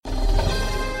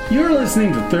You're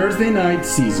listening to Thursday Night,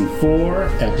 Season 4,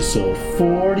 Episode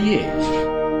 48.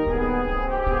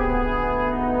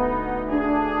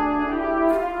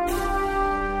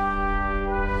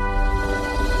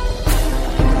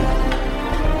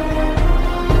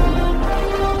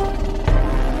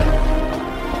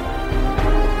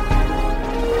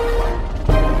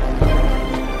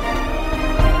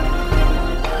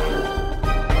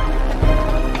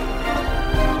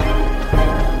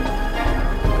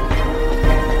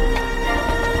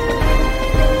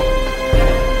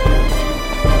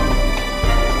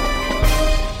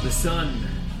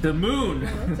 The moon,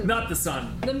 not the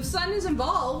sun. The sun is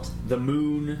involved. The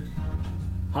moon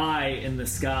high in the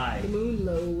sky. The moon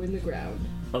low in the ground.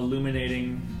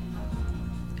 Illuminating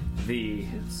the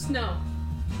snow.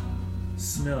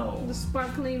 The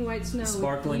sparkling white snow.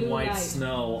 Sparkling white light.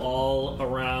 snow all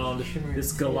around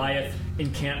this Goliath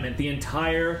encampment. The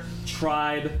entire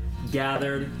tribe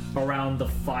gathered around the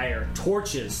fire.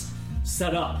 Torches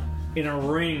set up in a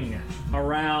ring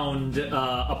around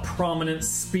a prominent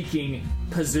speaking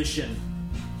position.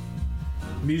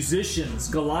 Musicians,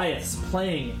 Goliaths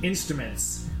playing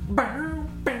instruments.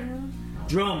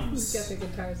 Drums. Get the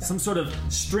guitars out. Some sort of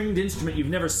stringed instrument you've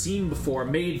never seen before,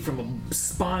 made from a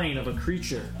spine of a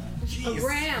creature. A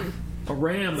ram. A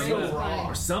ram Ram.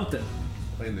 or something.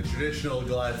 Playing the traditional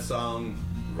Goliath song,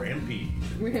 Rampede.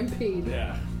 Rampede.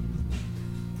 Yeah.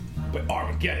 But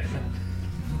Armageddon.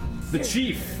 The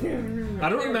chief. I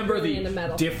don't remember really into the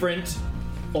metal. different,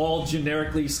 all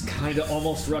generically kind of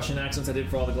almost Russian accents I did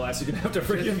for all the Goliaths. You're gonna have to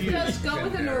forgive me. Just go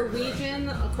with a Norwegian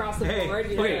across the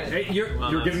board. You're Okay, good. hey,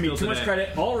 you're giving me too much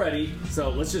credit already.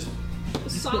 So let's just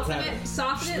Soften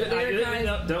it,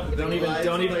 lyric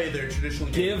don't even Their traditional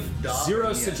give game, zero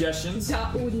Dog. suggestions.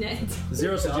 .net.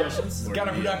 Zero suggestions.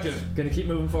 Counterproductive. Gonna keep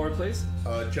moving forward, please.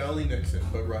 Charlie Nixon,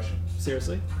 but Russian.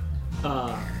 Seriously.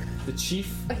 The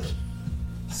chief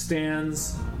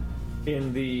stands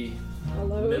in the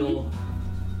Hello. middle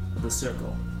of the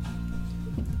circle.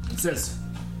 It says,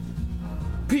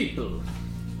 "People,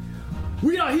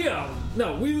 we are here."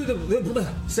 No, we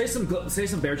say some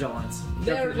bear jaw lines.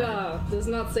 There does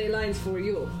not say lines for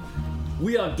you.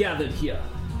 We are gathered here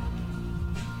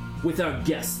with our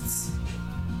guests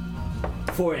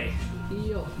for a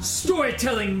Yo.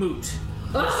 storytelling moot.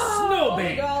 Oh,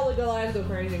 Snowbank. all the Goliaths go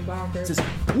crazy It bonkers. says,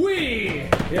 "We,"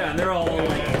 yeah, and they're all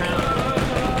like,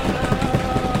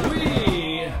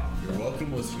 "We You're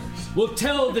welcome, listeners. will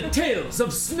tell the tales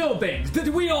of Snowbank that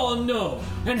we all know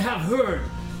and have heard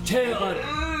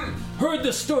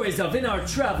the stories of in our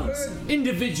travels,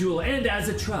 individual and as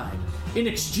a tribe, in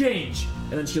exchange."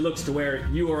 And then she looks to where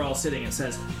you are all sitting and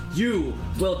says, "You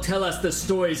will tell us the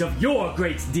stories of your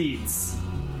great deeds."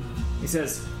 He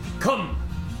says, "Come,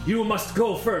 you must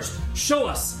go first. Show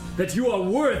us that you are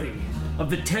worthy of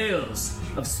the tales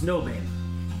of Snowbane."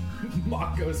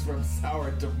 Mock goes from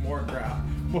sour to more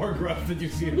gruff than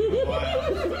you've seen in a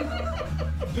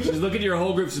while. She's looking at your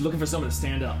whole group. She's looking for someone to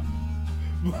stand up.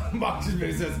 Mock just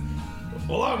maybe says,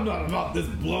 "Well, I'm not about this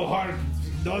blowhard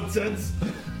nonsense."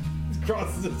 He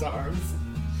crosses his arms.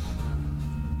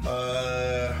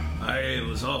 I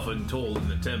was often told in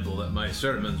the temple that my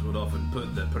sermons would often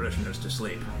put the parishioners to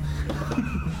sleep.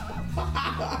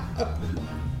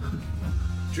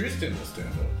 Tristan will stand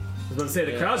up. I was about to say,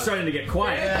 the crowd's starting to get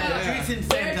quiet. Yeah. Tristan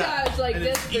Bear stands up. Jaw's like and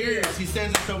this his for you. ears, he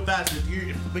stands up so fast,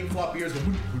 his big flop ears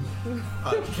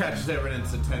go catches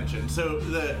everyone's attention. So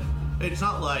it's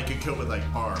not like a coat with like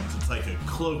arms. It's like a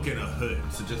cloak and a hood.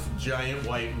 So just giant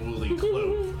white woolly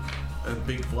cloak and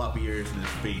big floppy ears and his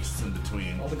face in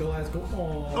between. All the Goliaths go,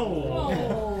 "Oh,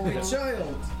 Oh, a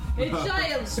child." it's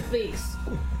child's face.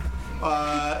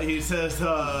 He says,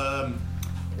 "I've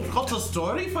got a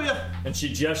story for you." And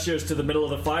she gestures to the middle of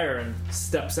the fire and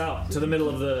steps out to the middle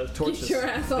of the torches. Get your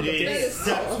ass on the He pedestal.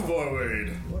 steps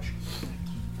forward.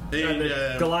 And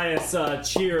the Goliaths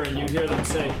cheer, and you hear them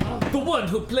say, "The one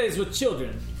who plays with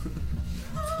children."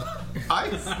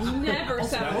 Never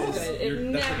sounds good.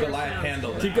 It That's never the Goliath sounds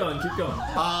handle. good. Keep going, keep going.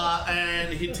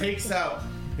 And he takes out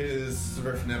his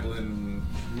Svirfneblin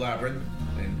labyrinth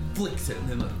and flicks it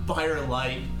in the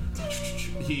firelight.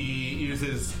 He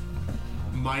uses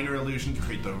minor illusion to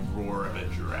create the roar of a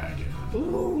dragon.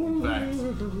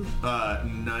 In fact,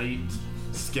 night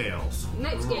scales.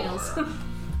 Night scales. Roar.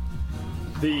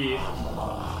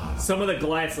 Some of the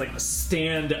Goliaths like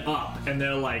stand up, and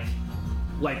they're like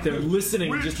they're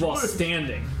listening just while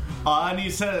standing. And he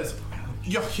says,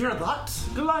 "You hear that,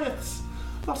 Goliaths?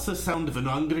 That's the sound of an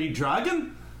angry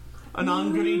dragon. An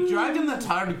angry dragon that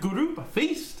our group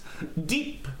faced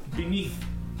deep beneath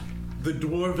the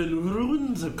dwarven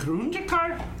ruins of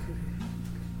Krunjakar.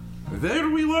 There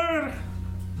we were,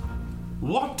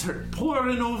 water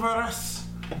pouring over us,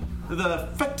 the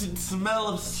fetid smell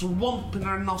of swamp in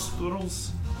our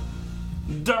nostrils,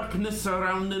 darkness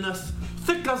surrounding us,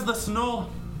 thick as the snow,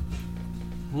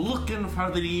 looking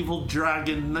for the evil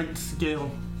dragon Nightscale.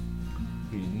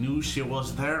 We knew she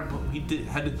was there, but we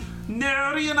had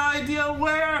nary an idea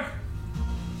where.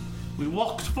 We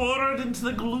walked forward into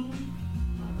the gloom,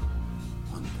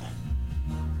 and then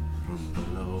from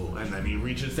below, and then he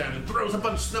reaches down and throws a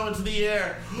bunch of snow into the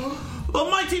air. The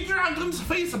mighty dragon's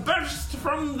face burst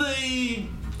from the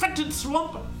fetid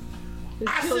swamp. The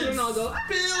Acid children all go,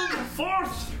 spilled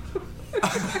forth.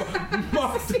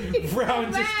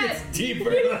 Brown just gets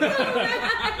deeper.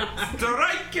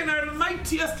 Striking our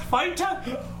mightiest fighter,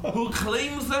 who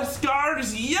claims the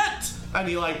scars yet. And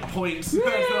he points as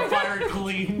the fire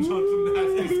gleams on some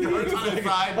nasty scars on his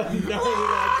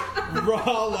side.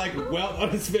 Raw, welt on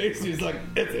his face. He's like,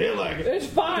 it's healing. it's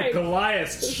fine.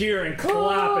 Goliaths cheer and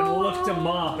clap and lift him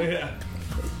up. Yeah.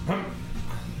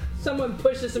 Someone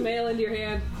pushes some ale into your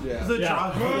hand. Yeah. The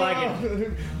Yeah, dragon. like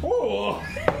it. Oh,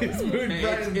 his mood Hey,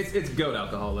 brightens. it's goat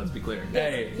alcohol. Let's be clear.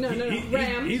 Hey, No,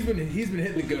 Ram. He's been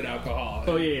hitting the goat alcohol.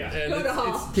 Oh, yeah. And Goat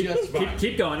alcohol. it's just fine.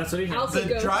 Keep going, that's what he I'll means.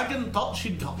 The go. dragon thought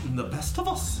she'd gotten the best of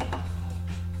us.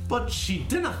 But she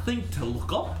didn't think to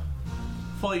look up.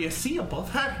 For you see above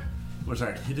her was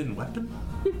our hidden weapon.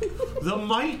 The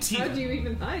mighty, How'd you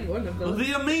even hide one of those?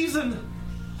 the amazing,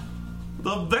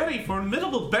 the very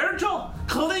formidable Virgil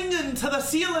clinging to the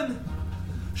ceiling.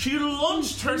 She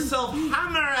launched herself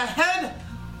hammer ahead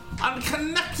and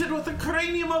connected with the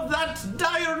cranium of that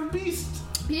dire beast.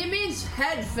 He means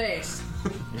head face.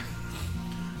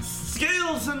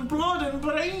 Scales and blood and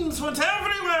brains went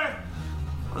everywhere,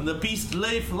 and the beast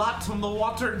lay flat on the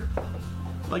water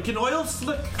like an oil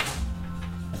slick.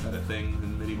 Is that a thing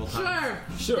in medieval times?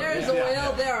 Sure. There's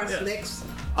oil, there are Yes. slicks.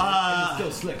 It's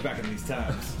still slick back in these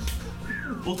times.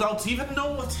 Without even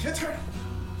know what hit her,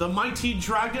 the mighty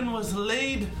dragon was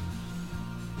laid.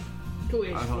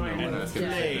 Twitch. I don't know what I was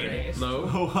gonna say. Low.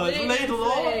 Was laid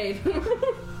low, Laid.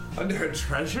 and her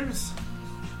treasures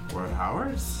were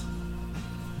ours.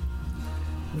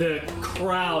 The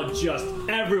crowd just,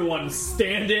 everyone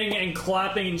standing and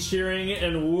clapping and cheering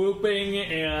and whooping,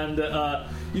 and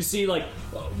you see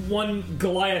one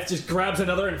Goliath just grabs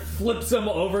another and flips him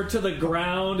over to the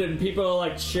ground, and people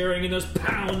are cheering and just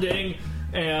pounding,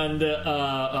 and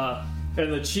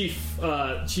the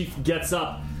chief gets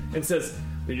up and says,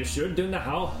 "Are you sure doing the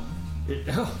how?"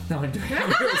 Oh, now I'm doing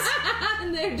yours.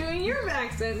 And they're doing your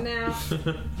accent now.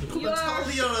 You Let's are.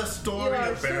 tell the other story you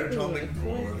are of Virgil certainly-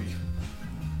 McGrory.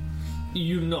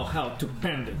 You know how to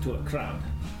pander to a crowd.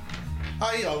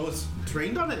 I was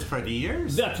trained on it for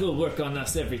years. That will work on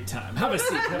us every time. Have a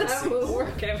seat. Have a That seat. will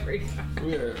work every time.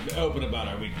 We're open about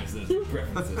our weaknesses,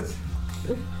 preferences.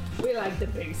 We like the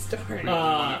big story.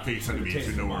 Face enemies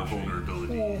who know our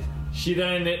vulnerability. She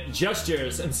then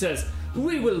gestures and says,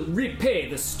 "We will repay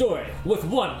the story with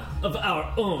one of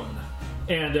our own."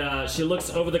 And she looks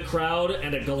over the crowd,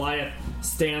 and a Goliath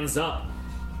stands up.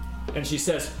 And she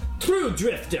says, "True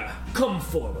Drifter, come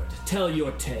forward. Tell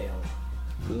your tale."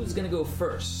 Who's gonna go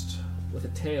first with a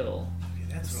tale?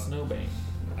 That's what Snowbane.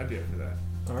 I'd be up for that.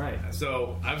 All right,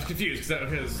 So I was confused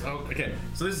because okay.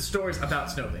 So this is stories about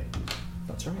Snowbane.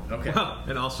 that's right. Okay,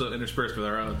 And also interspersed with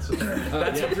our own. So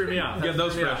that's what threw me off. get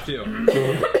those fresh too.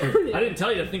 I didn't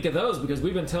tell you to think of those because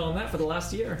we've been telling that for the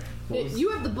last year. You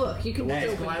have the book. You can just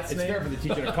open it. It's fair for the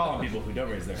teacher to call on people who don't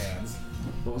raise their hands.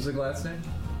 What was the glass name?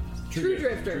 True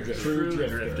Drifter. True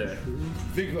Drifter.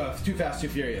 Think about Too Fast, Too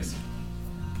Furious.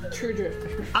 True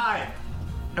Drifter. I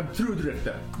am True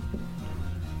Drifter.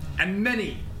 And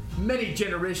many, many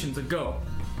generations ago,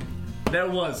 there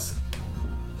was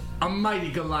a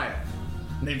mighty Goliath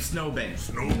named Snowbane.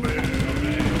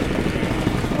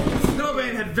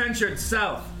 Snowbane had ventured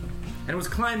south and was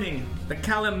climbing the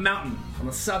Kalim Mountain on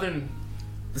the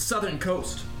southern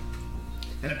coast.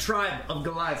 And a tribe of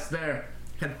Goliaths there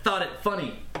had thought it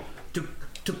funny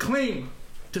to claim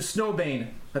to Snowbane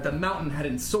that the mountain had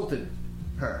insulted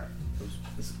her.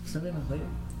 Is Snowbane a lady?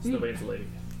 Snowbane's a lady.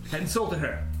 Had insulted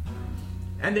her.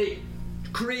 And they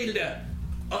created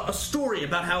a story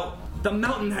about how the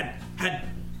mountain had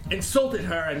insulted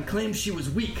her and claimed she was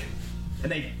weak.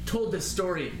 And they told this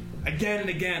story again and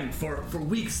again for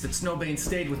weeks that Snowbane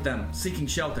stayed with them, seeking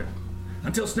shelter.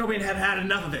 Until Snowbane had had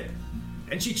enough of it.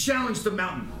 And she challenged the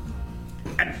mountain.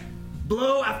 And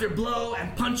blow after blow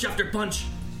and punch after punch,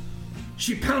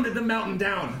 she pounded the mountain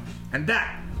down. And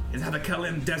that is how the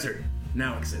Kalim Desert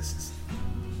now exists.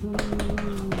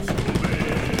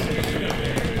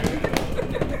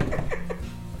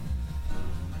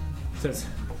 Says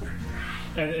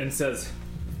and says,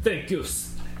 "Thank you,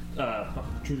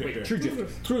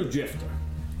 True Drifter.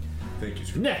 Thank you,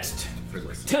 sir. Next, For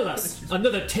listening. tell us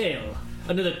another tale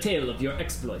of your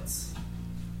exploits.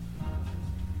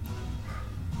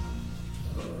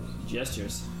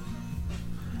 Gestures.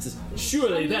 Says,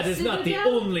 surely that is not the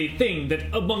only thing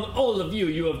that among all of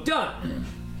you have done.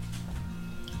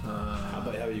 How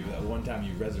about that one time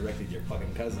you resurrected your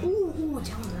fucking cousin? Ooh,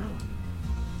 tell him that one.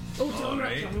 Oh, tell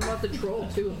him about the troll,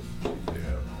 too.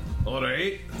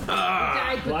 Alright.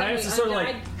 Died, but then Elias we is sort of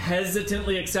undied. like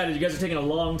hesitantly excited. You guys are taking a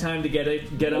long time to get up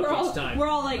each time. We're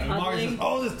all like And Mark says,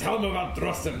 huddling. just tell him about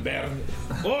Drostenberg.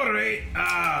 Alright.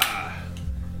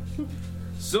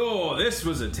 So, this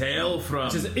was a tale from.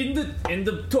 Just in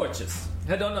the torches.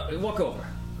 Head on, walk over.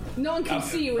 No one can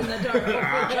see you in the dark.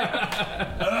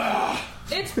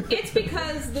 It's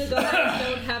because the Goliaths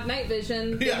don't have night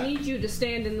vision. They Yeah. need you to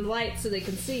stand in the light so they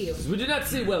can see you. We do not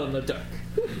see well in the dark.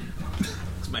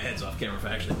 My head's off camera for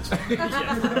actually this one.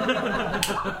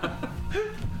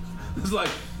 It's like,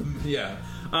 yeah.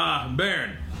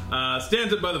 Baron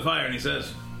stands up by the fire and he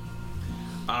says,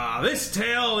 this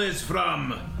tale is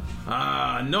from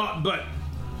not but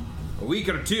a week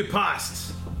or two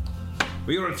past.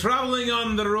 We were traveling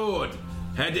on the road,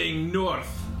 heading north,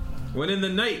 when in the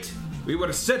night we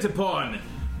were set upon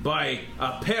by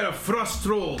a pair of frost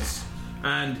trolls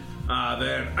and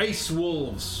their ice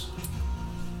wolves.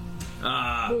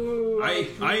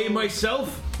 I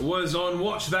myself was on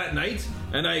watch that night,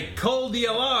 and I called the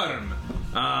alarm,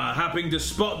 happening to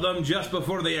spot them just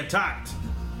before they attacked.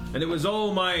 And it was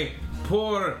all my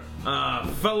poor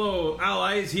fellow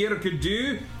allies here could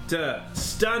do to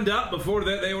stand up before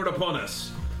they were upon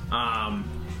us.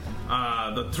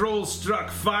 The trolls struck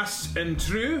fast and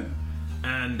true,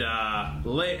 and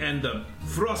the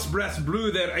frost breaths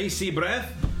blew their icy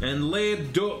breath and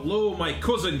laid low my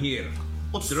cousin here.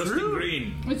 Drustin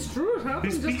Green. It's true, it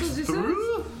happened just as he says.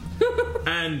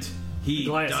 And he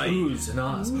Goliath died. oohs and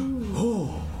ahs.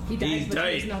 He died, He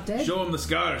but he's not died. dead. Show him the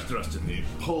scars, Drustin. He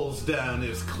pulls down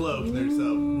his cloak, and there's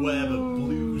a web of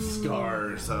blue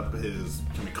scars up his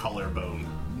collarbone.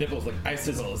 Nipples like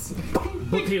icicles.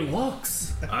 But he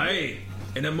walks. Aye.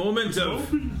 In a moment of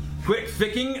quick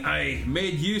thinking, I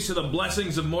made use of the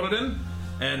blessings of Moradin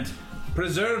and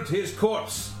preserved his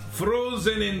corpse,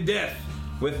 frozen in death,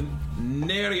 with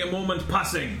nary a moment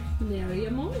passing. Nary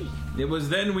a moment. It was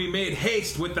then we made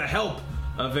haste with the help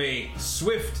of a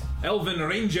swift elven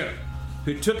ranger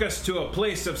who took us to a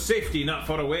place of safety not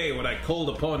far away, where I called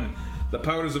upon the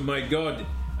powers of my god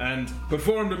and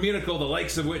performed a miracle the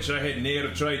likes of which I had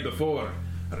ne'er tried before,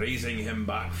 raising him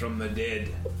back from the dead.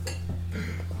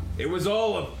 It was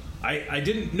all I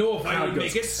didn't know if I Crowd would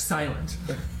make goes it, silent.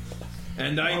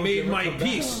 and I made my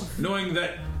peace, knowing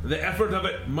that the effort of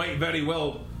it might very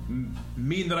well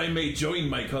mean that I may join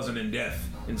my cousin in death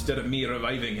instead of me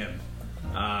reviving him.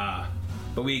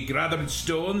 But we gathered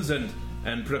stones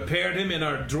and prepared him in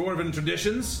our dwarven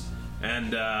traditions,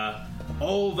 and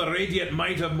all the radiant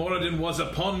might of Moradin was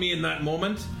upon me in that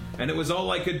moment, and it was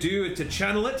all I could do to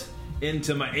channel it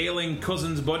into my ailing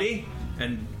cousin's body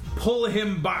and pull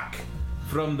him back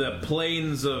from the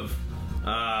plains of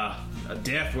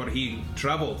death where he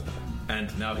traveled,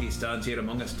 and now he stands here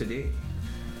among us today.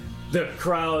 The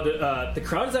crowd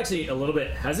is actually a little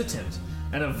bit hesitant,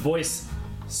 and a voice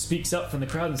speaks up from the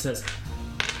crowd and says,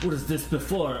 "What is this,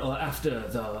 before or after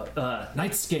the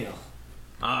night scale?"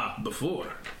 Before.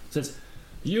 Says,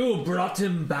 "You brought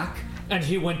him back, and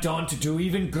he went on to do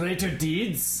even greater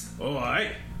deeds." Oh,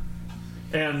 aye.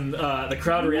 And the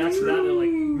crowd reacts to that, and like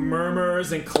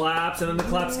murmurs and claps, and then the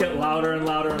claps get louder and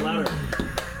louder and louder.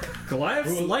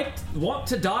 Goliaths want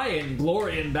to die in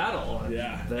glory in battle.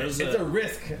 Yeah, There's it's a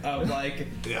risk of like,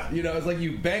 Yeah. you know, it's like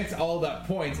you banked all that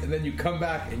points and then you come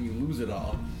back and you lose it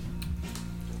all.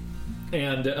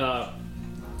 And the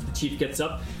chief gets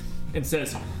up and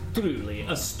says, "Truly,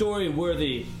 a story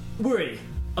worthy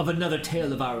of another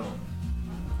tale of our own."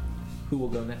 Who will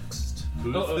go next?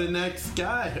 Who's the next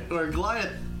guy? Or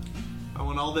Goliath? I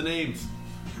want all the names.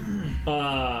 We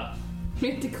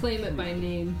have to claim it by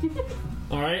name.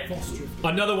 All right.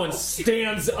 Another one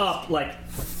stands up like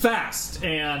fast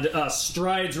and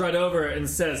strides right over and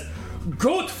says,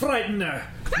 "Goat Frightener,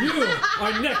 you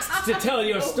are next to tell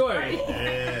your story."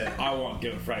 I want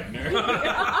Goat Frightener.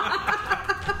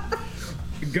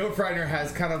 Goat Frightener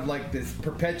has kind of like this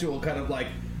perpetual kind of like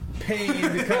pain,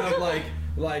 kind of like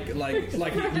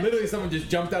literally someone just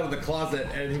jumped out of the closet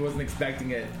and he wasn't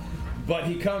expecting it. But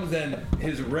he comes in,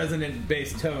 his resonant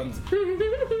bass tones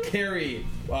carry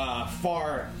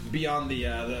far beyond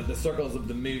the circles of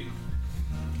the moot,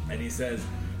 and he says,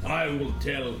 "I will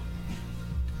tell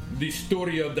the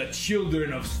story of the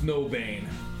children of Snowbane.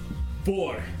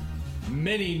 For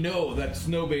many know that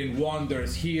Snowbane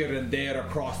wanders here and there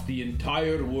across the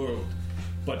entire world,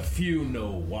 but few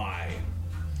know why.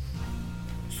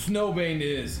 Snowbane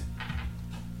is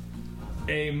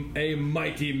a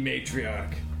mighty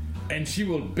matriarch, and she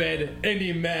will bed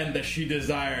any man that she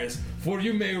desires. For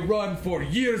you may run for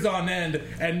years on end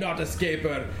and not escape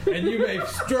her, and you may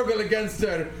struggle against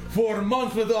her for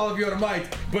months with all of your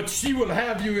might, but she will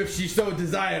have you if she so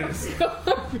desires.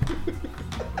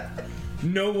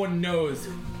 No one knows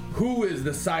who is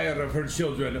the sire of her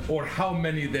children or how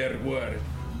many there were,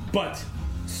 but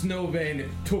Snowbane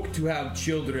took to have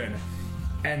children,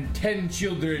 and 10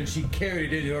 children she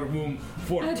carried in her womb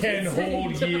for 10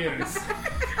 whole years.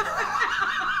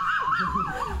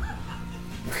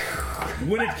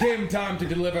 When it came time to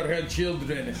deliver her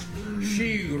children,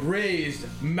 she raised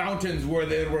mountains where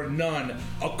there were none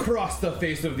across the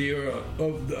face of the earth,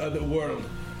 of the world.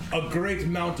 A great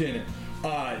mountain,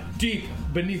 deep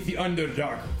beneath the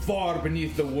Underdark, far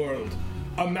beneath the world.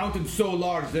 A mountain so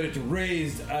large that it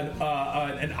raised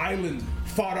an island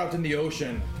far out in the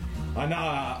ocean.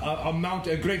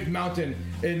 A great mountain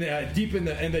deep in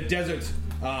the desert,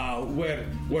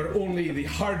 where only the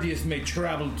hardiest may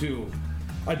travel to.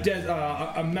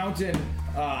 A mountain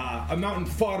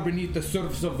far beneath the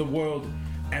surface of the world,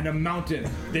 and a mountain,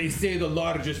 they say the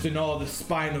largest in all the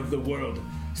spine of the world.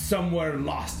 Somewhere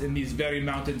lost in these very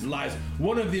mountains lies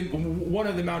one of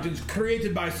the mountains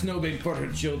created by Snowbane for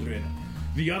her children.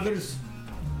 The others,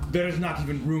 there is not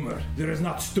even rumor, there is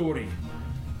not story.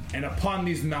 And upon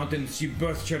these mountains she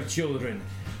birthed her children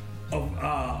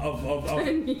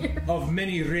of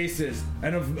many races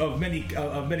and of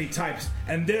many types,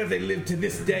 and there they live to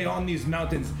this day on these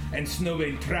mountains. And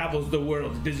Snowbane travels the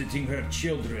world visiting her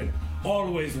children,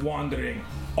 always wandering,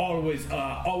 always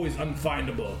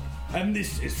unfindable. And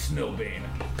this is Snowbane.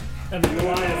 And the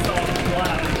Goliath all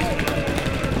clap.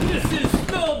 This is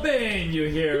Snowbane! You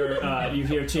hear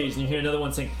Chase, and you hear another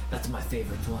one saying, "That's my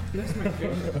favorite one." That's my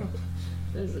favorite.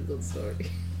 That is a good story.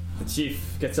 The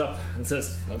chief gets up and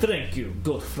says, "Thank you,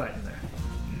 good frightener."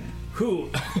 Who?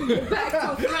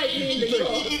 Back to frightening the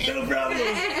goat. No problem.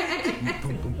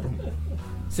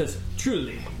 Says,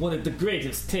 "Truly, one of the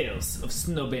greatest tales of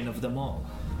Snowbane of them all."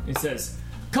 He says,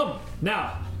 "Come,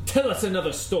 now, tell us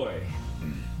another story."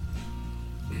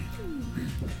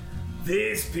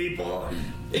 These people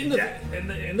In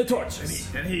the torches.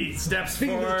 and he steps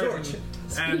forward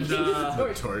and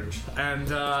Torch.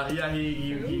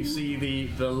 you see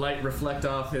the light reflect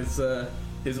off his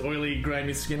oily,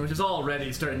 grimy skin, which is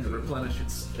already starting to replenish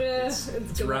its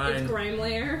rind. It's grime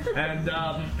layer. And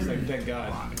Thank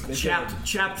God.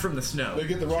 chapped from the snow. They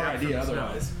get the wrong Chapped from idea the snow.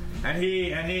 otherwise. And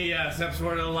he steps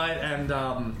forward to the light and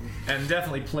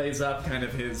definitely plays up kind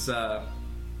of his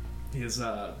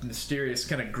mysterious,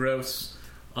 kind of gross,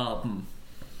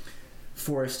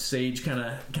 forest sage kind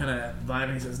of vibe.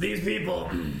 And he says, "These people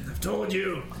have told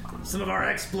you some of our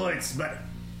exploits, but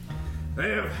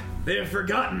they have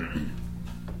forgotten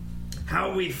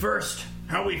how we first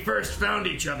found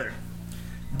each other,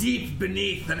 deep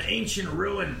beneath an ancient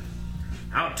ruin,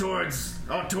 out towards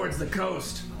the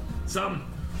coast. Some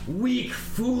weak,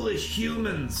 foolish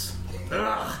humans. He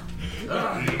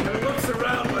looks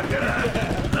around like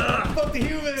Fuck the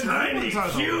humans! tiny,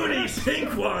 puny,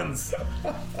 pink ones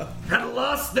had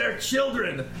lost their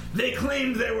children. They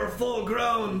claimed they were full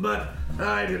grown, but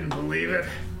I didn't believe it.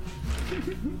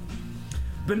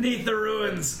 Beneath the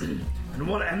ruins,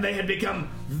 and they had become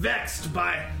vexed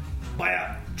by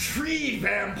a tree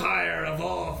vampire of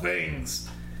all things.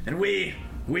 And we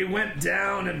went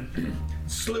down and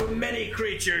slew many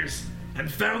creatures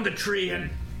and found the tree and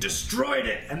destroyed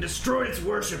it and destroyed its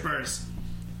worshippers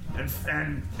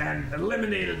and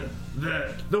eliminated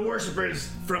the worshippers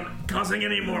from causing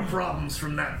any more problems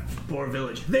from that poor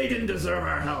village. They didn't deserve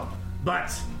our help,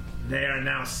 but they are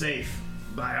now safe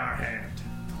by our hand."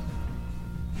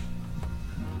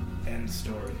 End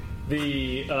story.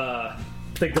 The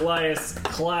Goliaths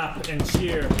clap and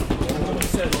cheer.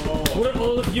 Says, "Were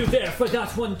all of you there for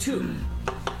that one too?"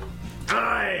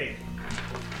 Aye.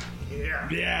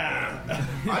 Yeah.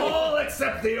 All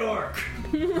except the orc.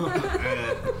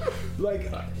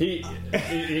 He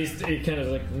kind of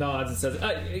like nods and says,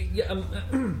 "Yeah."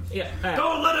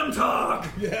 Don't let him talk.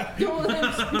 Don't let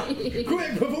him speak.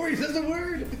 Quick, before he says a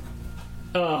word!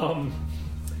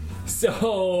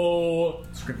 So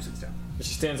Scrim sits down.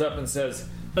 she stands up and says,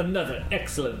 "Another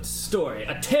excellent story,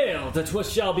 a tale that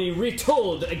shall be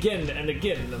retold again and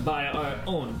again by our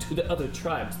own to the other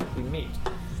tribes that we meet."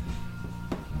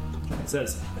 It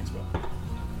says, "Thanks, bro."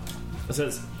 It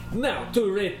says, "Now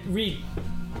to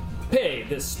repay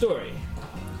this story,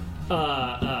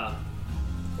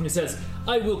 And he says,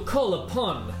 I will call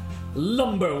upon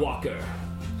Lumberwalker.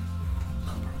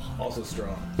 Also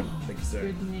strong. Thank you, sir.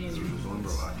 Good name.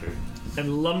 And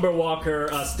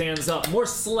Lumberwalker stands up, more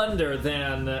slender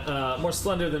than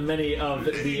many of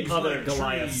the other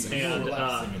Goliaths, and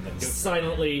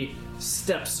silently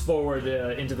steps forward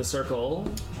into the circle.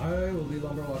 I will be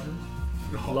Lumberwalker.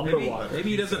 Lumberwalker.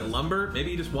 Maybe he doesn't lumber.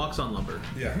 Maybe he just walks on lumber.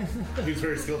 Yeah, he's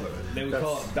very skilled at it. They would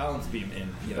call it balance beam in.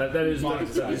 That is what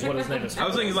his name is. I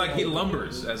was thinking like he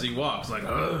lumbers as he walks, like.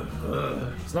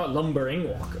 It's not Lumbering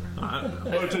Walker. I don't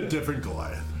know. Oh, it's a different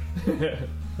Goliath.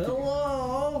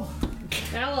 Hello,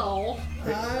 Hello. I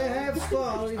have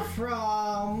story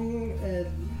from a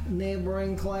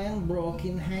neighboring clan,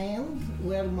 Broken Hand,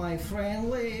 where my friend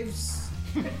lives.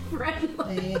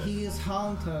 Friendly. And he is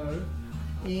hunter,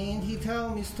 and he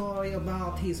told me story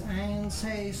about his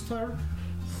ancestor,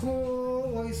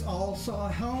 who is also a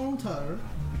hunter,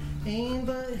 and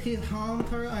his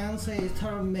hunter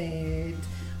ancestor made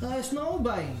a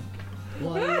snowbane.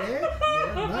 Yeah,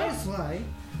 nice way.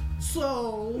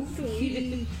 So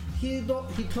he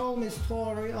told me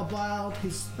story about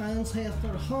his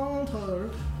ancestor hunter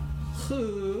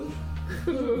who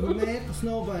made a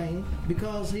snowbane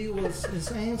because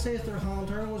his ancestor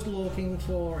hunter was looking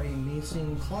for a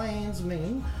missing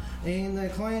clansman, and the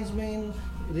clansman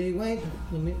they went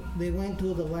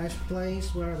to the last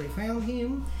place where they found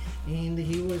him, and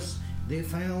they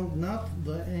found not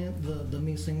the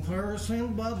missing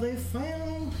person, but they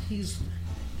found his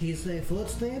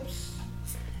footsteps,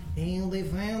 and they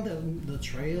found the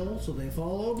trail. So they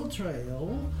followed the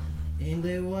trail, and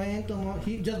they went on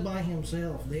just by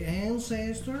himself. The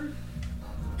ancestor.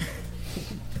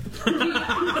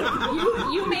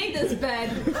 You made this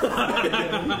bed.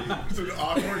 It's an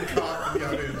awkward cop in the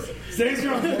audience. Stay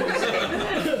strong.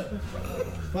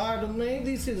 Pardon me,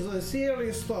 this is a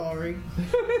serious story.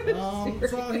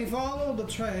 So he followed the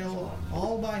trail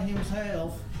all by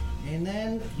himself, and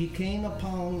then he came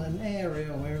upon an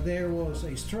area where there was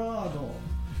a struggle.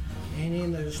 And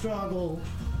in the struggle,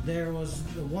 there was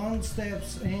one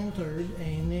steps entered,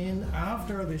 and then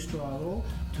after the struggle,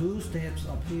 2 steps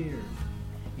appeared.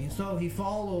 And so he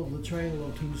followed the trail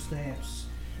of 2 steps.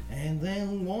 And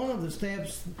then one of the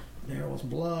steps, there was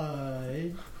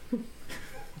blood.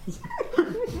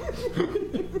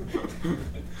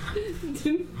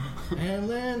 And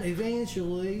then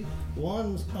eventually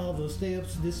one of the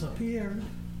steps disappeared,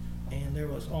 and there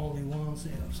was only one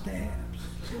set of steps.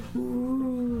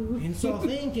 And so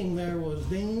thinking there was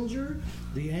danger,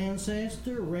 the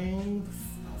ancestor ran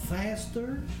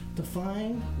faster to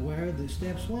find where the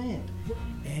steps went.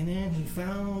 And then he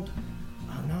found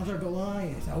another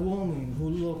Goliath, a woman who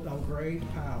looked of great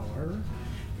power,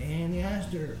 and he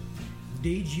asked her,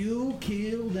 "Did you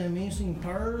kill the missing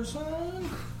person?"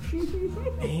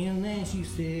 And then she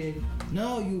said,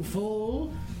 "No, you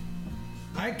fool.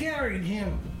 I carried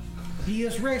him. He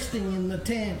is resting in the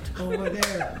tent over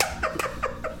there.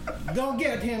 Go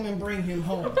get him and bring him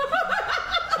home.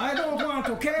 I don't want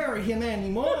to carry him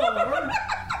anymore."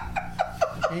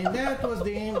 And that was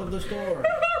the end of the story.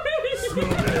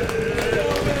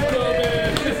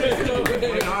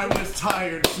 When I was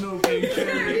tired, Snowbane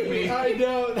carried me. I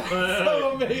know. That's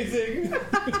so amazing.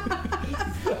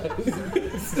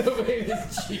 Snowbane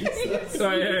is Jesus.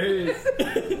 Sorry,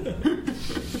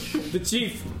 the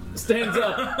chief stands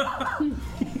up,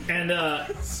 and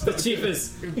the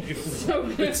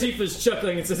chief is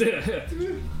chuckling and says,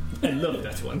 "I love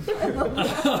that one."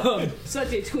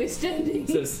 Such a twist ending.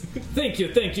 Says, thank you,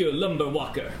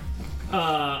 Lumberwalker,"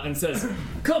 and says,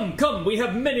 Come, we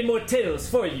have many more tales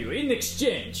for you in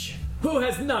exchange. Who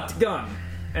has not gone?"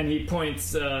 And he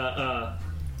points.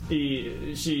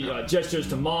 She gestures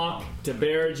to Mock, to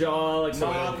Bearjaw, like so.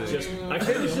 Mock Just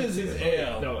finishes his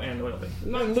ale. No, and what else?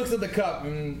 And looks at the cup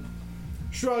and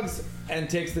shrugs and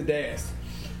takes the dais.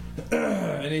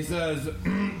 And he says,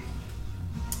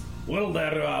 "Well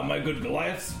there, my good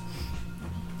Goliaths.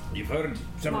 You've heard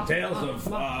several tales of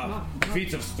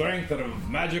feats of strength and of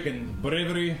magic and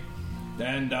bravery.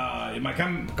 And my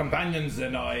companions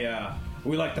and I,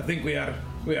 we like to think we are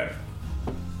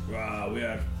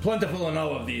plentiful in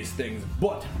all of these things.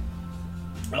 But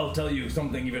I'll tell you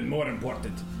something even more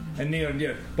important and near and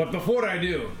dear. But before I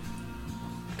do,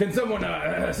 can someone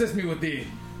assist me with the..."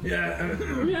 And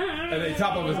the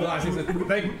top of his glass, he says,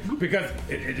 "Thank you, because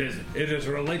it is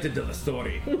related to the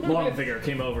story." Longfigure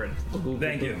came over and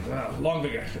Thank you,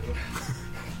 Longfigure.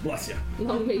 Bless you.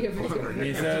 Long may your vigor.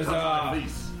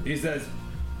 He says,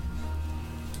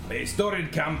 "A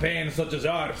storied campaign such as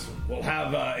ours will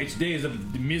have its days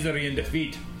of misery and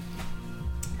defeat,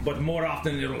 but more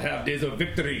often it will have days of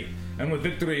victory and with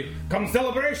victory comes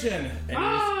celebration.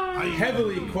 And he's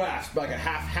heavily quashed, like a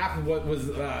half of what was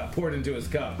poured into his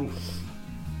cup.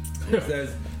 He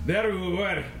says, there we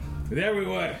were,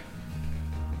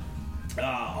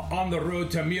 on the road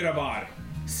to Mirabar,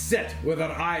 set with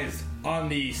our eyes on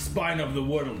the spine of the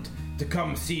world to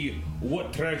come see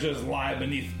what treasures lie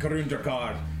beneath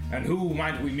Karunjakar and who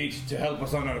might we meet to help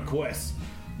us on our quest.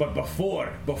 But before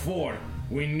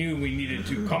we knew we needed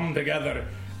to come together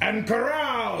and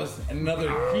carouse. Another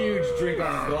huge drink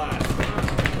on his glass.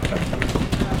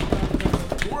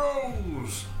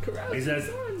 Gross. He says,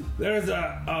 there's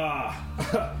a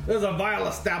vile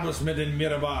establishment in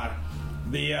Mirabar.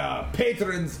 The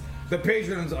patrons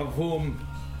of whom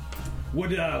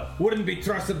wouldn't be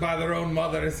trusted by their own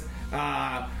mothers,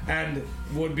 and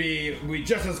would be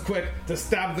just as quick to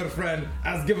stab their friend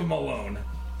as give them a loan.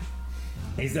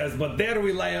 He says, but there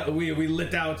we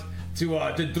lit out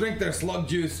to drink their slug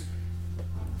juice,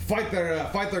 fight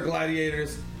their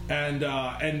gladiators, and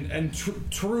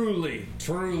truly,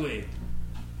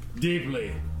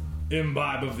 deeply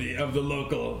imbibe of the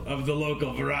local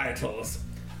varietals.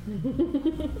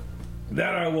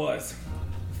 There I was,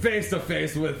 face to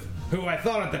face with who I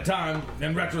thought at the time,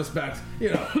 in retrospect,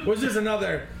 was just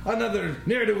another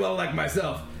ne'er-do-well like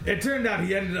myself. It turned out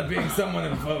he ended up being someone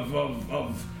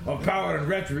of power and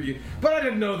retribution, but I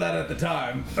didn't know that at the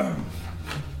time.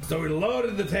 So we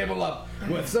loaded the table up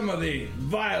with some of the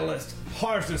vilest,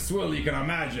 harshest swill you can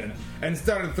imagine, and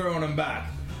started throwing them back.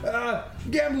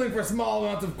 Gambling for small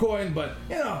amounts of coin, but,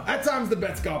 at times the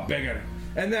bets got bigger.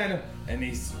 And then,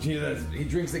 he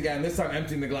drinks again, this time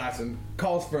emptying the glass, and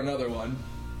calls for another one.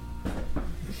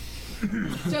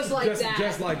 Just like that.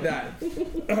 Just like that.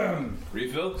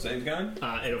 Refill, same kind?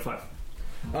 805.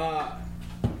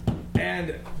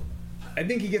 And I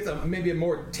think he gets maybe a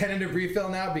more tentative refill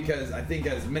now, because I think,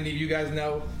 as many of you guys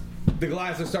know, the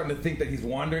glass are starting to think that he's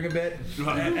wandering a bit.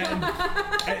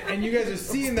 And you guys are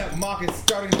seeing that Mock is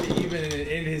starting to, even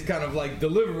in his kind of like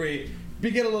delivery,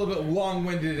 get a little bit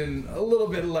long-winded and a little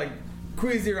bit like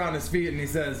queasy around his feet, and he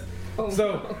says, we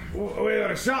got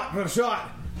a shot for a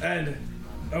shot, and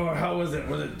how was it?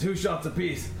 Was it 2 shots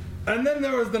apiece? And then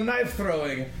there was the knife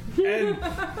throwing, and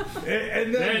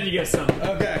then you get some.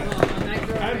 Okay. Knife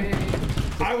throwing.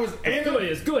 I was aiming.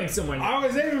 It's going somewhere. I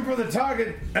was aiming for the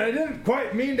target, and I didn't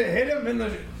quite mean to hit him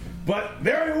but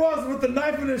there he was with the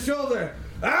knife in his shoulder.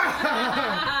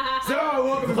 So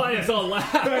welcome. Clients all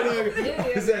laugh.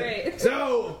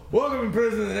 So welcome in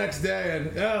prison the next day,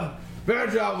 and Bear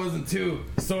Job wasn't too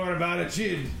sore about it. She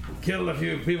had killed a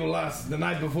few people the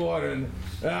night before, and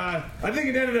I think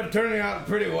it ended up turning out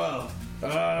pretty well.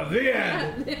 The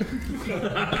end.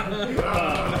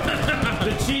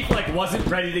 The chief wasn't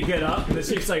ready to get up. The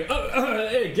chief's like,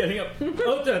 hey, getting up.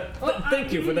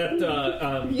 Thank you for that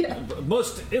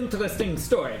most interesting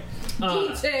story.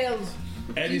 Details.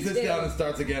 And he sits down and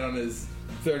starts again on his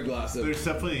third glass of. There's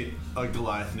definitely a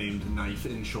Goliath named Knife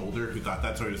in Shoulder who thought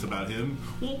that story was about him.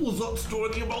 What was that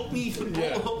story about me?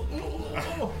 Yeah.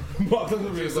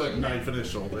 Just like knife in his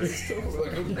shoulder.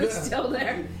 It's still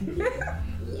there.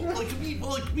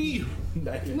 like me.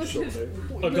 Knife in his shoulder.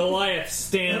 A Goliath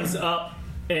stands up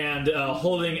and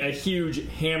holding a huge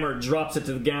hammer drops it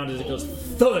to the ground as it goes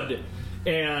thud.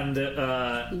 And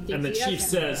the chief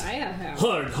says,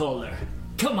 "Hard Hauler,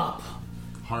 come up."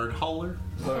 Hard Hauler?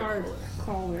 Hard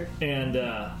Hauler. And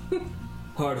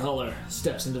Hard Hauler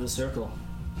steps into the circle.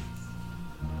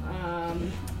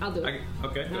 I'll do it.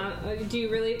 Okay. Do you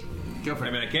really? Go for it.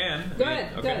 I mean, I can. Go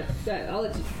ahead. Go ahead. I'll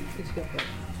let you go for it.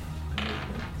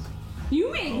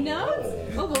 You make notes?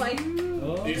 Oh boy.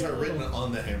 These are written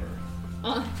on the hammer.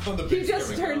 He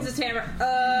just turns his hammer.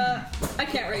 I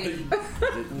can't read. Is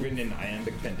it written in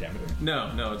iambic pentameter?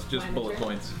 No, it's just bullet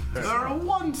points. There are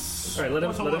once. All right, let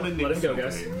him go,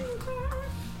 guys.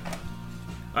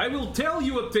 I will tell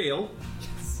you a tale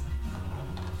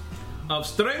of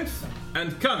strength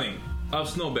and cunning of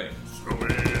Snowbane.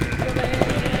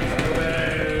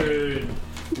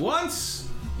 Once,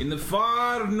 in the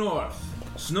far north,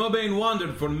 Snowbane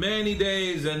wandered for many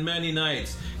days and many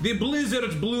nights. The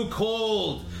blizzards blew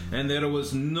cold, and there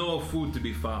was no food to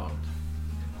be found.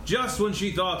 Just when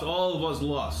she thought all was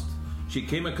lost, she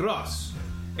came across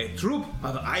a troop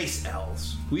of ice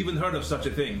elves. Who even heard of such a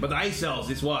thing? But ice elves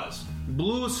this was.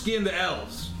 Blue-skinned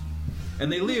elves.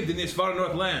 And they lived in these far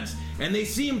north lands. And they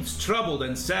seemed troubled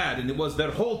and sad, and it was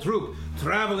their whole troop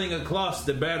traveling across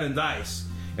the barren ice.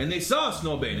 And they saw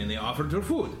Snowbane, and they offered her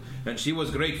food. And she was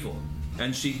grateful.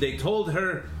 And they told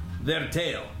her their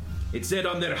tale. It said,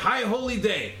 on their high holy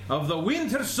day of the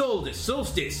winter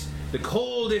solstice, the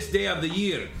coldest day of the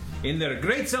year, in their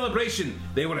great celebration,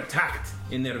 they were attacked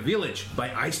in their village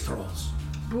by ice trolls.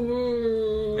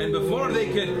 And before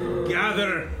they could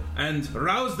gather and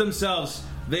rouse themselves,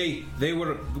 they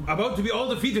were about to be all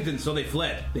defeated, and so they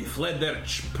fled. They fled their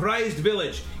prized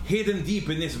village, hidden deep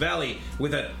in this valley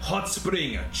with a hot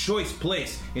spring, a choice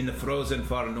place in the frozen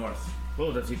far north.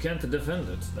 Well, if you can't defend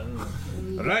it, then...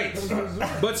 Right.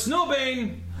 But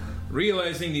Snowbane,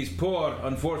 realizing these poor,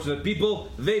 unfortunate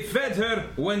people, they fed her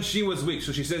when she was weak.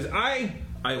 So she says, I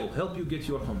will help you get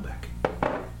your home back.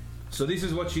 So this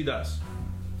is what she does.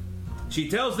 She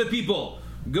tells the people,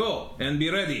 go and be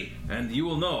ready, and you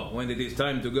will know when it is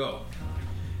time to go.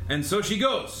 And so she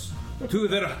goes to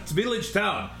their village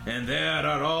town, and there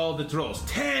are all the trolls.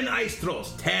 10 ice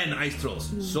trolls. 10 ice trolls.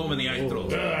 So many ice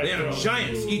trolls. They are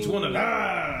giants, each one of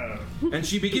them. And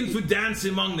she begins to dance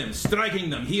among them, striking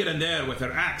them here and there with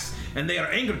her axe. And they are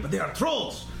angered, but they are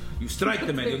trolls. You strike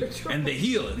them and they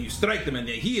heal, and you strike them and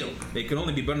they heal. They can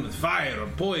only be burned with fire or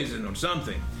poison or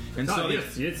something. And so the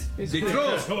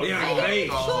trolls, they are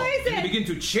enraged. And they begin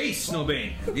to chase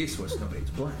Snowbane. And this was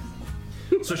Snowbane's plan.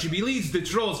 So she leads the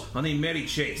trolls on a merry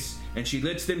chase, and she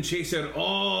lets them chase her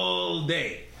all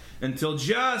day, until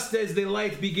just as the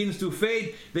light begins to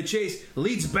fade, the chase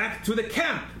leads back to the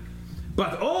camp.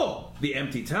 But oh, the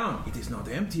empty town, it is not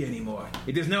empty anymore.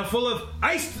 It is now full of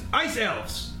ice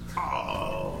elves.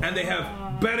 Oh. And they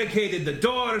have barricaded the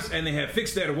doors, and they have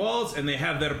fixed their walls, and they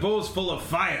have their bows full of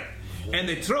fire. And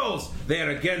the trolls, they are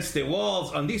against the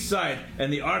walls on this side,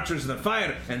 and the archers in the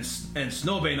fire, and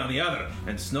Snowbane on the other.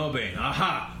 And Snowbane,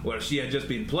 aha, where she had just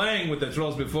been playing with the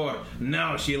trolls before,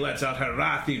 now she lets out her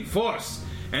wrath in force.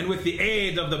 And with the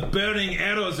aid of the burning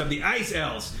arrows of the ice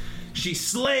elves, she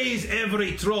slays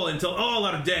every troll until all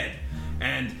are dead.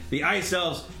 And the ice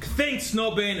elves thanked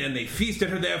Snowbane, and they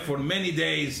feasted her there for many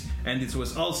days, and it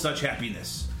was all such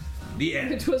happiness. The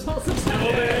end. It was also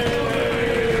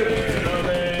Snowbane.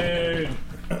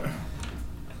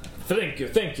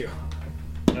 Thank you.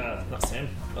 Not Sam.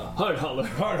 Hardholler.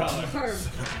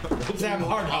 Sam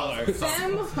Hardholler.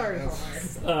 Sam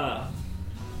Hardholler.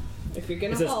 If you're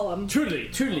gonna call him. Truly,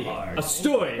 a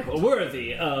story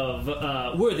worthy of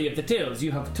the tales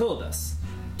you have told us.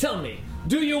 Tell me,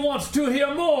 do you want to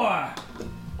hear more?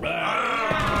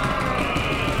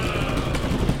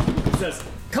 He says,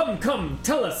 come,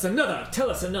 tell us another.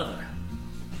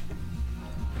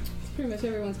 Pretty much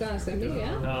everyone's gone except me,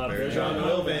 yeah? Bearjaw and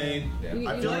Wilbane. You-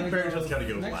 I you feel know? like Bearjaw's gotta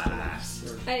go last.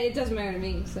 It doesn't matter to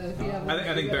me, so if you have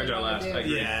I think Bearjaw last. I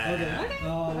agree. Yeah. Okay,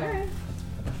 alright.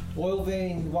 Oil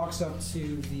Vein walks up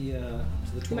to the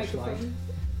torchlight, Microphone.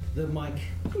 the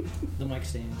mic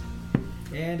stand,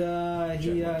 and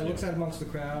he looks out amongst the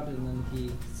crowd, and then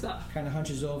he Sup? kind of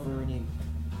hunches over and he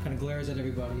kind of glares at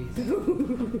everybody.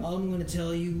 I'm going to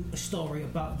tell you a story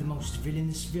about the most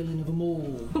villainous villain of them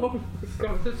all. Oh my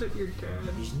god, this is your dad.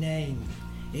 His name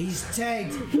is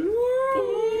Ted.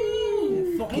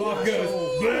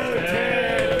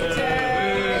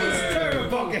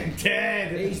 Fucking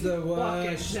Ted. He's the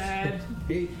worst. Dad.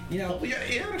 He, Yeah, How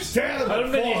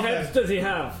many heads does he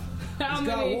have? How he's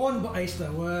got many? one, but he's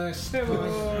the worst.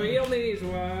 Oh, he only needs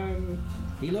one.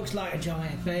 He looks like a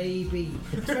giant baby,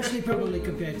 especially probably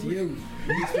compared to you.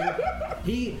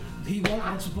 He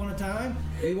once upon a time,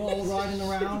 he was all riding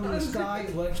around in the sky.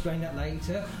 We'll explain that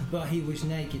later. But he was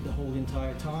naked the whole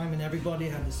entire time, and everybody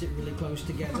had to sit really close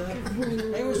together.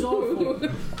 It was awful,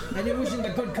 and it wasn't the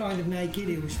good kind of naked.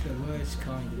 It was the worst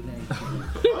kind of naked.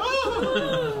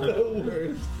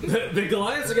 The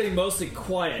Goliaths are getting mostly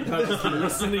quiet, not just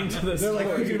listening to this. They're like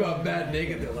thinking about bad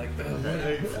naked. They're like,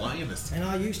 flying this. And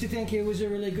I used to think he was a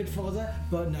really good father,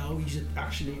 but no, he's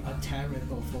actually a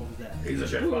terrible father. He's a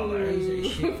shit father. He's a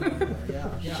shit father. Yeah.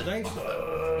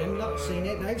 They've not seen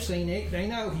it. They've seen it. They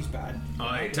know he's bad.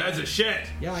 Oh, Ted's a shit.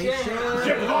 Yeah, he's shit.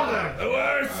 The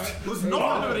worst. There's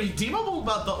nothing redeemable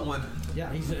about that one. Yeah,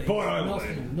 he's a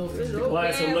nothing.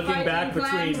 Goliaths are looking back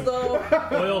between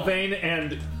Oil Vein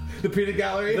and the peanut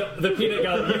gallery. the peanut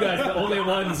gallery. You guys are the only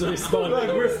ones responding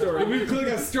to our story. We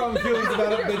clearly have strong feelings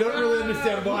about it. They don't really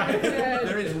understand why.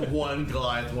 There is one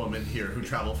Goliath woman here who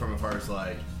traveled from afar. Is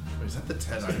like, is that the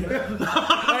Ted I met?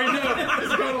 I know.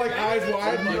 It's kind of like eyes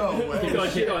wide. No way.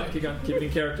 Keep going. Keep it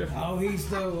in character. Oh, he's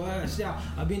the worst. Yeah,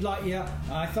 I mean, like, yeah.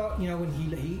 I thought, when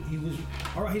he was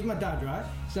all right. He's my dad, right?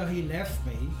 So he left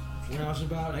me when I was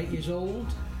about 8 years old.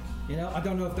 I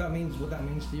don't know if that means what that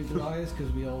means to you, Goliath,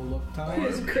 because we all look tired.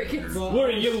 His crickets. But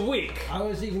Were you weak? I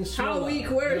was even smaller. How weak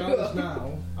were than I you? was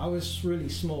now. I was really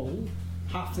small,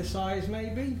 half the size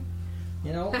maybe.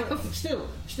 But still,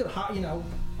 I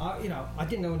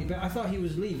didn't know any better. I thought he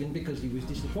was leaving because he was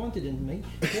disappointed in me.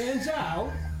 Turns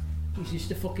out, he's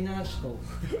just a fucking asshole.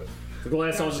 The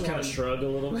Goliaths all just That's kind of why- shrug a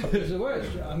little bit. It's the worst.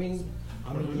 I mean,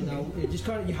 you know, it just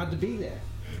kind of you had to be there.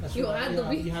 That's You right, had to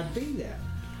be. You had to be there.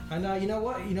 And you know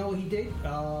what? You know what he did?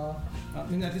 I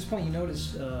mean, at this point, you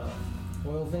notice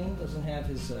Oil Vein doesn't have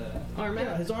his Arm out?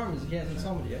 Yeah, his arm is hasn't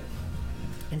summoned yet.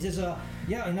 And says,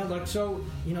 yeah, you know, like so,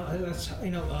 you know, that's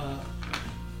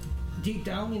deep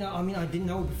down, you know, I mean, I didn't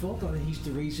know before, but he's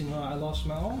the reason why I lost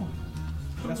my arm.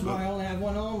 That's why I only have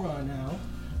one arm right now,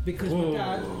 because my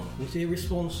dad was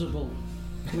irresponsible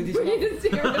with his life.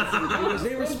 He was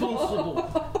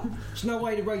irresponsible. There's no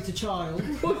way to raise a child.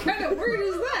 What kind of word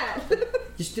is that?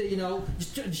 Just you know,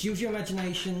 just use your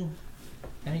imagination.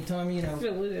 Anytime you know,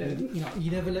 Fill it in. you know,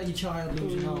 you never let your child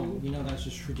lose an arm. You know that's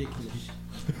just ridiculous.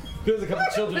 There's a couple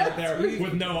children out there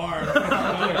with no arm. They're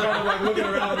kind of like looking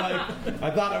around like,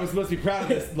 I thought I was supposed to be proud of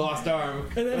this lost arm.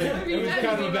 And then It was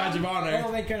kind of a badge of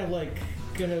honor. they kind of like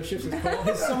shifts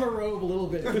his summer robe a little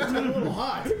bit. It's a little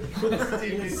hot.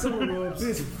 His summer robes.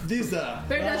 These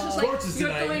Beardat's just like, torches you're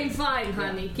tonight." doing fine,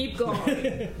 honey. Keep going.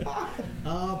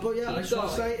 But yeah, I Keep just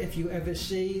want to going. say, if you ever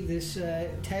see this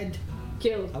Ted.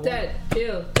 Kill, I dead,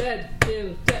 kill, dead,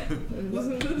 kill, dead.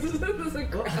 This is a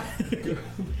crap.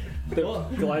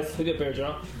 Goliath, look at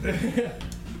Bearjaw.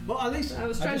 Well, at least I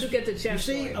was trying to get the You chance.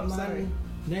 see a I'm sorry. man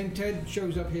named Ted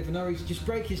shows up here for no reason. Just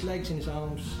break his legs and his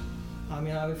arms. I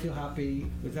mean, I would feel happy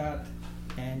with that.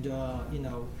 And you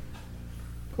know,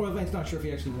 Oil Vein's not sure if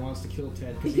he actually wants to kill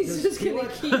Ted. 'Cause he He's does- just he gonna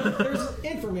like- keep. There's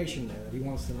information there that he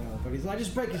wants to know, but he's like,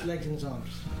 just break his legs and his arms.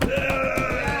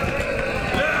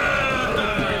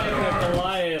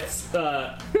 Goliaths.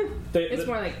 It's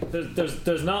more like-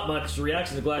 there's not much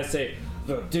reaction. The Goliaths say,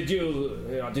 "Did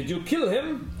you kill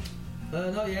him?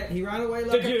 Not yet. He ran away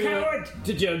like a coward.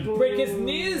 Did you break his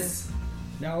knees?"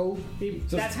 No,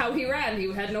 That's how he ran.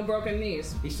 He had no broken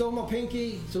knees. he stole my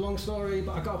pinky. It's a long story,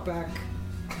 but I got back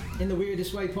in the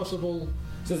weirdest way possible.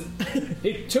 Says,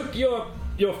 he took your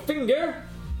finger.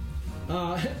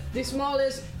 The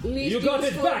smallest, least You got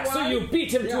it useful back, so one. you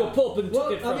beat him to a pulp and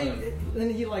took it from him. Then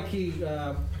he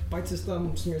bites his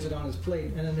thumb, smears it on his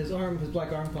plate, and then his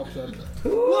black arm pops up.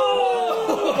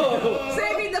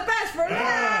 Saving the best for It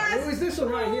last. was this one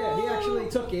right here. He actually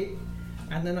took it,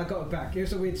 and then I got it back.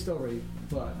 Here's a weird story,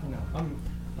 but you know,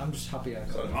 I'm just happy I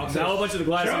got it. Now a bunch of the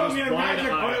Goliaths Show are me just your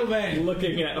magic wide-eyed, Oil Vein.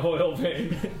 looking at Oil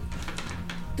Vein.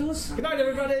 Good night,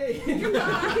 everybody. He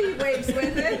waves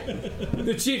with it.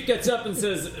 The chief gets up and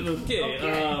says,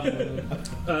 "Okay,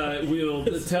 we'll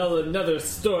tell another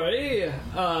story."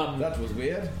 That was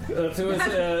weird. That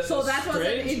was, So that was an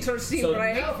strange. interesting So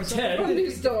break from Ted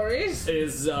these stories.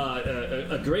 is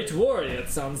a great warrior. It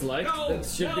sounds like that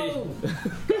should be.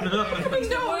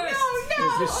 No.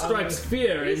 This strikes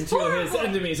fear He's into his horrible.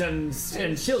 enemies and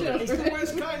children. He's the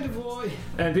worst kind of boy.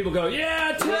 And people go,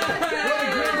 "Yeah,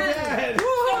 Ted!"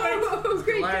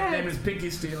 Great My dad. name is Pinky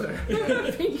Stealer.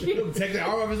 Pinky. Take the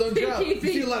arm off his own child. Pinky,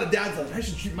 You see a lot of dads like, I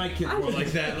should treat my kids more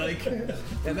like that. Like, and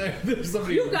then there's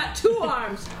somebody. You got 2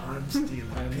 arms. I'm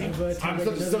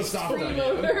so soft on you.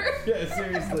 Freeloader. Yeah,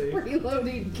 seriously.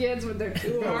 Reloading kids with their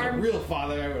 2 If I was a arms. real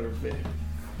father, I would have been.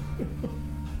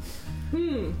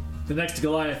 The next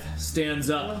Goliath stands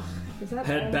up, Is that all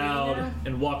head we bowed, have?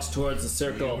 and walks towards the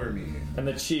circle. And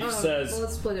the chief Well, says,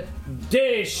 let's split it.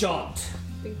 "Day shot,"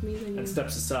 Think me then you. and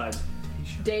steps aside.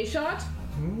 Day shot.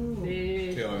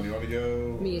 Day. Kalen, you want to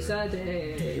go? Misa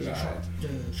day. Day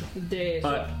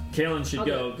shot. Kalen should I'll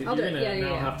do go. it. You're I'll do it. gonna Yeah,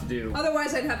 now yeah. have to do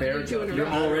Otherwise, I'd have to bear do 2 in a jump. You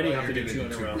row. already Oh, have to you're do gonna 2 in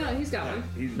do a two. row. No, he's got one.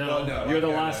 No, no, you're the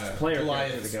I got last a player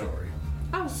Goliath to go. story.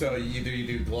 Oh. So either you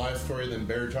do Goliath story, then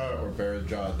Bearjaw, or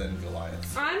Bearjaw, then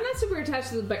Goliath. I'm not super attached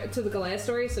to the Goliath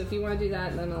story, so if you want to do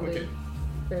that, then I'll Okay. do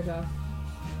Bearjaw.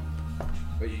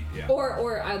 But yeah.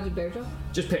 Or I'll do Bearjaw.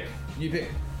 Just pick. You pick.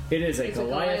 It is a It's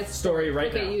Goliath story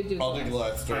right okay, now. you do. I'll do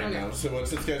Goliath story Okay. now. So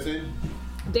what's this guy's name?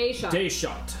 Day shot. Day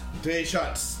shot.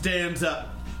 Dayshot stands up.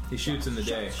 He shoots in the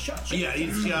day. Yeah,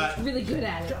 he's got Really good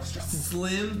at it.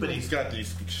 slim, but he's got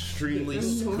these extremely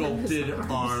sculpted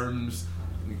arms.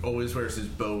 He always wears his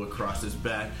bow across his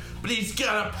back, but he's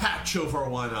got a patch over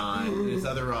one eye. And his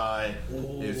other eye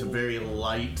is a very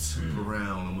light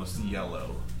brown, almost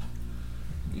yellow.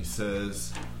 He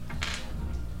says,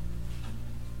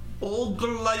 "All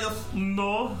Goliath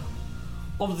know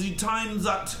of the time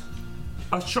that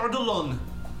Ashardalon,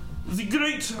 the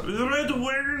great Red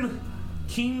Wern,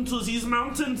 came to these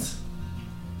mountains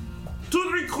to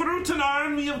recruit an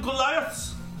army of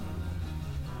Goliaths.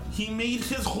 He made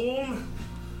his home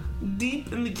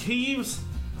deep in the caves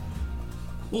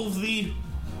of the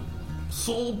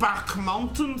Soulback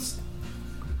Mountains,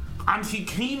 and he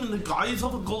came in the guise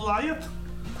of a Goliath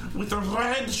with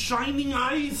red shining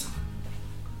eyes.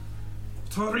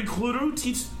 to recruit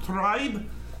his tribe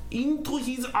into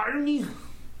his army.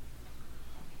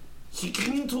 He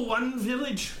came to one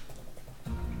village,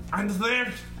 and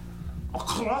there,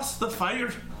 across the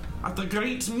fire, at the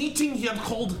great meeting he had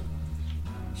called,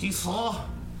 he saw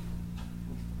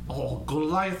a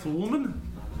Goliath woman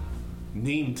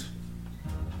named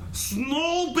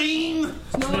Snowbane.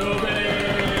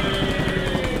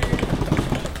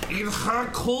 In her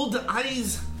cold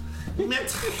eyes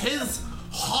met his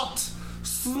hot,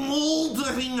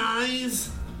 smoldering eyes,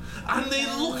 and they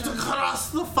looked across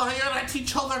the fire at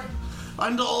each other,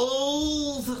 and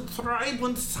all the tribe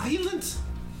went silent.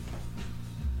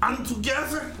 And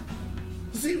together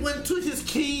they went to his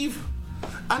cave,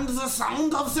 and the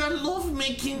sound of their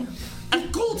lovemaking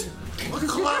echoed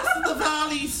across the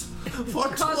valleys for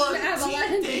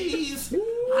 20 days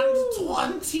and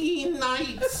 20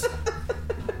 nights.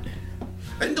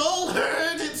 And all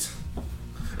heard it,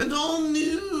 and all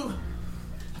knew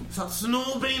that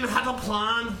Snowbane had a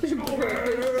plan.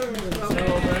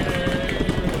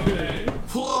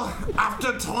 For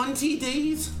after 20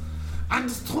 days and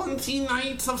 20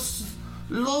 nights of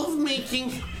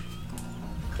lovemaking,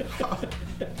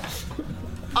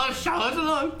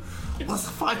 Ashadalon was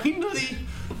finally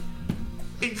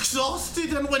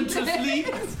exhausted and went to sleep.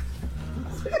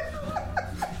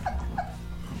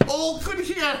 All could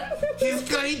hear his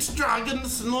great dragon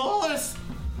snores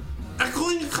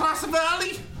echoing across the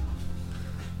valley.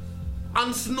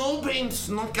 And Snowbane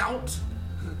snuck out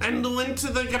and went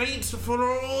to the great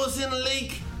frozen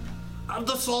lake of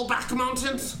the Solback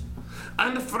Mountains,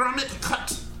 and from it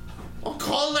cut a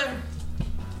collar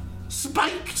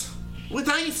spiked with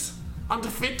ice and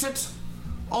fitted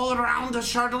all around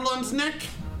Ashardalon's neck.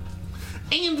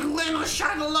 And when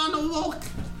Ashardalon awoke,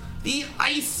 the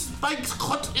ice spikes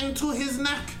cut into his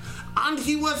neck, and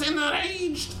he was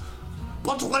enraged.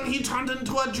 But when he turned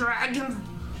into a dragon,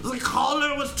 the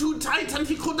collar was too tight and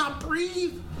he could not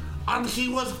breathe, and he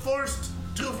was forced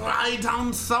to fly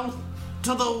down south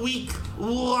to the weak,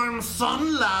 warm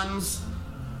sunlands.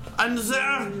 And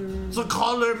there, the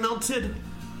collar melted,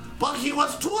 but he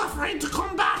was too afraid to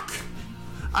come back.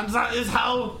 And that is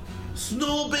how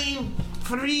Snowbane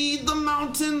freed the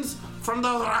mountains from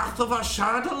the wrath of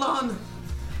Ashardalon.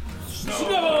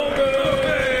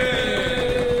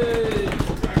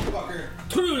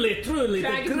 Truly, truly the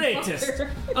Dragon greatest fucker.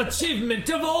 achievement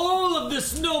of all of the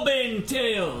Snowbane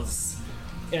tales.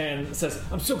 And says,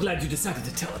 I'm so glad you decided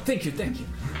to tell it. Thank you, thank you.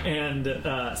 And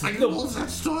says, I know that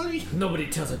story. nobody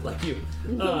tells it like you.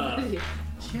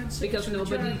 Because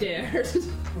nobody dares.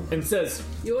 And says,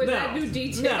 You always now, add new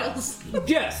details. now,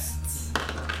 guests,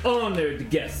 honored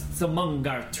guests among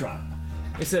our tribe.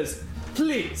 It says,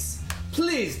 please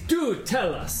do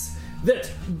tell us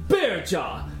that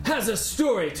Bearjaw has a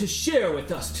story to share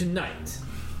with us tonight.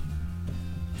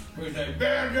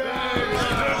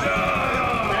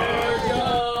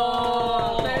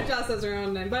 Bearjaw says her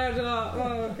own name. Bearjaw.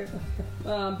 Oh, okay.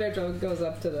 Bearjaw goes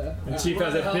up to the. And Chief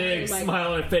has a big Mike.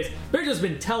 smile on her face. Bearjaw's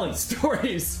been telling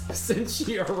stories since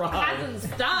she arrived.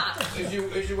 Hasn't stopped. Is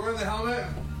she wearing the helmet?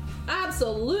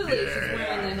 Absolutely, she's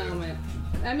wearing the helmet.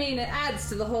 I mean, it adds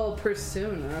to the whole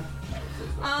persona.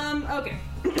 Okay.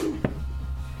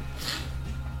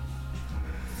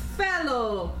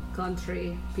 Fellow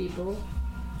country people,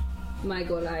 my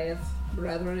Goliath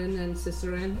brethren and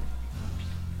sisterin,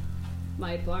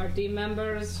 my party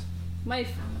members, my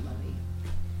family.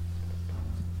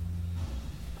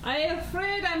 I am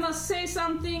afraid I must say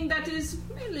something that is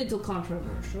a little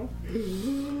controversial.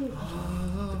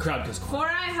 The crowd goes quiet. For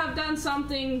I have done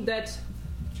something that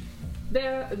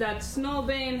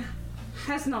Snowbane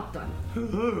has not done.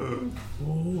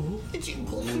 It's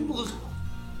impossible.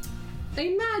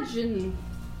 Imagine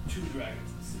Two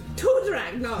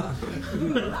dragons. no.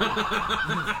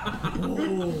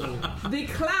 The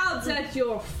clouds at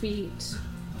your feet.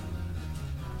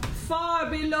 Far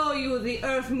below you, the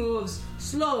earth moves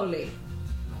slowly,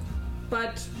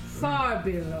 but far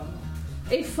below.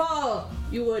 A fall,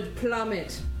 you would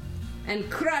plummet and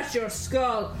crush your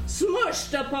skull,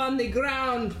 smushed upon the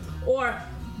ground, or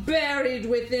buried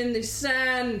within the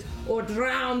sand, or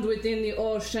drowned within the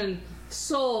ocean,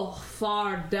 so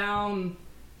far down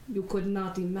you could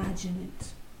not imagine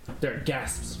it. There are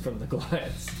gasps from the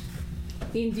Goliaths.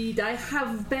 Indeed, I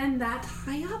have been that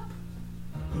high up.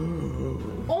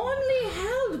 Only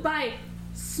held by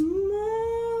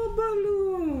small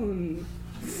balloon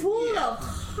full of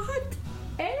hot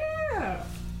air.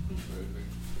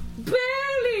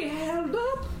 Barely held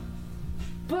up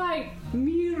by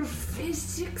mere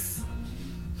physics.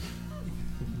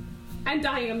 And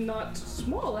I am not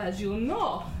small, as you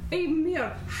know. a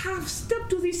mere half step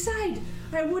to the side,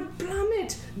 I would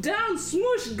plummet down,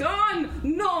 smoosh, gone.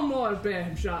 No more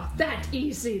bear jaw. That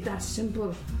easy, that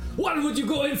simple. Why would you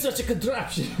go in such a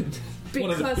contraption?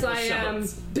 One of the Because people I am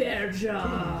shouts. bear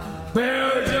jaw.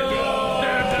 Bear jaw!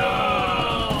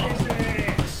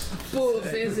 Full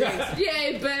physics.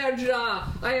 Yay, bear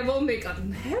jaw. I have only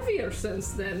gotten heavier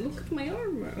since then. Look at my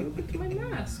armor. Look at my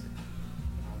mask.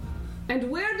 And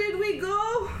where did we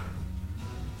go?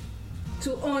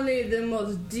 To only the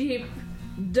most deep,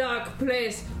 dark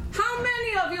place. How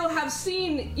many of you have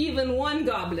seen even one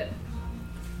goblin?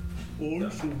 One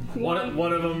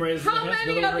of them raises How their hands,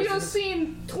 many the other of you one have raises-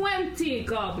 seen 20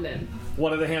 goblin?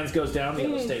 One of the hands goes down, the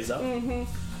other stays up.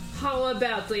 How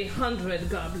about 100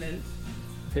 goblin?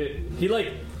 He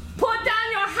like Put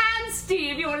down your hands,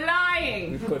 Steve. You're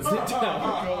lying. puts it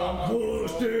down.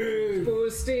 Boo,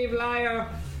 Steve, liar.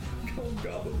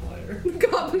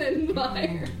 Goblin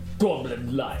liar.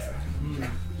 Goblin liar.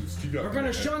 We're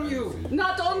gonna shun you.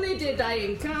 Not only did I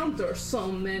encounter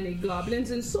so many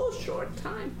goblins in so short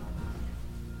time,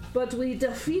 but we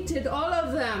defeated all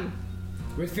of them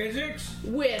With physics?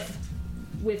 with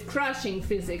crushing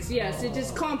physics. Yes, it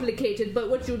is complicated, but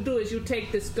what you do is you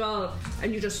take the skull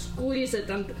and you just squeeze it,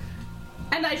 and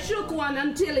I shook one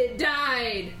until it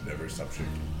died. Never stop shaking.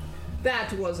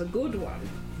 That was a good one.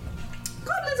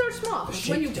 Goblins are small.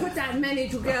 When you put that many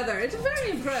together, it's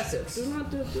very impressive.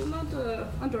 Do not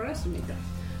underestimate that.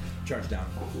 Charge down.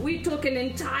 We took an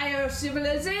entire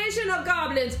civilization of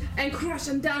goblins and crushed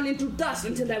them down into dust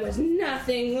until there was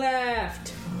nothing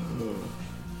left.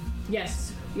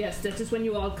 Yes, that is when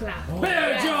you all clap.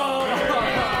 Bear jaw!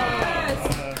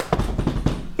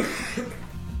 Yes.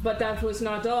 But that was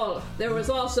not all. There was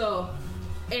also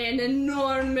an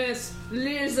enormous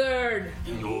lizard.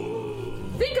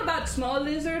 Think about small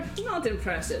lizard, not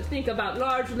impressive. Think about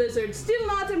large lizard, still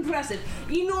not impressive.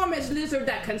 Enormous lizard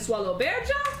that can swallow bear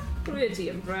jaw, pretty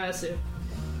impressive.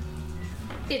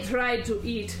 It tried to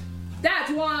eat that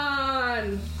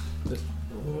one.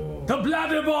 The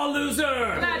bladderball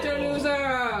loser! Bladder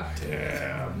loser.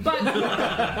 Damn. But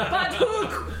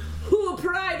who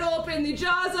pried open the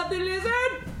jaws of the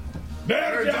lizard?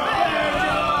 Bear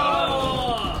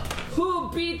jaw! Who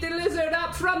beat the lizard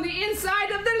up from the inside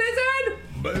of the lizard?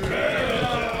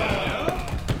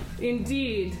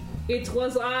 Indeed, it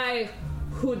was I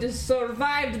who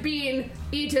survived being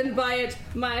eaten by it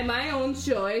by my own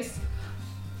choice.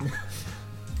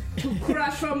 To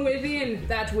crush from within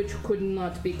that which could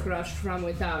not be crushed from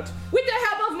without. With the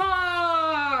help of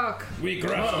Mark! We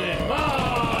crushed it.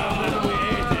 And then we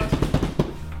ate it.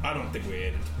 I don't think we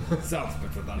ate it. Sounds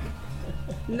good for that.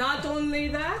 Not only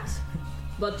that,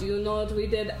 but do you know what we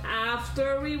did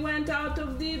after we went out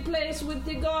of the place with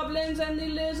the goblins and the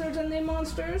lizards and the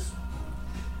monsters?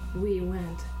 We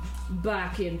went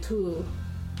back into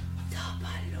the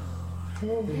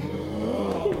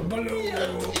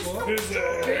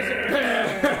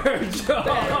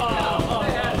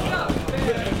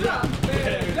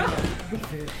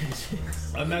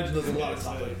Imagine there's a lot of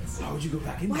time. Why would you go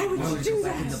back in? Why would you do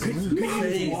that? Could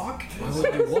you walk? Why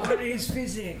would you walk? What is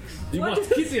physics? You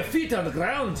must keep your feet on the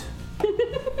ground.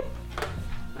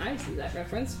 I see that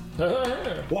reference.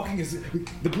 Walking is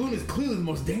the balloon is clearly the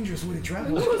most dangerous way to The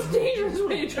travel. most dangerous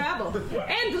way to travel.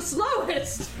 And the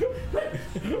slowest.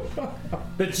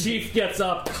 The chief gets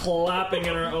up, clapping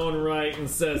in her own right, and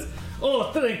says,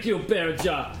 "Oh, thank you,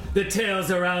 Bearjaw. The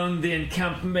tales around the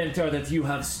encampment are that you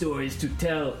have stories to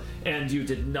tell, and you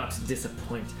did not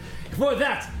disappoint. For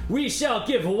that, we shall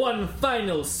give one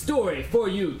final story for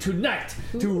you tonight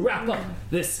to wrap up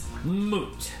this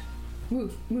moot.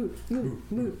 Move.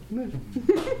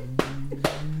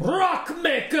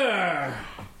 Rockmaker!"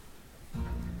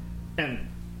 And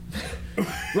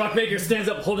Rockmaker stands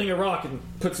up holding a rock and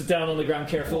puts it down on the ground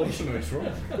carefully. That's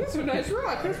a nice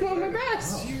rock. That's one of my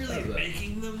best.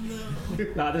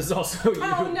 This is also you.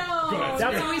 Oh no!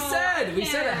 That's what we said. We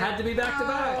said it had to be back to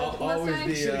back.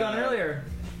 Always Should have gone earlier.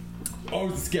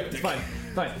 Always the skeptic. Fine.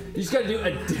 You just gotta do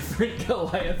a different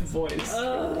Goliath voice.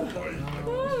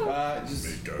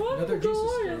 Just Another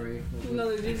Jesus story.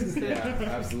 Another Jesus story. yeah,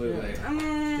 absolutely.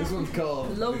 This one's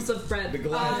called Loaves of bread. the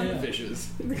Goliath of Fishes.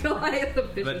 The Goliath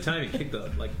of By the fishes. time he kicked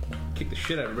the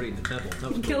shit out of everybody in the temple.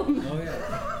 That was Kill him. Oh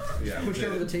yeah. Yeah, Push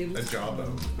over the table. a job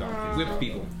of donkey. Whip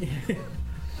people.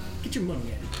 Get your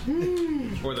money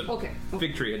out. Or the Okay.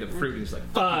 fig tree had the fruit and he's like,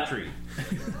 fuck the tree.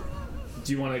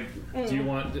 Do you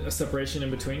want a separation in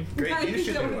between? Great, I you think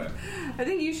should that do would- it. I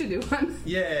think you should do one.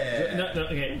 Yeah. No,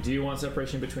 okay. Do you want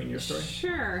separation between your story?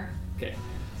 Sure. Okay.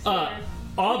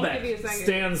 Give me a Abek second.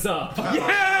 stands up. Amazing.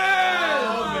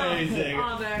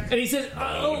 Abek. And he says,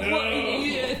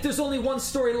 if there's only one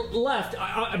story left,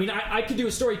 I mean, I could do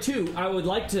a story too. I would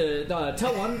like to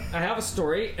tell one. I have a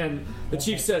story. And the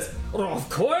chief says, oh, of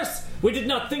course. We did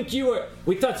not think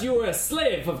we thought you were a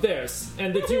slave of theirs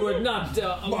and that you were not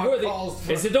worthy.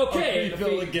 Is it okay if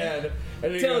he again?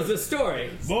 And he tells goes, the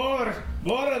story? more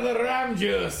of the ram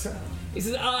juice. He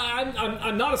says,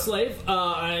 I'm not a slave.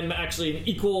 I'm actually an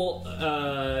equal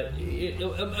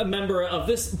a member of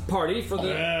this party for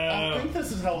the... I think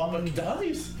this is how Amun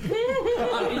dies.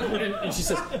 and she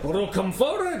says, well, come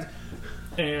forward.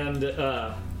 And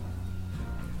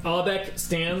Albeck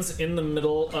stands in the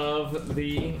middle of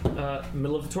the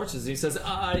torches. He says,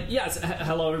 yes,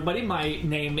 hello everybody. My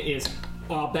name is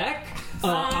Albeck.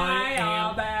 I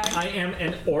am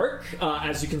an orc,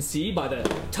 as you can see by the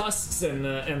tusks and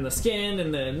the skin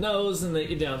and the nose and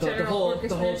the whole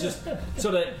just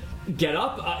sort of get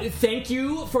up. Thank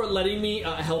you for letting me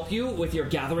help you with your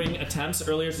gathering attempts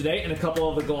earlier today. And a couple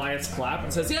of the Goliaths clap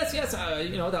and says, yes,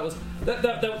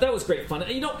 that was great fun.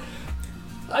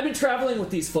 I've been traveling with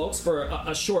these folks for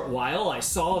a short while. I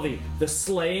saw the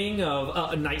slaying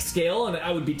of a Nightscale, and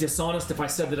I would be dishonest if I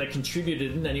said that I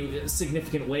contributed in any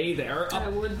significant way there. I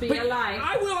would be a lie.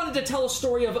 I wanted to tell a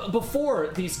story of before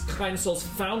these kind souls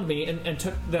found me and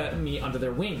took me under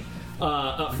their wing.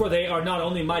 For they are not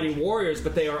only mighty warriors,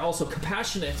 but they are also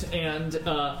compassionate and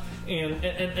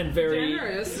very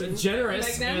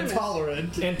generous and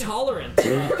Tolerant. and tolerant.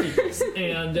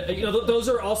 And those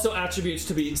are also attributes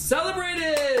to be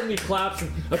celebrated. And he claps,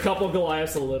 and a couple of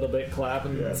Goliaths a little bit clap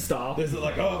and stop. Is it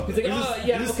like, He's like,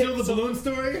 is this still the balloon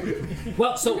story?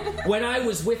 Well, so when I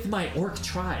was with my orc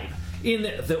tribe in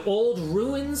the old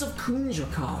ruins of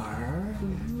Kunjakar,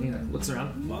 looks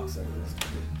around.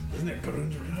 Isn't it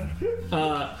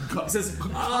Karunjara? He says,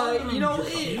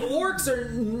 orcs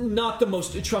are not the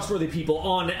most trustworthy people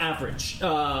on average.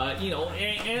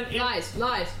 And Lies.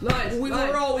 we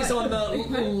were always on the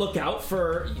lookout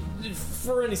for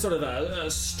any sort of a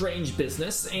strange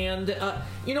business. And,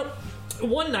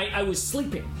 one night I was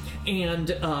sleeping, and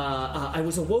I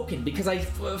was awoken because I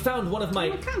found one of my...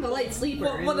 You're kind of a light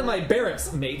sleeper. One of my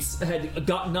barracks mates had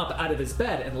gotten up out of his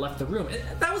bed and left the room.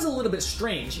 That was a little bit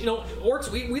strange. Orcs,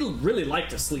 we really like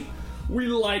to sleep. We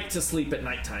like to sleep at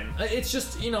nighttime. It's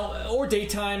just, or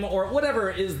daytime, or whatever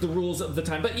is the rules of the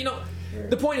time. But,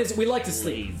 the point is, we like to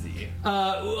sleep.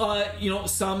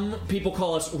 Some people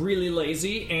call us really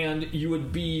lazy, and it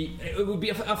would be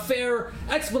a fair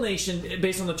explanation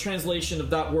based on the translation of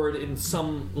that word in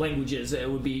some languages. It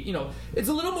would be, it's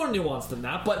a little more nuanced than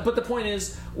that, but the point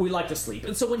is, we like to sleep.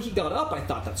 And so when he got up, I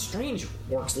thought, that's strange.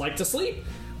 Orcs like to sleep.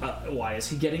 Why is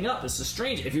he getting up? This is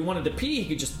strange. If he wanted to pee, he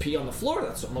could just pee on the floor.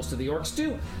 That's what most of the orcs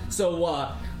do. So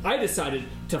I decided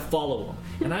to follow him,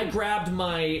 and I grabbed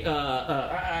my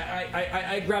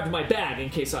I grabbed my bag in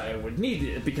case I would need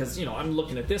it, because I'm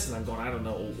looking at this and I'm going, I don't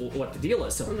know what the deal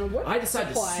is. So I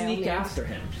decided to sneak after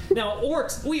him. Now we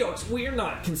orcs, we are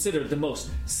not considered the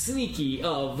most sneaky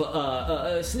of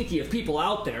people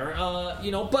out there,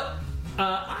 but.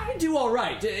 I do all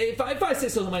right, if I say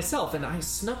so myself. And I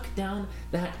snuck down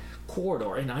that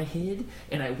corridor, and I hid,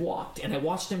 and I walked, and I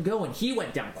watched him go, and he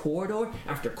went down corridor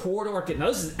after corridor. Now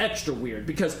this is extra weird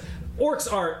because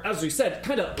orcs are, as we said,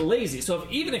 kind of lazy. So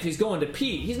even if he's going to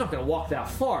pee, he's not going to walk that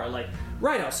far, like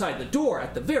right outside the door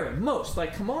at the very most.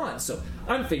 Like, come on. So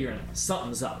I'm figuring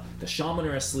something's up. The shaman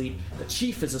are asleep. The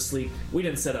chief is asleep. We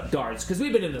didn't set up guards because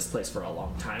we've been in this place for a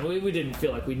long time. We didn't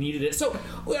feel like we needed it. So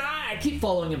I keep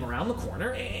following him around the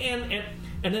corner, and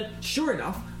then, sure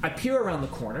enough, I peer around the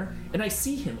corner, and I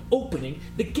see him opening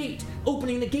the gate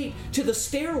to the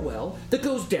stairwell that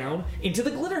goes down into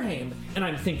the Glitterhame. And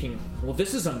I'm thinking, well,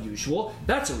 this is unusual.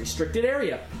 That's a restricted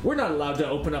area. We're not allowed to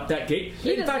open up that gate.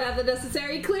 He doesn't have the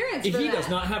necessary clearance for that. He does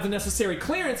not have the necessary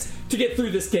clearance to get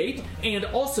through this gate, and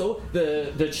also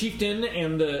the chieftain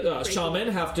and the shaman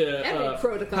have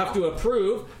to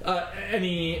approve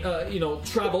any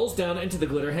travels down into the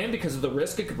Glitterhame because of the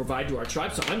risk it could provide to our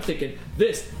tribe. So I'm thinking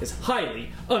this is highly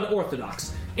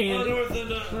unorthodox. And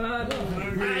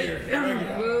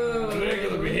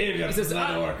Regular behavior. He says,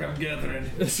 not work I'm gathering.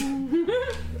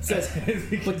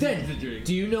 But then,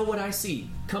 do you know what I see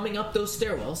coming up those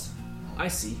stairwells? I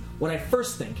see what I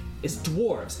first think is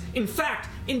dwarves. In fact,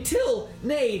 until,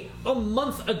 a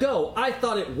month ago, I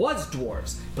thought it was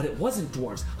dwarves, but it wasn't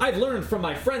dwarves. I've learned from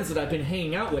my friends that I've been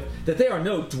hanging out with that they are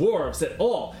no dwarves at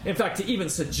all. In fact, to even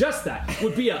suggest that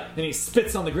would be and he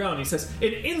spits on the ground, and he says,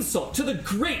 an insult to the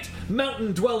great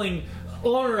mountain-dwelling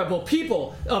honorable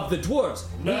people of the dwarves.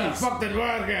 Fuck the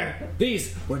Dwargar.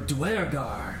 These were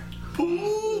Dwergar.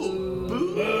 Boo!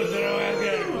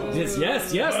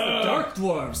 Yes, the dark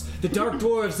dwarves. The dark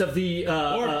dwarves of the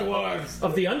Orc dwarves.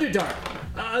 of the Underdark.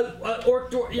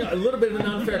 Orc dwarf, yeah, a little bit of an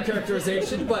unfair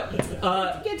characterization, but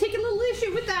Yeah, take a little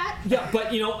issue with that. yeah,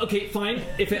 but okay, fine.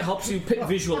 If it helps you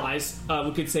visualize,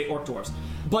 we could say orc dwarves.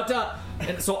 But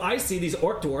and so I see these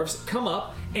orc dwarves come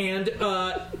up, and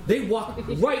they walk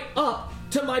right up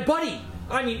to my buddy.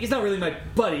 I mean, he's not really my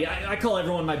buddy. I call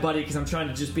everyone my buddy because I'm trying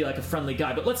to just be like a friendly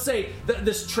guy. But let's say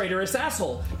this traitorous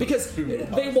asshole, because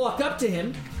they walk up to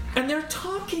him and they're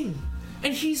talking,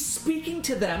 and he's speaking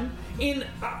to them in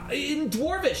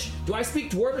Dwarvish. Do I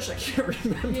speak Dwarvish? I can't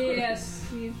remember. Yes,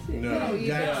 you do. No, you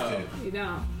Dex don't. did. You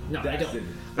don't. No, I don't.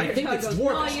 I think it's goes,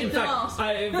 Dwarvish. "No, you In fact, don't."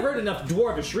 I've heard enough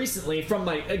Dwarvish recently from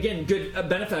my, again, good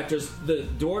benefactors, the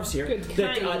dwarves here, Good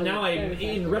that kind of now in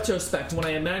benefactors. retrospect, when I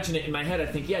imagine it in my head, I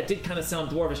think, yeah, it did kind of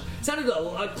sound Dwarvish. It sounded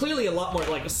clearly a lot more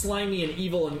like slimy and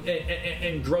evil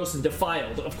and gross and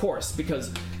defiled, of course,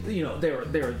 because, they're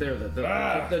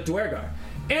the Duergar.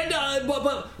 And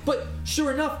but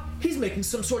sure enough, he's making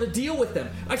some sort of deal with them.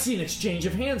 I see an exchange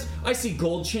of hands. I see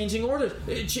gold changing orders,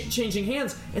 changing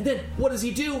hands. And then what does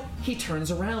he do? He turns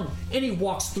around and he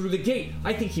walks through the gate.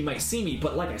 I think he might see me,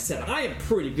 but like I said, I am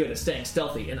pretty good at staying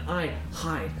stealthy, and I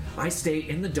hide. I stay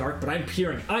in the dark, but I'm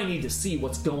peering. I need to see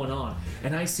what's going on.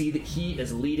 And I see that he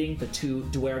is leading the two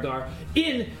Duergar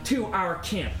into our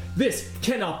camp. This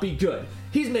cannot be good.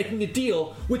 He's making a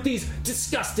deal with these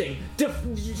disgusting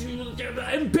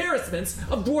embarrassments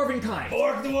of dwarven kind.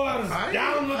 Orc dwarves,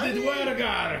 down with the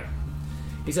Duergar.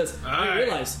 He says, I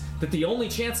realize that the only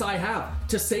chance I have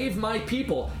to save my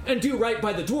people and do right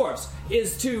by the dwarves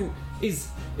is to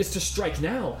strike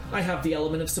now. I have the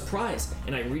element of surprise,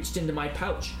 and I reached into my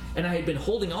pouch, and I had been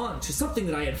holding on to something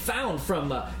that I had found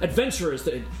from adventurers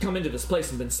that had come into this place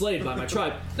and been slayed by my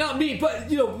tribe. Not me, but,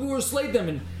 we were slayed them,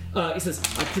 and he says,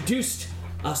 I produced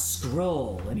a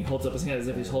scroll, and he holds up his hand as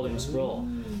if he's holding a scroll.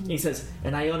 And he says,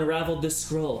 and I unraveled this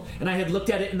scroll, and I had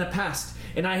looked at it in the past,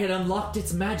 and I had unlocked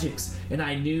its magics, and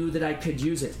I knew that I could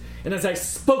use it. And as I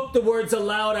spoke the words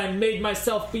aloud, I made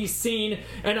myself be seen,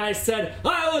 and I said,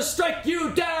 I will strike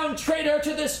you down, traitor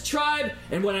to this tribe.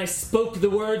 And when I spoke the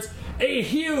words, a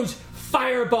huge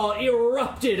fireball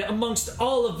erupted amongst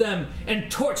all of them and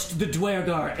torched the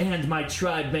Duergar and my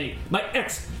tribe mate, my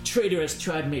ex-traitorous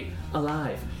tribe mate,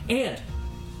 alive. And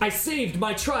I saved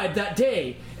my tribe that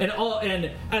day, and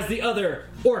as the other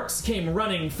orcs came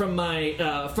running from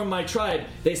my tribe,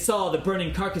 they saw the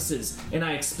burning carcasses, and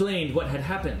I explained what had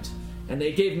happened, and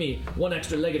they gave me one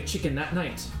extra leg of chicken that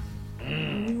night.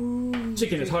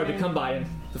 Chicken is hard to come by in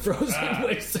the frozen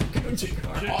wastes of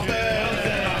Kunjikar.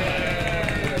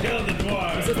 Kill the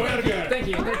dwarves. Thank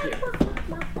you.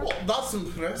 Well, that's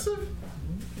impressive.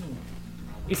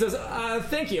 He says,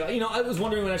 thank you. I was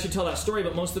wondering when I should tell that story,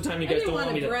 but most of the time you guys don't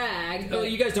want me to brag. Oh,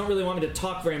 you guys don't really want me to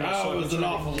talk very much. Oh, it was an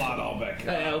awful lot, Albeck.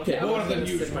 Okay. More than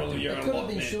usual. You're It a could have lot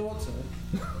been man. shorter.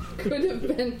 Could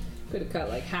have cut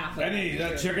like half of Any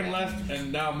that chicken left,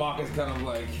 and now Mock is kind of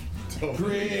like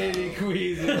pretty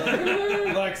queasy,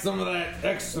 like some of that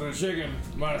extra chicken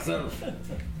myself.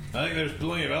 I think there's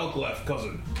plenty of elk left,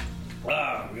 cousin.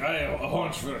 I have a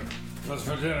hunch for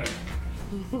dinner.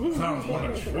 Sounds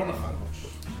wonderful.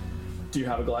 Do you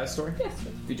have a Goliath story? Yes.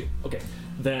 You do. Okay.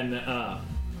 Then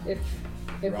If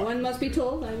one must be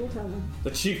told, I will tell them.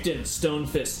 the chieftain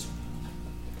Stonefist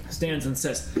stands and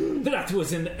says, "That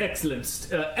was an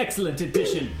excellent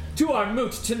addition to our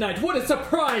moot tonight. What a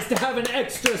surprise to have an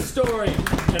extra story!"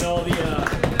 And all the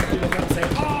people come and say,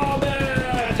 "Oh man,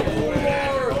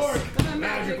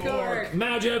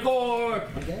 magic orc!"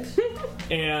 I guess.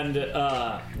 And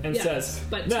Yeah, says,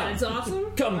 but "Now, Ted's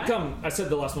awesome. come. Right? I said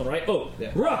the last one, right? Oh,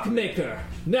 Rockmaker.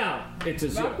 Now it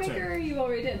is your turn." Rockmaker, you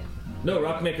already did. No,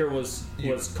 Rockmaker was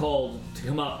called to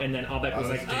come up, and then Albeck was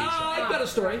like, I've got a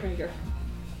story.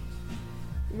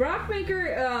 Rockmaker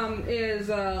is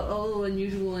a little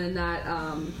unusual in that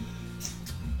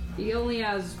he only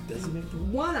has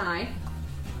one eye.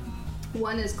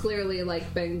 One is clearly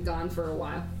been gone for a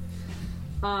while.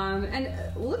 And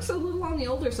looks a little on the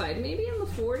older side, maybe in the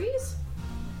 40s.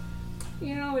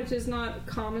 Which is not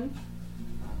common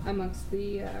amongst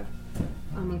the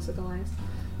Goliaths.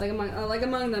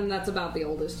 Among them, that's about the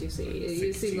oldest you see.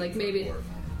 You see, maybe,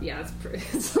 yeah,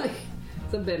 it's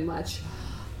a bit much.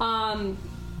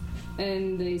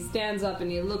 And he stands up and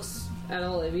he looks at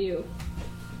all of you,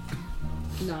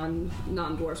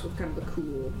 non-dwarfs, with kind of a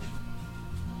cool,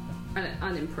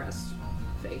 unimpressed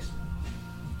face.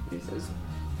 He says,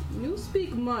 "You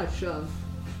speak much of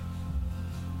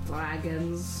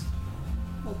dragons,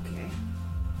 okay,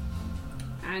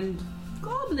 and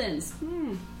goblins.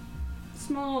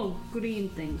 Small green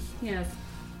things, yes.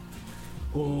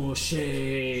 Oh,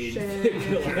 shade.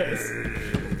 Shade.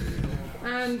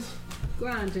 And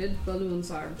granted,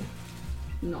 balloons are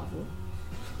novel.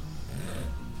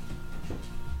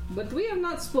 But we have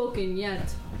not spoken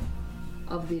yet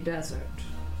of the desert.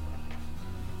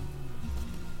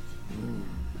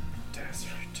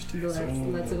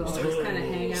 Let's it all just kind of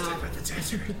hang out. The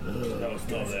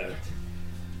desert.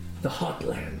 The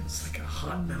hotlands. Like a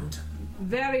hot mountain.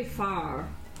 Very far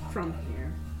from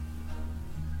here,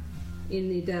 in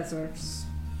the deserts.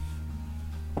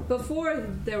 Before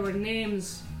there were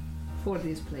names for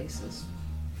these places,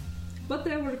 but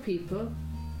there were people,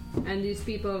 and these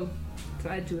people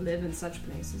tried to live in such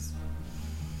places.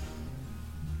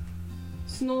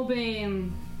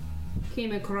 Snowbane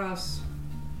came across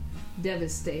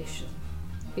devastation,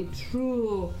 a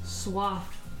true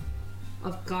swath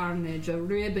of carnage, a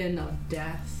ribbon of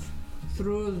death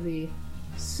through the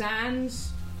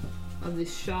sands of the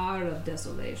Shard of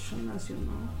Desolation, as you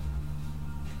know.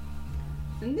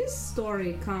 And this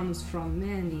story comes from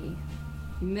many,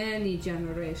 many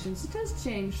generations. It has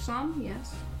changed some,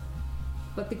 yes,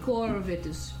 but the core of it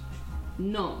is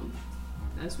known,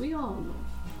 as we all know.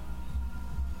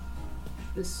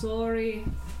 The story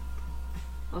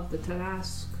of the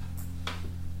Tarrasque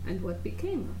and what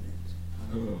became of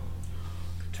it.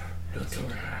 The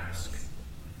Tarrasque.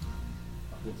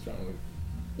 What's wrong with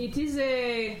It is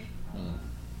a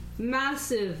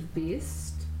massive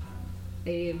beast,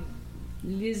 a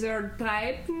lizard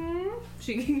type.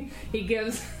 He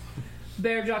gives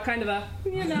Bearjaw kind of a,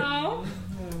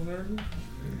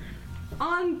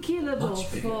 unkillable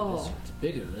foe.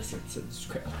 Bigger lizards than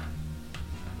Scrap.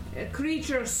 A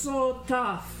creature so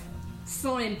tough,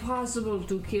 so impossible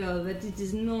to kill that it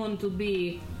is known to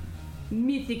be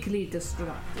mythically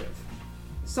destructive.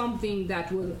 Something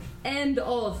that will end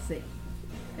all things.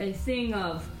 A thing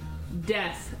of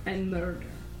death and murder.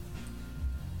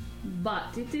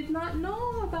 But it did not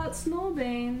know about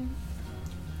Snowbane.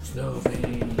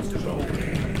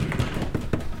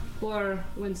 For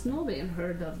when Snowbane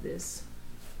heard of this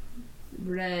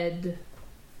red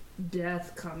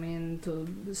death coming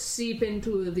to seep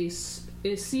into the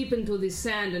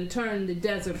sand and turn the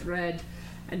desert red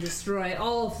and destroy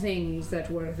all things that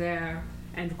were there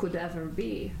and could ever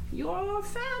be, your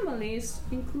families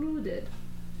included,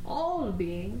 all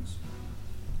beings.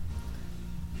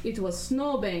 It was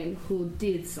Snowbane who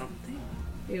did something.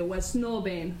 It was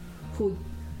Snowbane who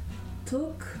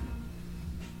took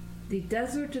the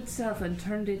desert itself and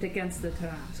turned it against the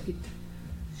Tarrasque.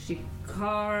 She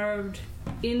carved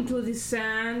into the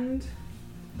sand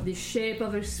the shape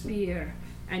of a spear,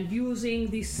 and using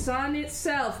the sun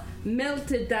itself,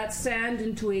 melted that sand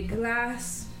into a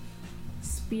glass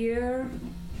spear,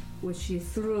 which she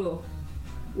threw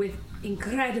with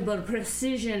incredible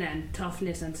precision and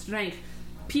toughness and strength,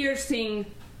 piercing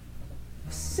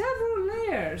several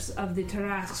layers of the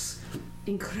Tarrasque's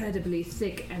incredibly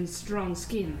thick and strong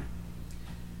skin.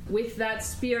 With that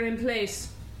spear in place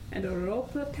and a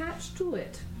rope attached to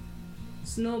it,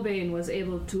 Snowbane was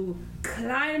able to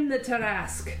climb the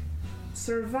Tarrasque,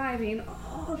 surviving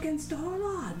against all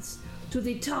odds to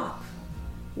the top,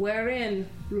 wherein,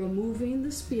 removing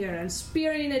the spear and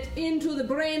spearing it into the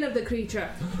brain of the creature,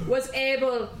 was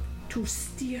able to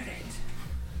steer it.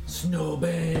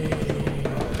 Snowbane!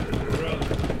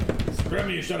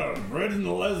 Scrimmy, you should have ridden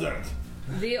the lizard.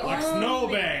 Like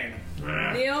Snowbane!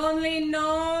 The only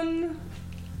known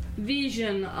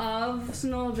vision of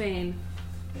Snowbane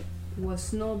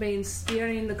was Snowbane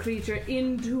steering the creature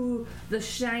into the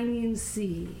shining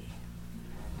sea.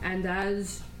 And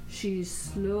as she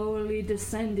slowly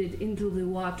descended into the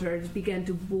water, it began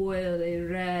to boil a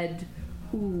red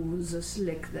ooze, a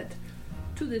slick that,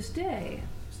 to this day,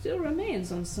 still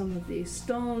remains on some of the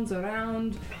stones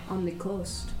around on the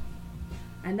coast.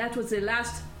 And that was the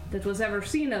last that was ever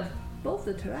seen of both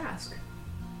the Tarrasque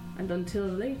and, until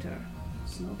later,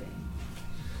 Snowbane.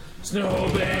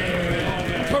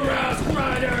 Snowbane! Tarrasque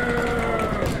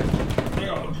Rider! Big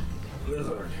old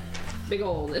lizard. Big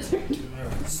old lizard.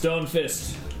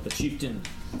 Stonefist, the chieftain,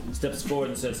 steps forward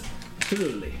and says,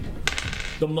 "Truly,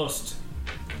 the most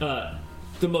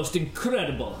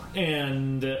incredible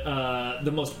and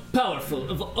the most powerful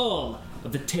of all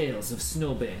of the tales of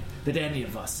Snowbane that any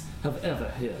of us have ever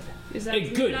heard. Is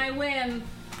that good? when I win?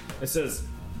 It says,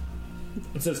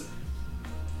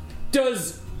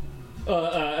 does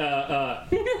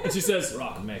and she says,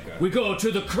 Rockmaker. we go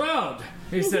to the crowd.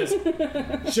 He says,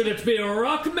 should it be a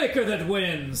Rockmaker that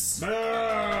wins?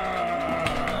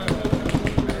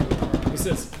 He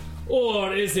says,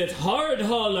 or is it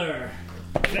Hardhauler?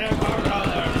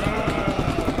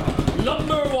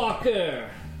 Lumberwalker.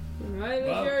 Right,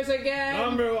 it's yours again.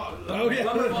 Number one. Oh, yeah.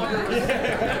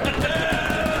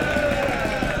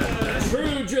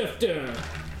 True Drifter.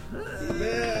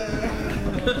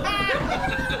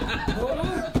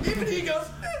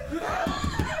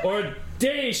 Or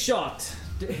Day Shot.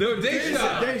 No, Day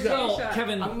Shot. Well,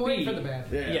 Kevin I'm B. waiting for the band.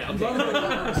 Yeah,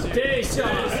 okay. Day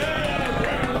Shot.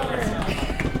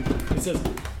 It says,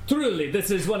 truly, this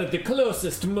is one of the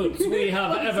closest moots we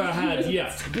have ever had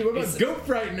yet. Dude, what about Goat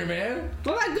Frightener, man?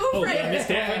 What about Go Oh, Frightener? yeah, Miss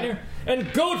Goat Frightener.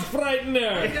 And Goat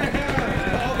Frightener.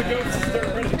 All the goats start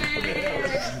running.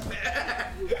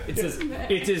 It says,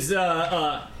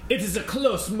 it is a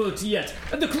close moot yet,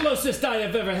 and the closest I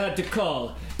have ever had to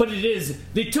call. But it is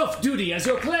the tough duty as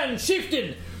your clan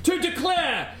chieftain to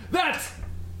declare that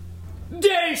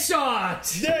Day Shot!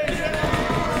 The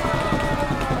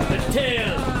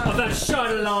tale of that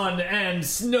Charlon and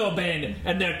Snowbane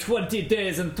and their 20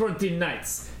 days and 20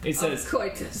 nights. It says,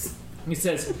 Coitus. he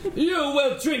says, you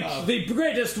will drink the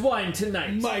greatest wine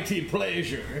tonight. Mighty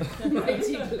pleasure.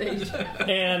 Mighty pleasure.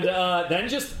 And then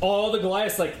just all the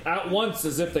Goliaths, like, at once,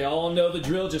 as if they all know the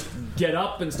drill, just get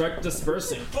up and start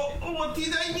dispersing. Oh, what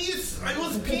did I miss? I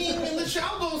was peeing in the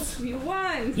shadows. You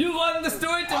won. You won the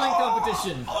storytelling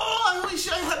competition! Oh, I wish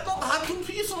I had not had to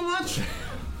pee so much.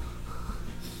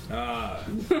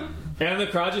 And the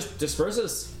crowd just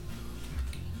disperses.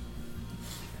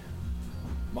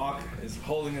 Mock is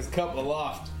holding his cup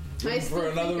aloft, I looking still for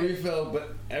another think refill,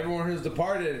 but everyone has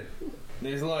departed. And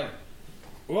he's like,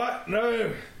 what?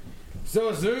 No.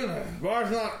 So soon? The bar's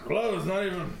not closed, not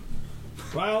even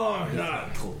by a long shot.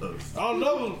 I'll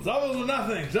double or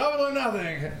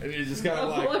nothing. And he's just kind of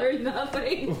like Or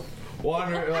nothing.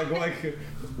 wandering, like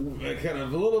kind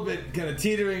of a little bit kind of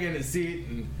teetering in his seat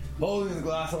and holding his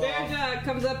glass aloft. Bearjaw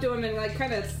comes up to him and like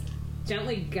kind of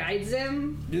gently guides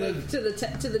him Yeah. like, to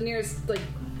the nearest like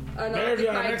Bearjaw,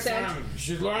 unoccupied next tent. time,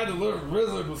 she's lying to live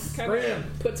Rizzler with Kind of Scrim.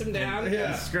 puts him down.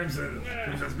 Yeah. Scrim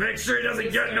says, make sure he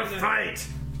doesn't get in a fight.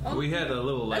 We had a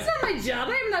little, like, That's not my job.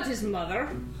 I am not his mother.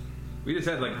 we just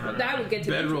had, like, That would get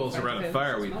to bed me rolls too, around a if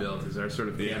fire it's we his built mother. as our sort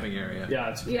of camping area. Yeah,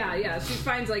 it's Yeah. She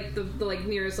finds like the like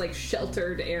nearest like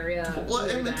sheltered area. What,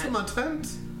 near into that. my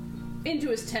tent? Into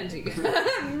his tent.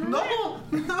 No.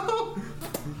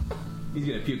 He's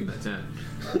gonna puke in that tent.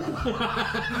 He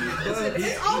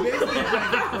basically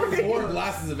drank 4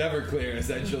 glasses of Everclear,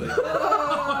 essentially.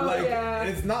 yeah.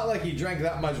 It's not like he drank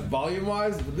that much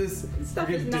volume-wise, but this Stuff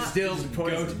is not- distilled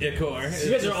goat ichor.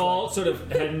 You guys are all sort of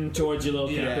heading towards your little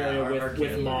camp Yeah, area our with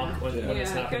camp. Mock when this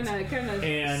Yeah, happens. kind of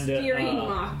And, steering uh,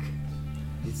 Mock.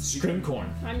 Scrimcorn.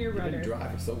 I'm your Been rudder. dry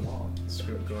for so long.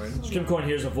 Scrimcorn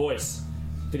hears a voice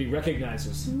that he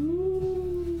recognizes.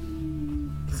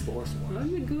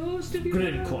 I'm the ghost of your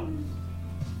Grimcorn.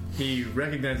 He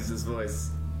recognizes his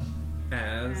voice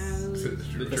as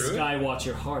The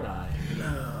Skywatcher Hard Eye.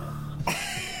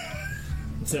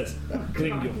 It says,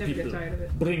 bring your Never get people. tired of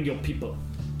it. Bring your people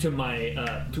to my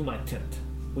tent.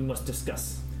 We must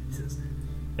discuss.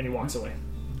 And he walks away.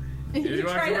 He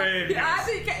walks tried to- away and he Yeah, goes,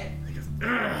 I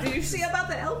think- Did you see about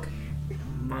the elk?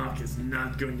 Mock is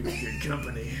not going to be good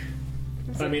company.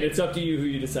 I mean, it's up to you who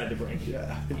you decide to bring.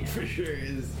 Yeah, it for sure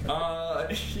is.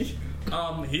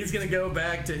 He's gonna go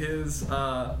back to his,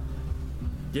 so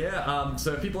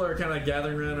people are kind of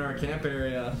gathering around our camp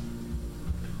area.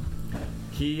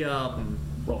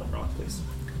 Rolling rock, please.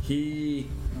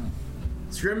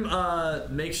 Scrim,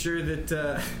 makes sure that,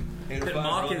 that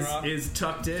Mock is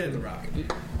tucked in.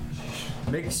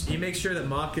 He makes sure that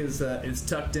Mock is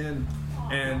tucked in,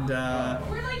 and,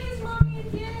 We're like his mommy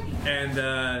and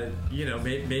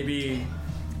daddy. maybe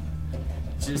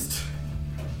just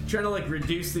trying to like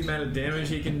reduce the amount of damage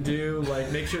he can do,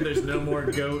 like make sure there's no more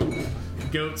goat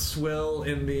swill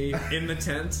in the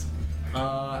tent,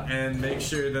 and make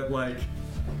sure that like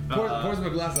Pours him a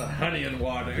glass of honey and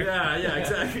water. yeah,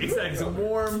 exactly. Some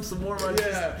warm, like,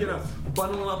 Yeah. just,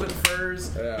 bundle him up in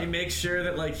furs. Yeah. He makes sure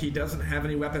that like he doesn't have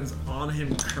any weapons on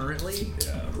him currently.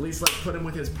 Yeah. At least like put him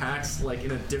with his packs like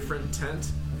in a different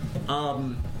tent.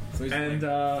 So he's And,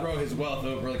 throw his wealth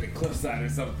over like a cliffside or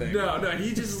something. No,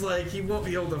 he just like he won't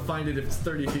be able to find it if it's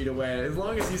 30 feet away. As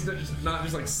long as he's not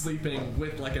just like sleeping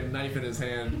with like a knife in his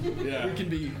hand, Yeah. we can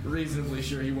be reasonably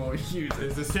sure he won't use it.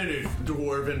 It's the standard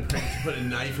dwarven prank to put a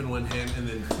knife in one hand and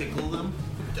then tickle them.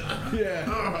 Yeah.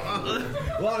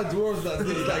 A lot of dwarves that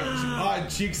these like odd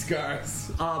cheek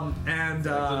scars.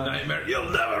 Nightmare. You'll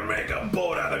never make a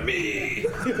boat out of me.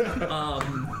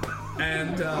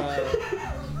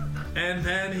 And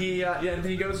then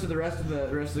he goes to the rest of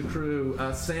the crew.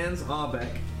 Sans Abek.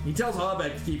 He tells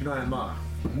Abek to keep an eye on Mock,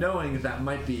 knowing that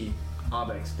might be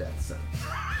Abek's death sentence.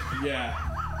 Yeah.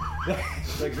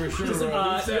 Like for sure. Listen,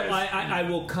 Rowan. I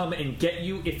will come and get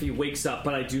you if he wakes up,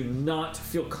 but I do not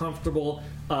feel comfortable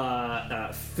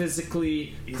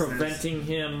physically preventing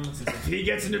him. If he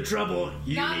gets into trouble,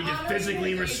 you Not need to honoring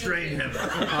physically his restrain him.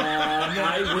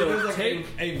 I will There's like take.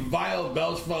 a vile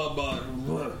belch followed by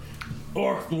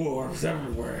orc dwarves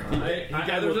everywhere.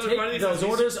 I will take those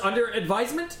orders under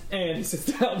advisement, and he sits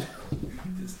down.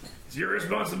 It's your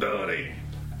responsibility.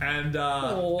 And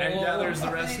gathers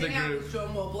the rest of the Anything group. happens to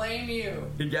him, we'll blame you.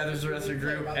 He gathers the rest of the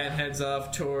group and heads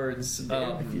off towards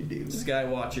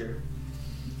Skywatcher.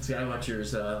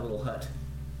 Skywatcher's little hut.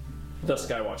 The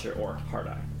Skywatcher or Hard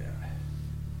Eye.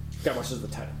 Skywatcher is the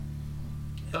title.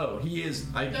 Oh, he is.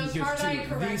 He Does goes Hard to Eye the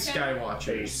correct him? A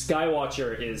Skywatcher.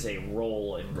 Skywatcher is a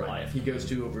role in Right. life. He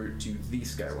goes over to the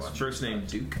Skywatcher. First name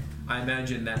Duke. I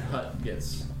imagine that hut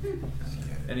gets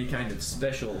any kind of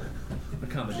special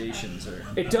accommodations or.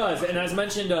 It does, and as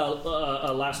mentioned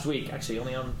last week, actually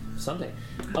only on Sunday,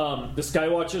 the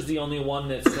Skywatcher is the only one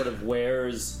that sort of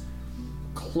wears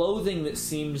clothing that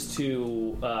seems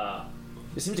to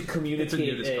communicate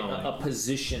nudist colony. a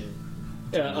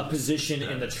position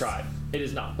in the tribe. It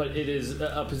is not, but it is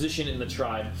a position in the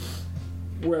tribe.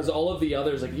 Whereas all of the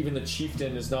others, like even the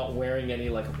chieftain, is not wearing any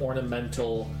like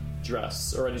ornamental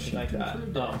dress or anything like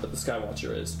that. But the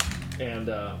Skywatcher is, and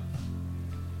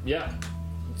yeah,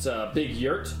 it's a big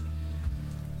yurt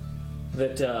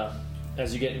that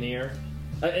as you get near,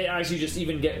 actually just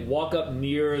even walk up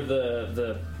near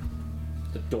the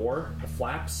door, the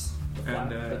flaps,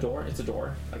 the door. It's a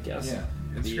door, I guess. Yeah.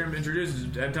 And Scrim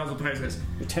introduces and tells the players this.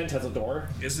 The tent has a door.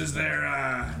 This is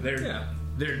their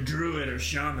druid or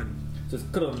shaman. Says,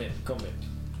 come in.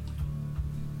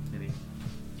 And he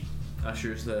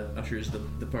ushers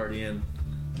the party in.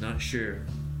 Not sure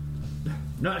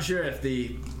if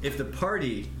the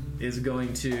party is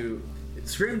going to.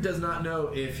 Scrim does not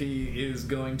know if he is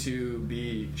going to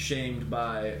be shamed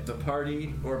by the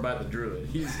party or by the druid.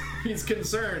 He's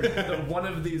concerned that one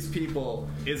of these people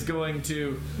is going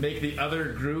to make the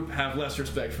other group have less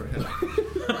respect for him.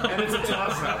 And it's a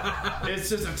toss-up. It's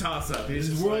just a toss-up.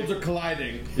 These worlds are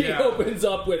colliding. He opens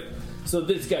up with, so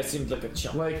this guy seems like a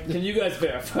chump. Like- can you guys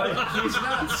verify? He's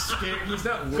not scared. He's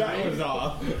not worried. That was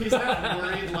off. He's not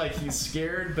worried like he's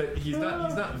scared, but he's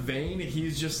not vain.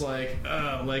 He's just like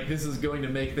this is going to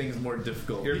make things more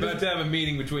difficult. You're about to have a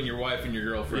meeting between your wife and your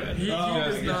girlfriend. He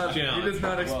does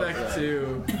not expect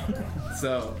to.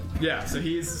 So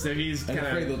he's I'm kind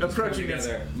afraid they'll of just come approaching this.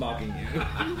 together mocking you.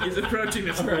 He's approaching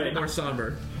this a Right. little more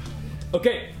somber.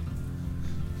 Okay.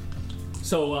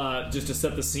 So, just to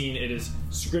set the scene, it is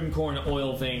Scrimcorn,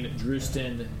 Oilvein,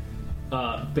 Drustin,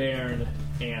 Bairn,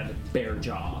 and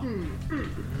Bearjaw.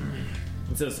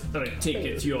 It says, I take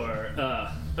it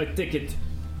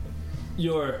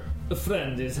your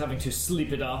friend is having to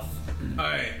sleep it off.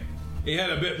 Aye. He had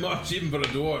a bit much even for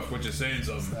a dwarf, which is saying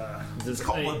something. It says,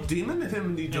 Call a demon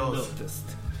him, he I does. noticed.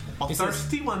 A He says-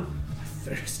 thirsty one.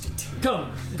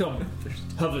 Come,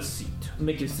 have a seat.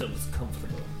 Make yourselves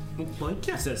comfortable. Like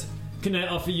It says, can I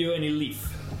offer you any leaf?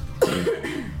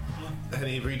 And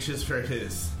he reaches for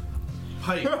his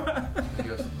pipe. He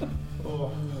goes,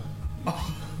 Oh,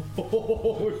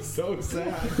 it's so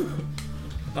sad.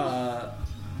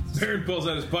 Baron pulls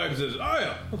out his pipe and says, "Oh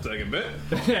yeah, I'll take a bit."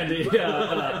 And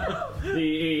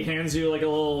he hands you like a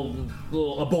bowl,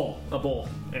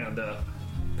 and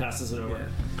passes it over,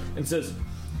 and says,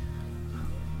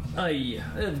 I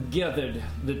have gathered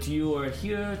that you are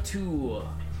here to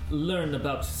learn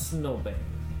about Snowbane.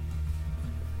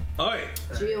 Aye.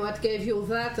 Gee, what gave you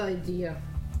that idea?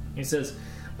 He says,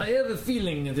 I have a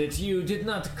feeling that you did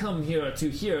not come here to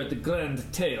hear the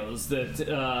grand tales that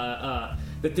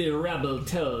that the rabble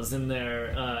tells in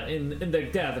their in their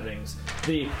gatherings,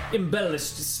 the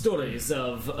embellished stories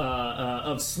of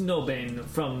Snowbane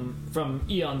from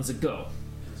eons ago.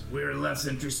 We're less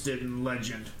interested in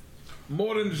legend.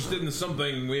 More interested in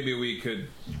something maybe we could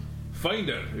find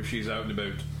her if she's out and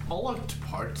about. I liked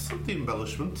parts of the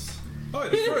embellishments. Oh,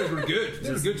 the stories were good.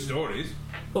 They were good stories.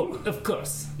 Oh, of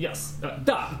course, yes.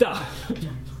 Da.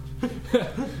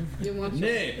 You want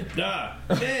Nay, da.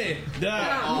 It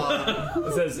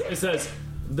says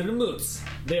the Remuts,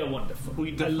 they are wonderful.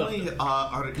 We I love definitely them.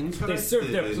 are interested They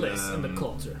serve their place in the in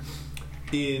culture.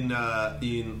 in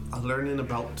learning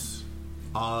about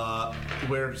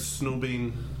where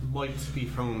Snowbane might be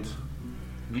found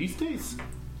these days.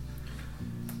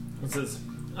 It says,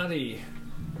 I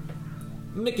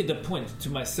make it a point to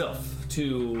myself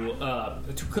to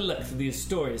collect these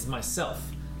stories myself,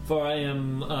 for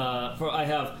I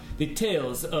have the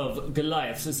tales of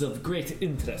Goliaths is of great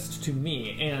interest to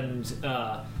me and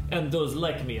those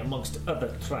like me amongst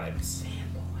other tribes.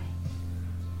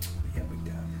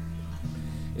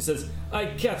 He says, I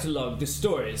catalog the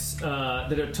stories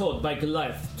that are told by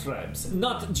Goliath tribes,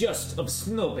 not just of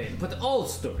Snowbane, but all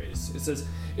stories. It says,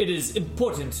 it is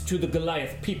important to the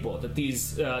Goliath people that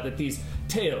these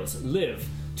tales live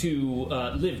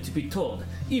to be told,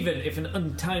 even if an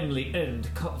untimely end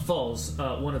falls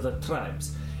one of the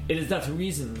tribes. It is that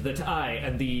reason that I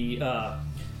and the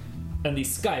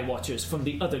Sky Watchers from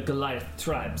the other Goliath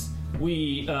tribes,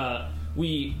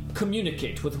 we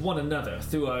communicate with one another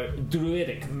through our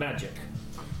druidic magic.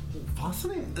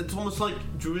 Fascinating. It's almost like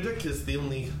druidic is the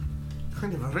only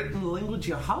kind of written language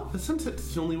you have, isn't it?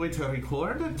 It's the only way to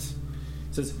record it.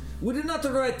 It says, we do not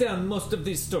write down most of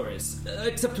these stories,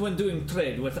 except when doing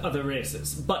trade with other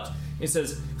races. But it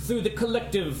says, through the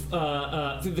collective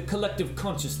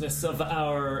consciousness of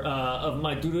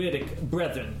my druidic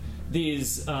brethren,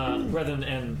 these brethren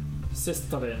and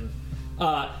sisterin,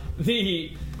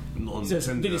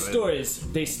 these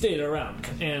stories, they stayed around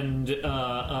and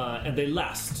they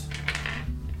last.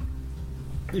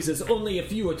 He says, only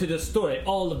if you were to destroy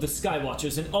all of the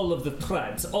Skywatchers and all of the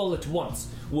tribes all at once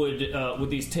would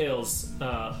these tales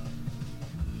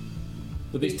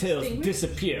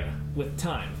disappear with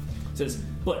time. He says,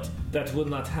 but that will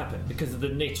not happen because of the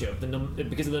nature of the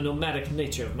nomadic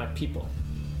nature of my people.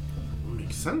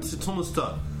 Makes sense. It's almost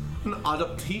an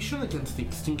adaptation against the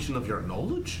extinction of your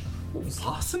knowledge.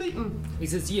 Fascinating. He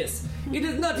says, yes. It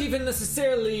is not even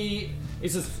necessarily. He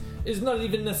says, it is not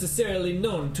even necessarily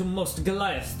known to most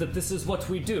Goliaths that this is what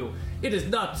we do. It is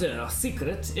not a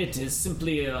secret. It is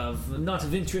simply not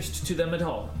of interest to them at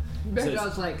all.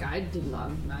 Bearjaw's like, I did not,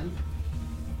 man.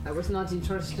 I was not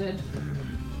interested.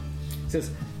 He says,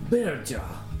 Bearjaw.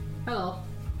 Hello.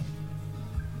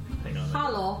 Hang on.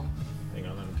 Hello. Hang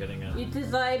on, I'm getting a. It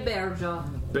is I, Bearjaw.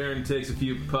 Baron takes a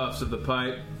few puffs of the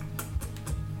pipe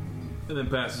and then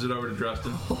passes it over to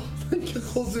Drustin.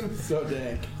 So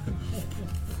dank.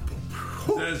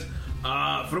 Says,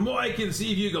 from what I can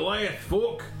see of you Goliath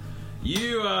folk,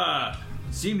 you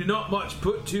seem to not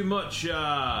put too much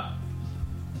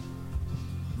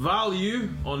value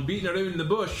on beating around the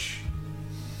bush.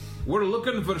 We're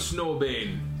looking for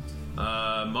Snowbane.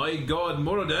 My god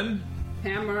Moradin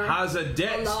Hammer. has a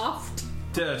debt Aloft.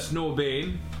 to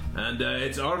Snowbane, and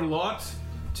it's our lot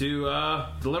to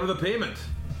deliver the payment.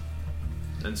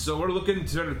 And so we're looking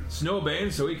to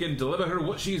Snowbane so we can deliver her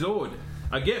what she's owed.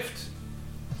 A gift.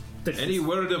 Any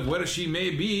word of where she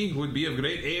may be would be of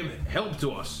great help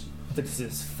to us. This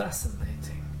is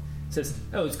fascinating. It says,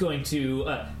 I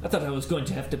thought I was going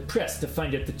to have to press to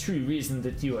find out the true reason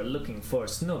that you are looking for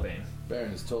Snowbane.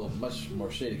 Baron is told much more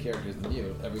shady characters than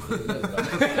you. Everything he knows about.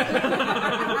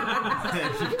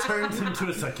 He turns into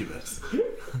a succubus.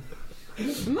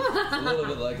 It's a little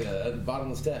bit like a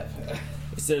bottomless tap.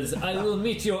 It says, I will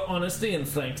meet your honesty and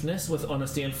frankness with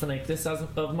honesty and frankness as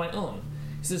of my own.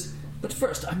 He says, but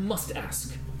first I must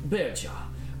ask, Bearjaw,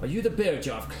 are you the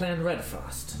Bearjaw of Clan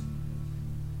Redfrost?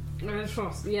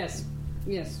 Redfrost, yes.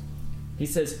 Yes. He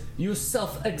says, you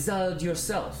self-exiled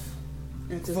yourself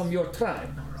from your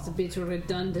tribe. It's a bit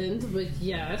redundant, but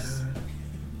yes.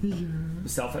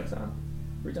 Self-exiled?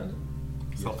 Redundant?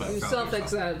 You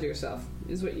self-exiled yourself,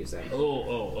 is what you say.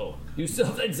 Oh. You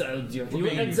self-exiled you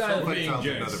exiled me.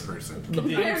 Another person.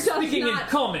 I'm speaking in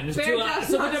common so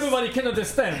that everybody can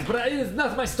understand, but it is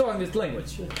not my strongest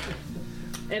language.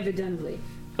 Evidently.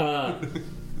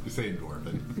 You say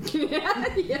Dwarven.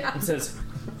 Yeah. It says,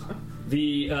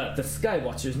 the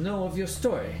Skywatchers know of your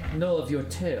story, know of your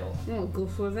tale. Oh, good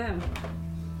for them.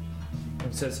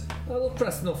 It says, I will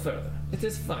press no further. It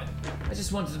is fine. I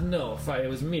just wanted to know if I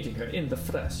was meeting her in the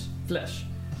flesh.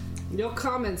 Your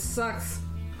comment sucks.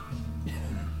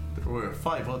 There were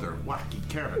 5 other wacky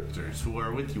characters who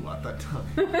were with you at that time,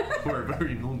 who are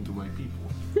very known to my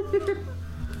people.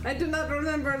 I do not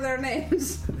remember their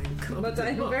names, but I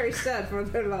am very sad for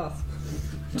their loss.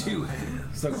 2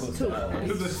 hands. So close to all.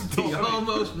 He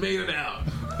almost made it out.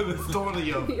 The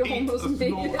story of You 8 almost made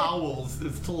snow it. owls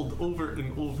is told over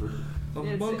and over.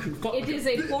 It is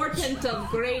a portent of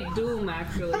great doom,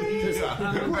 actually.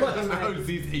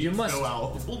 You must. Snow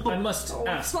owls.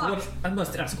 I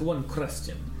must ask one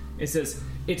question. It says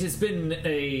it has been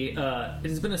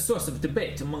a source of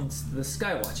debate amongst the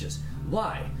Skywatchers.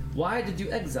 Why? Why did you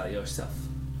exile yourself?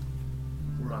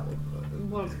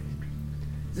 Well,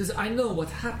 He says, I know what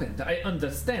happened. I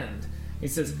understand. He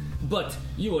says, but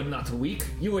you were not weak.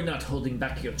 You were not holding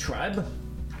back your tribe.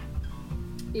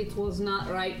 it was not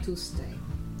right to stay.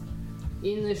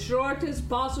 In the shortest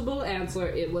possible answer,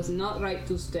 it was not right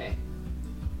to stay.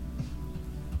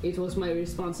 It was my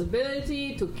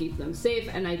responsibility to keep them safe,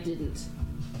 and I didn't.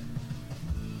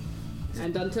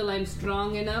 And until I'm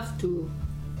strong enough to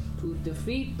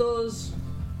defeat those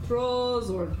scrolls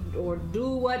or do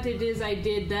what it is I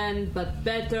did then, but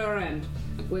better and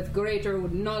with greater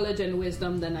knowledge and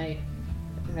wisdom than I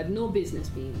had no business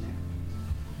being there.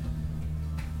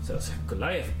 Says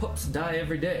Goliath pups die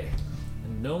every day,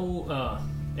 and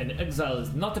and exile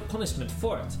is not a punishment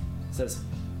for it. Says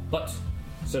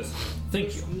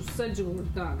thank you. You said you were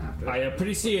done after. I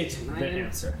appreciate the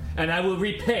answer, and I will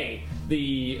repay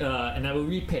the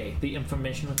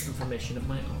information with information of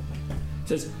my own.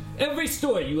 Says every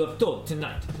story you have told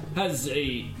tonight has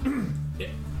a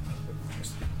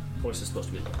voice is supposed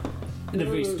to be low. And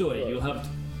every story you have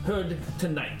heard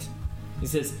tonight, he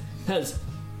says, has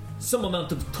some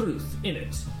amount of truth in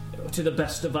it, to the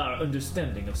best of our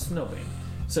understanding of Snowbane.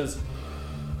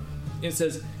 It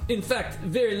says, in fact,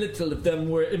 very little of them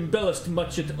were embellished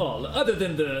much at all, other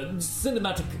than the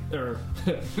cinematic,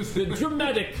 the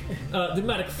dramatic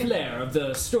flair of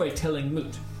the storytelling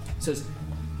mood.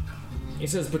 He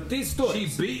says, but these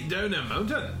stories... She beat down a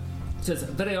mountain? Says,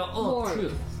 they are all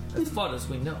true, as far as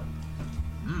we know.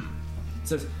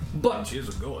 Says, but... She is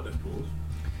a god, I suppose.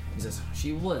 He says,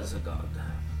 she was a god.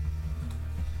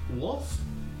 What?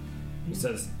 He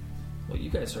says, well, you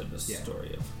guys heard the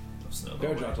story of Snowbane.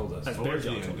 Bearjaw told us. As What was the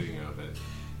Bearjaw told ending of it?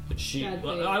 But she... That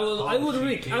well, they- I will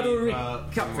read for you.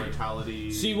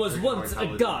 Immortality. She was once a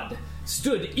god,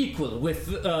 stood equal with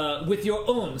your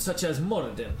own, such as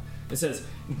Moradin. It says,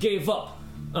 gave up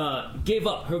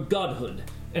her godhood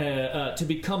to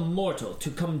become mortal, to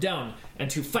come down and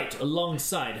to fight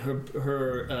alongside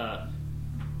the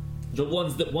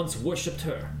ones that once worshipped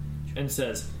her, and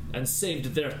says, and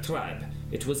saved their tribe.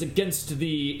 It was against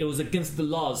the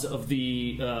laws of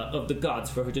the gods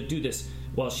for her to do this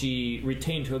while she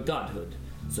retained her godhood.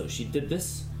 So she did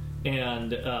this,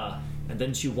 and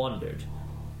then she wandered.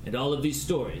 And all of these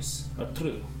stories are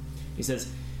true. He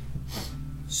says,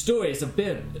 stories of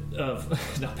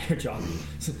not Bearjaw.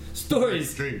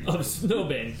 Stories of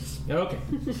Snowbane. Okay.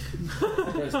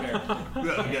 That's fair.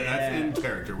 Yeah, that's in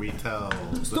character. We tell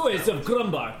Stories of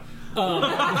Grumbar.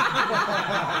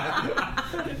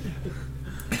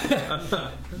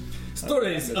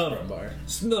 Stories of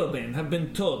Snowbane have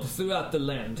been told throughout the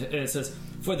land, it says,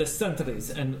 for the centuries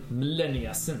and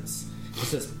millennia since. It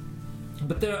says,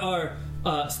 but there are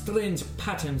strange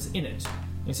patterns in it.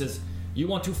 He says, you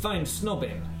want to find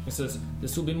Snowbane. He says,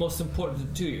 this will be most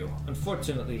important to you.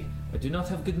 Unfortunately, I do not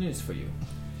have good news for you.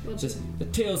 It says, the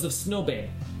tales of Snowbane,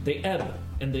 they ebb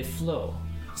and they flow.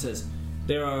 It says,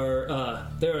 there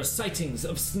are sightings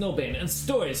of Snowbane and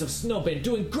stories of Snowbane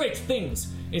doing great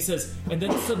things. He says, and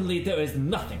then suddenly there is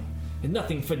nothing, and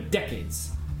nothing for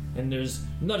decades. And there's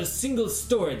not a single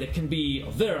story that can be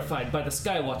verified by the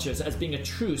Skywatchers as being a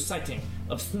true sighting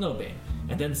of Snowbane.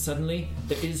 And then suddenly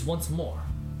there is once more.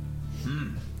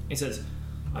 He says,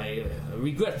 I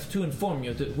regret to inform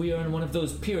you that we are in one of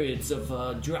those periods of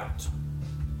drought.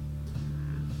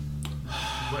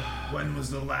 When was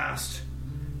the last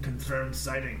confirmed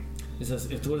sighting? He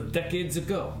says, it was decades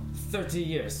ago, 30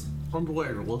 years From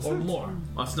where? or more.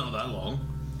 That's not that long.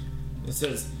 It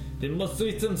says, the most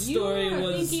recent You story are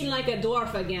was... thinking like a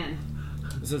dwarf again.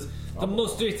 It says, the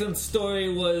most recent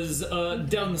story was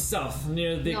down south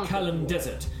near the Not Kalam a dwarf.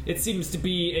 Desert. It seems to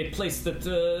be a place that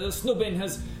Snowbane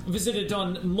has visited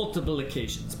on multiple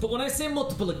occasions. But when I say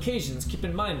multiple occasions, keep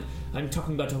in mind, I'm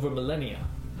talking about over millennia.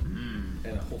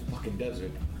 And a whole fucking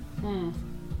desert.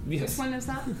 Yes, Which one is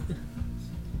that?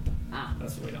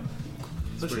 that's the way down.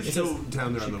 Let's just It go says-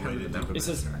 down there on the way to Nevermaster. It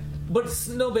says, but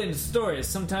Snowbane's stories,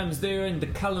 sometimes they're in the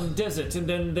Kalam Desert, and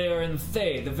then they're in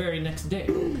Thay the very next day.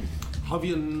 Have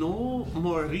you no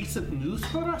more recent news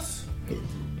for us?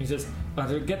 He says, I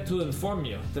regret to inform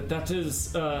you that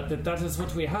is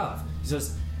what we have. He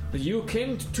says, you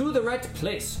came to the right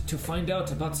place to find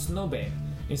out about Snowbane.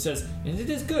 He says, and it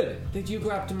is good that you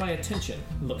grabbed my attention.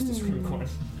 Looks to Scrimcorn.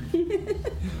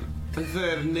 Is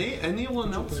there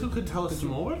anyone else who could tell us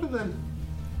more then?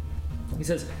 He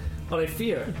says, but I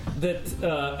fear that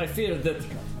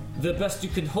the best you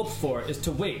can hope for is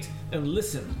to wait and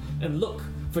listen and look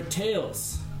for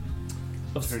tales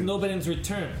of Snowbane's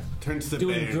return, Turns to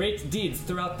doing bear. great deeds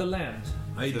throughout the land.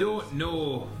 I don't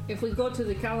know. If we go to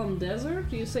the Kalam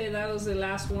Desert, you say that was the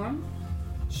last one?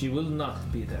 She will not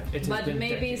be there. It has But been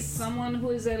maybe decades. someone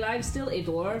who is alive still, a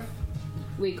dwarf.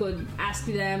 We could ask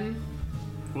them.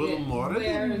 Will Yeah,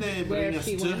 Moradin where bring us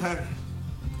she to went. her?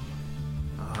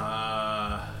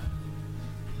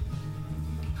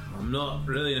 I'm not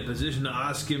really in a position to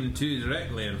ask him too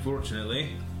directly, unfortunately.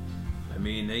 I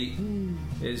mean,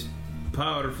 his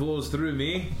power flows through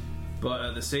me, but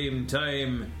at the same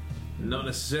time, not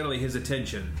necessarily his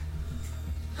attention.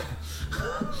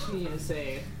 He is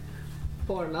a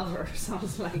poor lover,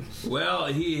 sounds like. Well,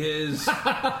 he is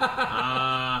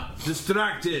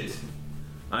distracted.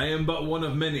 I am but one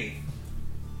of many.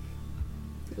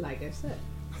 Like I said.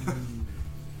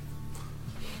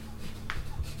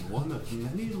 One of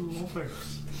many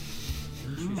lovers.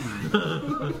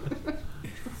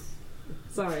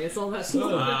 Sorry, it's all that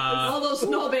all those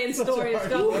Snowbane stories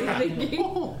got me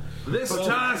thinking. This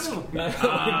task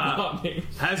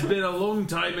has been a long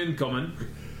time in coming,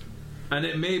 and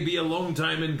it may be a long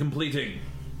time in completing.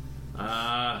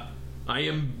 I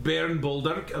am Baron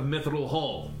Boldark of Mithril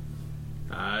Hall.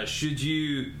 Should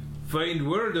you find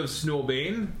word of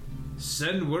Snowbane,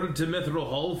 send word to Mithril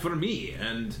Hall for me,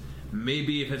 and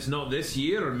maybe if it's not this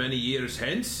year or many years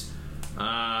hence,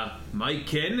 my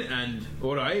kin and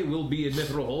or I will be in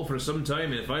Mithril Hall for some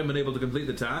time, and if I'm unable to complete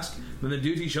the task, then the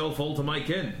duty shall fall to my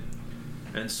kin.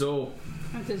 And so,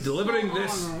 delivering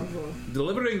this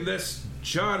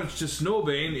charge to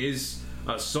Snowbane is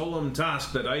a solemn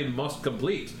task that I must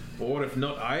complete, or if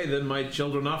not I, then my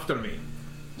children after me.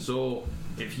 So,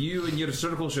 if you and your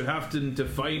circle should have to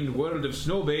find word of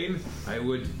Snowbane, I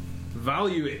would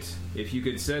value it if you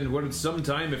could send word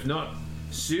sometime, if not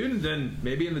soon, then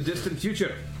maybe in the distant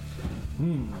future.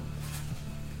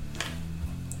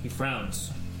 He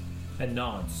frowns and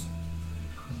nods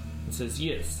and says,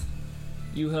 yes,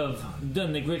 you have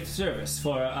done a great service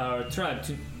for our tribe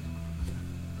to...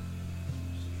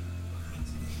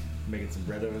 Making some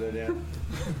bread over there, Dan.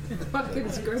 Fucking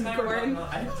Grimcorn.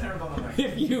 I'm terrible on my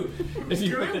If you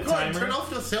put the timer... Turn off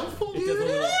the cell phone. It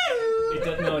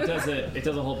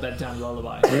does a whole bedtime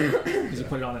lullaby. Because you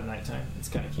put it on at nighttime. It's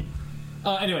kind of cute.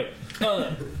 Anyway,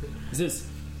 he says,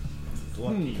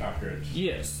 Lucky cockroach.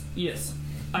 yes,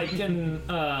 I can,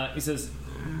 he says,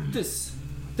 this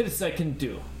I can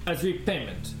do as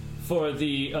repayment for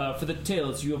the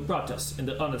tales you have brought us and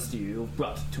the honesty you have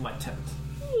brought to my tent.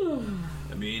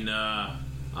 I mean,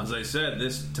 as I said,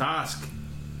 this task,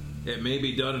 it may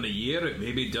be done in a year, it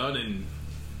may be done in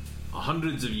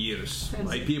hundreds of years.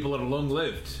 My people are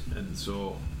long-lived, and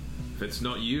so if it's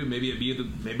not you, maybe it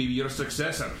be your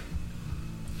successor.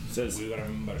 Says, We gotta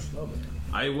remember Snowbane.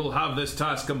 I will have this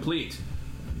task complete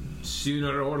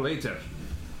sooner or later.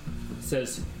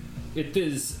 says, it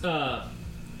is,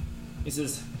 he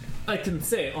says, I can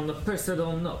say on the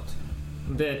personal note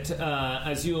that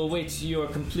as you await your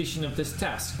completion of this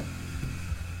task,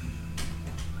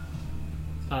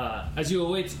 sorry,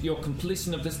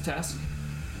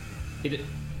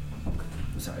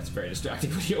 it's very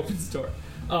distracting when he opens the door.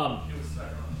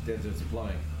 Desert's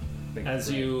applying. As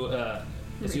you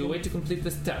await to complete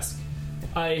this task,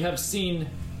 I have seen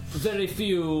very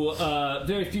few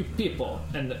people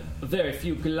and very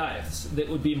few Goliaths that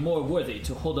would be more worthy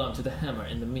to hold on to the hammer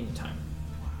in the meantime,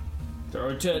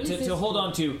 or to hold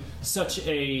on to such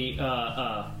an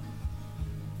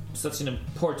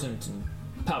important and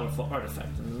powerful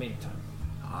artifact in the meantime.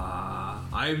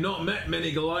 I've not met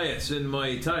many Goliaths in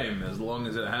my time, as long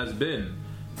as it has been,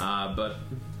 but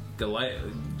Goliath,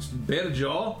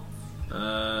 Bearjaw,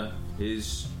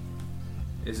 is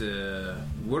a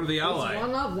worthy ally. It's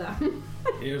one of them.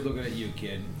 Here's looking at you,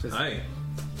 kid. Aye.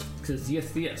 Says,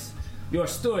 yes. Your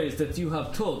stories that you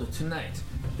have told tonight,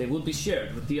 they will be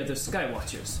shared with the other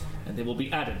Skywatchers, and they will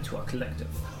be added to our collective.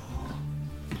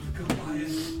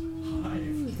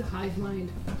 The hive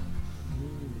mind.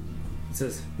 He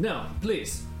says, now,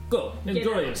 please, go,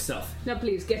 enjoy out. yourself. Now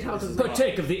please, get out of the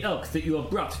Partake of the elk that you have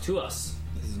brought to us.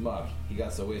 This is Mark. He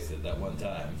got so wasted that one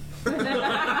time.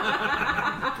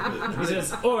 He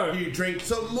says, or... You drink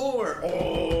some more.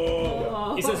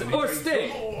 Oh. He says, or stay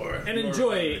more. and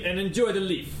enjoy the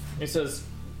leaf. He says,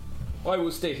 I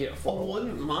will stay here I for.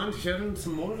 wouldn't mind sharing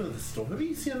some more of the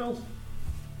stories, you know.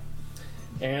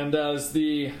 And as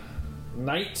the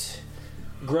night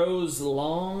grows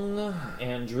long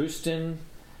and Drustin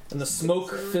and the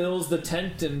smoke fills the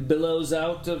tent and billows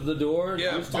out of the door.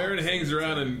 Yeah, Baron hangs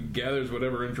around and gathers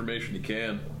whatever information he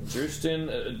can.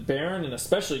 Drustin, Baron, and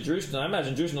especially Drustin. I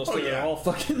imagine Drustin will stay there all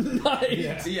fucking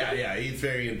night. Yeah, he's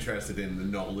very interested in the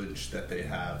knowledge that they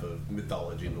have of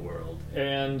mythology in the world.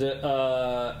 And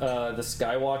the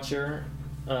Skywatcher.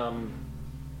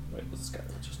 Wait, what's the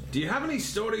Skywatcher's name? Do you have any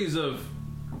stories of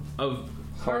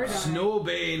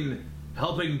Snowbane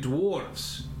helping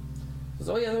dwarves?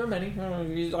 Oh yeah, there are many.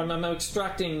 I'm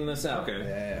extracting this out.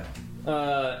 Okay.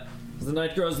 Yeah. As the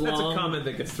night grows That's long, a comment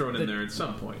that gets thrown in there at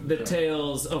some point. the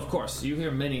tales, of course, you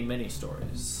hear many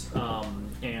stories,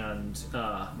 and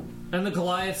the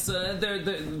Goliaths.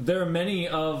 There are many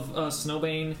of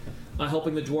Snowbane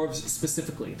helping the dwarves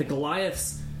specifically. The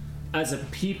Goliaths, as a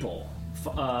people,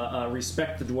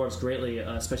 respect the dwarves greatly,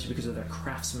 especially because of their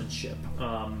craftsmanship,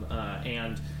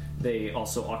 and they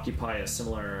also occupy a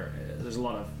similar. There's a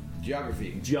lot of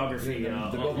Geography. geography. They're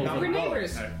both over- We're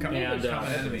neighbors.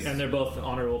 and they're both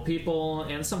honorable people,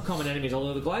 and some common enemies.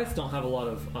 Although the Goliaths don't have a lot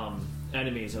of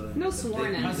enemies, other than No the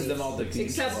sworn big enemies. them all to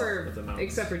pieces. Except with the for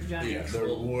mountains. Yeah, giants. there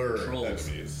were Trolls.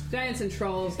 enemies. Giants and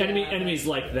trolls. Enemies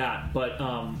like that,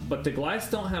 but the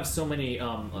Goliaths don't have so many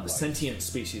sentient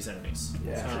species enemies.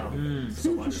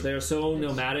 So much. They're so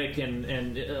nomadic,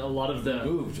 and a lot of the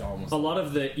Moved almost. a lot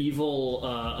of the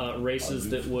evil races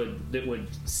that would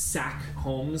sack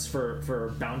homes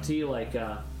for bounty, like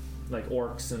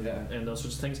orcs and those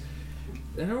sorts of things.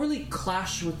 They don't really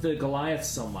clash with the Goliaths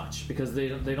so much because they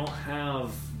don't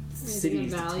have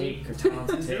cities to value. take or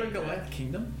towns to Is there a take. Goliath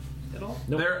kingdom at all?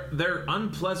 Nope. They're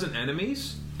unpleasant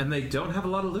enemies, and they don't have a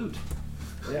lot of loot.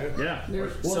 Yeah. They're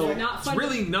So not It's fun.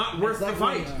 really not worth It's like the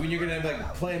fight. when you're gonna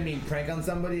like play a mean prank on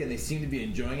somebody and they seem to be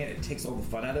enjoying it. It takes all the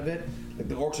fun out of it. Like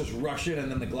the orcs just rush in,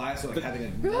 and then the Goliaths are like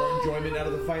having more enjoyment out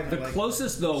of the fight. And The they're like,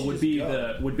 closest though would just be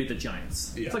go. the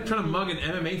giants. It's like trying to mug an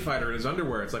MMA fighter in his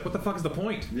underwear. It's like, what the fuck is the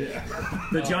point? yeah.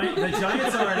 The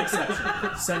giants are an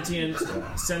exception. Sentient, Take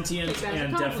that as a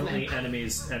and definitely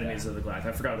compliment. enemies of the Goliath.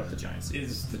 I forgot about the giants.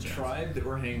 Is the tribe that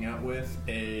we're hanging out with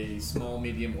a small,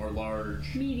 medium, or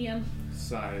large Medium.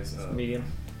 size of... Medium.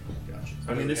 Gotcha.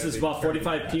 I mean, this is about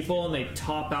 45 people, and they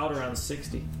top out around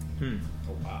 60. Oh,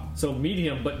 wow. So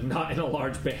medium, but not in a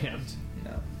large band.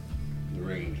 No. The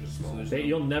range is small. There's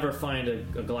You'll never find a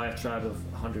Goliath tribe of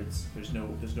hundreds. There's no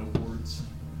hordes. No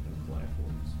Goliath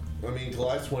hordes. I mean,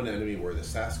 Goliath's one enemy were the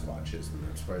Sasquatches, and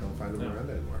that's why I don't find them around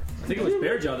anymore. I think it was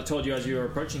Bearjaw that told you as you were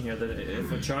approaching here that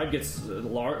if a tribe gets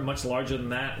much larger than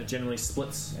that, it generally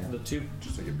splits the two.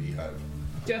 Just like a beehive.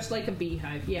 Just like a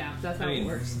beehive. Yeah, that's how I mean, it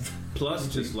works. Plus,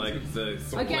 just like the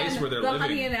Again, place where they're the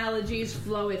honey living, analogies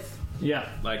floweth. Yeah.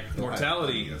 like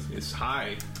mortality is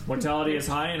high. Mortality is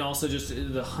high, and also just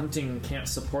the hunting can't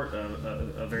support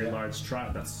a very large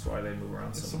tribe. That's why they move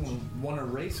around so much. Someone won a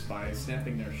race by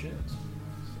snapping their shins.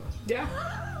 Yeah.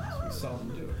 So we saw them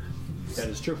do it. That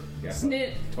is true. Yeah.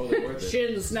 Snit. Totally worth it.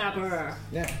 Shin snapper.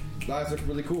 Yeah. Goliaths look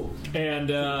really cool.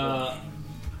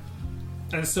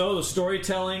 And so the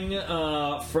storytelling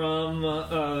from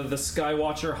the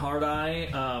Skywatcher Hard Eye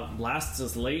lasts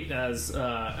as late as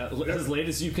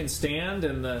you can stand,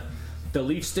 and the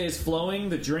leaf stays flowing.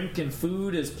 The drink and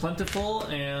food is plentiful,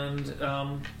 and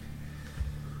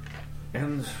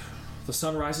the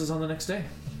sun rises on the next day,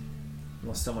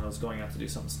 unless someone was going out to do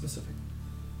something specific.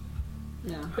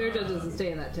 No, Bearjaw doesn't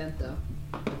stay in that tent though.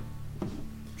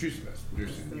 Juicy Mess. He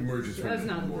emerges from That's it in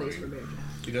not the the place for morning.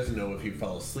 Bearjaw. He doesn't know if he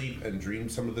fell asleep and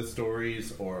dreamed some of the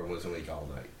stories or was awake all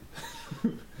night.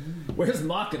 Where's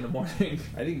Mock in the morning?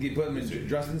 I didn't get put him in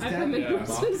Justin's I tent. put him in Yeah,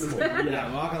 Justin's Mock- tent. Yeah,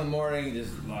 Mock in the morning,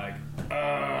 just like,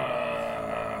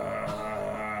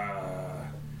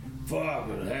 fuck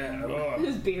it.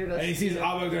 His beard is. And he sees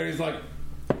Abek there, he's like,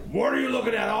 what are you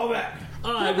looking at, Abek?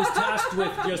 I was tasked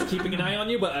with just keeping an eye on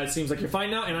you, but it seems like you're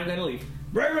fine now, and I'm going to leave.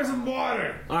 Bring me some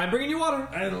water I'm bringing you water.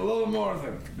 and a little more of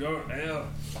it. Go to hell.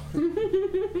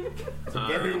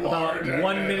 Very About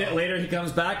 1 minute later, he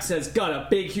comes back, says, "Got a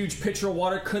big, huge pitcher of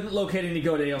water. Couldn't locate any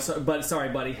Godale, but sorry,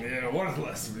 buddy." Yeah,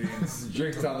 worthless. He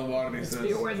drinks down the water and he says,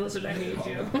 You're worthless and I hate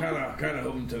you. kind of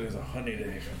hoping to there's a honey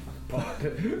day pot.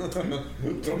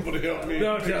 Somebody help me.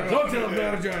 Don't tell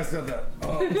Bearjaw I said that.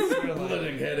 Oh,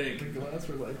 splitting headache. Glass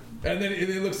were like... And then he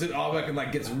looks at Abek and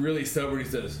like gets really sober and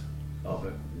he says,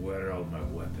 Abek, where are all my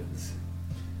weapons?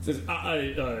 Says,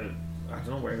 I don't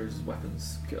know where his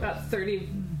weapons go. About 30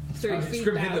 feet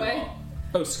Scrim hit that them way. all.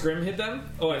 Oh, Scrim hid them?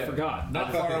 Oh, I forgot.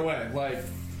 Not far away, like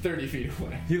 30 feet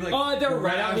away. He like Oh, they're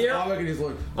right out grabs here? Abek and he's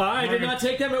like, I did not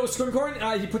take them. It was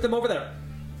Scrimcorn. He put them over there.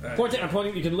 I'm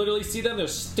pointing. You can literally see them. They're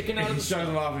sticking out he of the shoves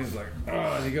them off and he's like, oh,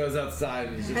 and he goes outside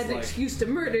and he's I just had an like, excuse to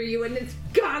murder you, and it's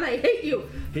gone. I hate you.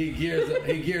 he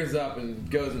gears up and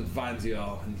goes and finds you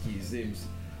all, and he seems,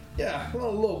 yeah,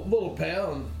 well, a little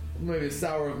pale and maybe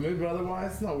sour of mood, but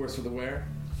otherwise not worse for the wear.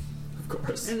 Of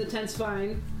course. And the tent's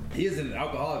fine. He is an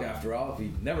alcoholic after all. If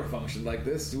he never functioned like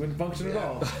this, he wouldn't function at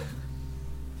all.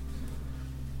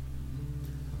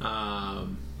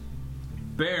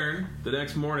 Bairn, the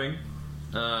next morning,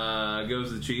 goes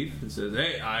to the chief and says,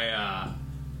 "Hey,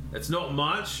 it's not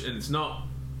much, and it's not,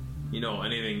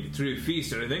 anything through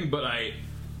feast or anything, but I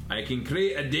can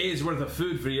create a day's worth of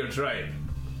food for your tribe.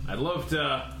 I'd love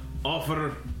to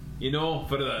offer,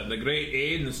 for the great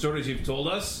aid and the stories you've told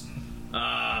us,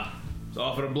 to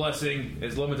offer a blessing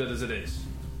as limited as it is."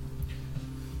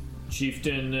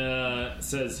 Chieftain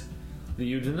says,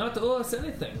 "You do not owe us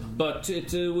anything, but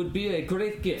it would be a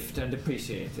great gift and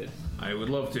appreciated." I would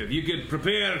love to. If you could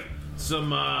prepare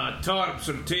some tarps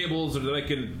or tables or that I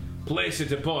can place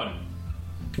it upon,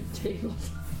 We're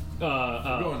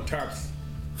going tarps.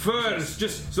 Furs,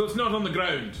 just so it's not on the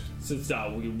ground. Since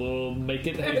we will make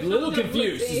it a little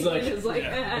confused. It's like,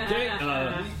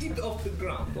 okay, Eat off the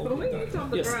ground.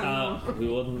 yes,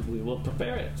 we will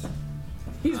prepare it.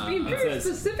 He's being it very says,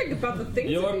 specific about the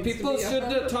things. Your that needs people to be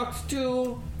should talk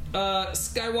to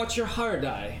Skywatcher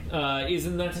Hardeye. Is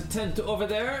in that tent over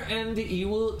there, and he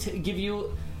will give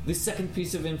you the second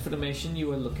piece of information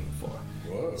you are looking for.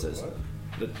 Whoa, It says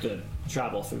the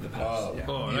travel through the past.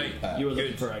 Oh, right. You were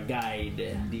looking for a guide,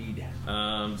 indeed.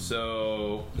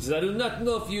 So I do not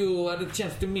know if you had a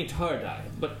chance to meet Hardeye,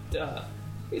 but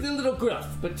he's a little gruff,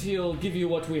 but he'll give you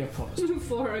what we have promised.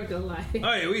 for a Goliath.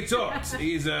 hey, we talked.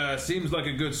 He's seems like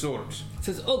a good sort. It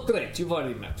says, oh great, you've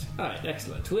already met. Alright,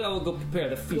 excellent. We will go prepare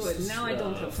the feast. Good. Now I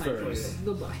don't have time for you. first.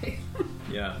 Goodbye.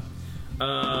 Yeah.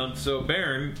 So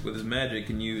Baron, with his magic,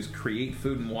 can use create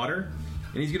food and water,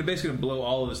 and he's gonna basically blow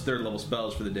all of his third level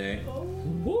spells for the day.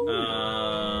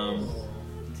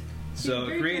 So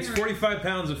it creates 45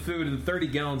 pounds of food and 30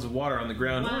 gallons of water on the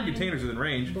ground or in containers within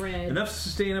range, Bread. enough to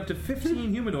sustain up to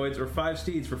 15 humanoids or 5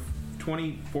 steeds for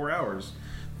 24 hours.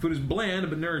 Food is bland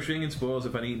but nourishing and spoils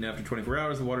if uneaten after 24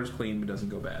 hours. The water is clean but doesn't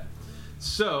go bad.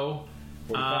 So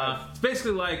it's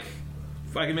basically like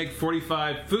if I can make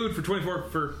 45 food for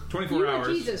 24 You are hours,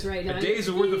 Jesus right now. a day's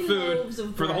You're worth of feeding loaves food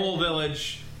of for the bread. whole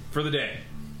village for the day.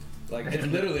 Like, it's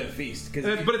literally a feast.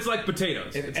 Because But it's like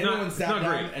potatoes. if It's anyone not sat down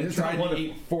great. and It's tried not to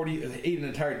eat an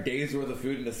entire day's worth of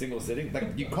food in a single sitting,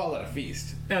 like, you call it a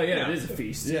feast. Oh yeah, Yeah. it is a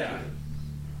feast. Yeah.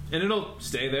 And it'll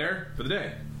stay there for the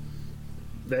day.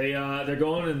 They're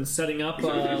going and setting up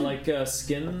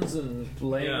skins and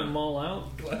laying Yeah. them all out.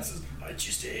 I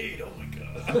just ate. Oh my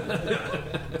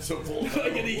god. So full. I'm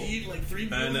gonna eat like 3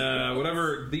 meals. And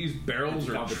whatever these barrels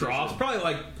or troughs, probably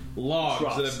like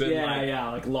logs that have been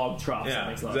like log troughs. That Yeah,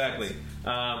 makes a lot of exactly. sense.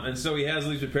 And so he has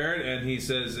these prepared, and he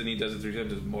says, and he does it 3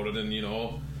 times,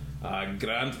 Moradin,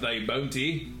 grant thy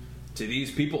bounty to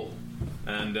these people.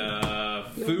 And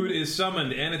food is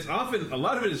summoned, and it's often, a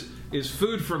lot of it is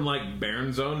food from like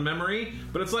Baron's own memory,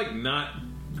 but it's like not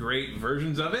great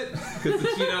versions of it, because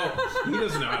he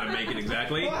doesn't know how to make it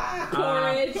exactly.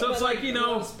 Porridge. So it's but, like,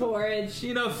 roast porridge.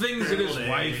 things that his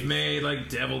wife made, like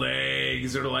deviled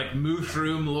eggs or like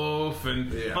mushroom loaf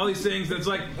and all these things. And it's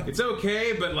like, it's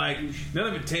okay, but like none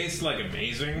of it tastes like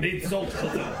amazing. Need salt.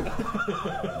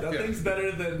 Nothing's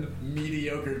better than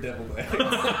mediocre deviled eggs.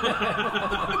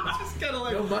 Just kind of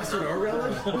like No mustard or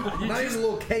relish? Not even a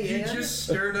little cayenne? You just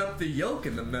stirred up the yolk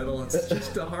in the middle. It's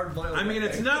just a hard boiled. I mean,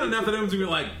 it's not enough that everyone's gonna be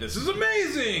like, this is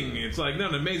amazing. It's like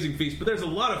not an amazing feast, but there's a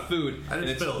lot of food and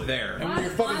it's there. And when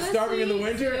you're fucking starving in the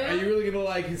winter, are you really gonna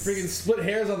like freaking split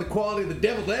hairs on the quality of the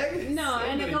deviled egg? No,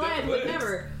 and a Goliath would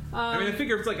never. I mean, I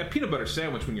figure it's like a peanut butter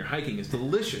sandwich when you're hiking is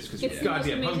delicious because you're It's the most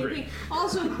goddamn amazing hungry. thing.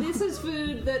 Also, this is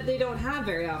food that they don't have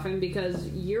very often because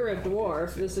you're a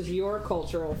dwarf. This is your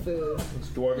cultural food.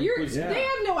 They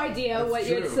have no idea what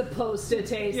true. it's supposed to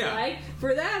taste Yeah. like.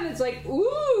 For them, it's like,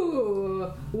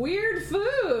 ooh, weird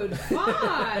food,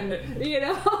 fun.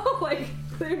 Like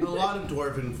a lot of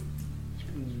dwarven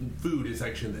food is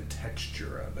actually the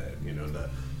texture of it.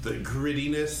 The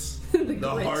grittiness, the grit.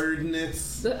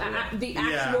 hardness. the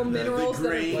actual the minerals that are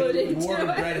grain. put into Dwarven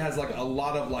it. bread has like a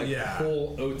lot of like Yeah.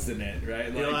 whole oats in it,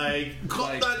 right? You're like,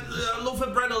 cut that loaf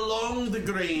of bread along the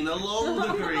grain,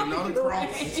 not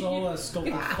across. It's all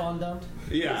scoped fondant.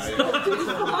 Yeah.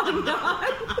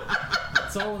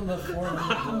 It's all in the form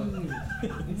of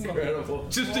Incredible.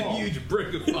 Just a huge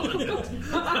brick of fondant.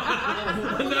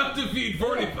 Enough to feed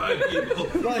 45 people.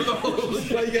 Like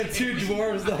you got 2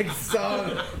 dwarves like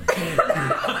sawing.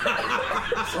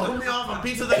 Hold me off a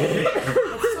piece of that cake.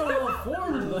 so well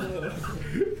formed.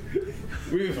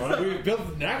 We've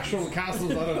built actual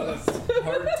castles out of this.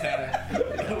 hard tack.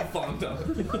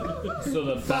 Fondant. So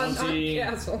the bounty,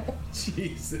 Castle.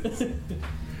 Jesus.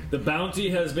 the bounty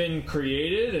has been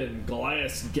created, and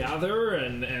Goliaths gather,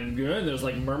 and there's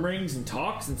like murmurings and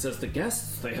talks, and says the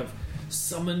guests they have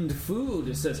summoned food.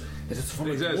 It says it is from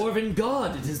a It says- dwarven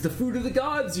god. It is the food of the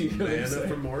gods. You know what I'm Manna saying?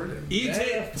 from Morden. Eat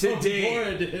it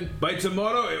today. By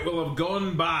tomorrow it will have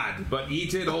gone bad, but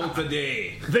eat it all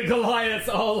today. The Goliaths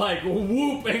all like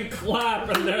whoop and clap,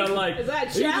 and they're like, Is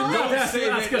that "You did not challenge? have to Say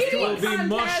ask that us it will twice." be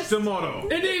mush Contest. tomorrow.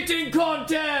 An eating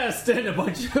contest, and a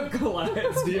bunch of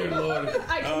Goliaths. Dear Lord.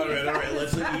 All right.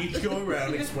 Let's each go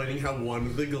around explaining how one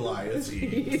of the Goliaths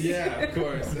eats. Yeah, of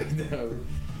course. No.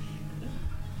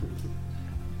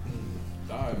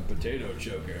 I'm potato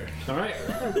choker. All right,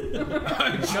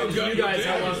 How you guys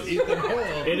have Eat them whole.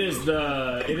 It is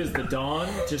the dawn,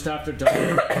 just after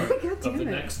dawn of the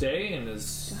next day, and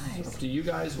as Up to you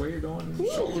guys where you're going.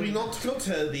 Shall we not go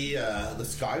to the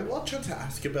Skywatcher to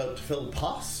ask about Phil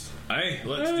Puss? Aye,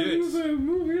 let's do it.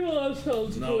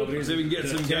 No, See if we can get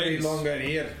some carry guys. longer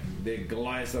here. The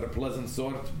Goliaths are a pleasant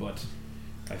sort, but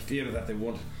I fear that they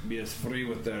won't be as free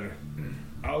with their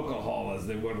alcohol as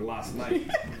they were last night.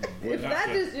 If that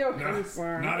is your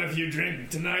concern. Not if you drink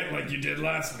tonight like you did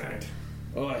last night.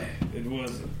 Oh, it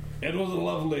was a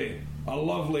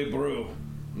lovely brew.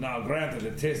 Now, granted,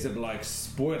 it tasted like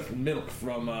spoiled milk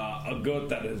from a goat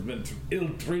that has been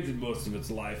ill-treated most of its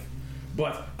life.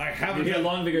 But I haven't. You hear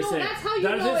Longvigger No, say, that's how you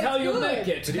 "That know is how it's you good. make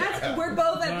it." That's we're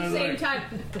both at the same time.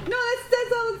 No,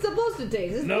 that's how it's supposed to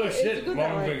taste. It's No good. shit, It's good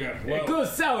that way. Longfigure. It Well,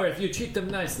 goes sour if you treat them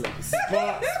nicely.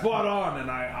 spot on, and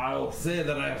I'll say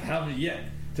that I haven't yet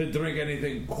to drink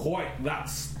anything quite that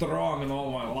strong in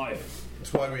all my life.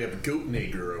 That's why we have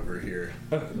Goatnager over here.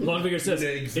 Longvigger says,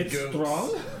 Eggs, "It's goats.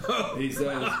 strong." He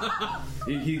says,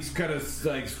 he's kind of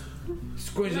like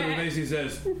squinches at the face. He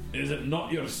says, "Is it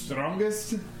not your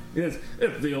strongest?" Yes,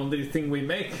 it's the only thing we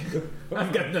make.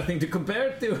 I've got nothing to compare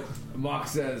it to. Mark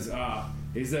says,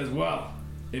 he says, "Well,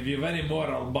 if you've any more,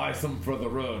 I'll buy some for the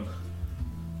road."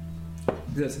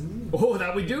 He says, "Oh,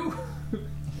 that we do.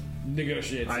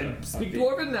 Negotiates. I speak a fee.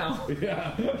 Dwarven now."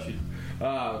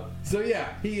 Yeah. So yeah,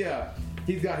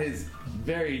 he's got his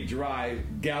very dry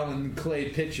gallon clay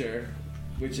pitcher,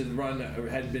 which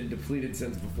had been depleted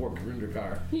since before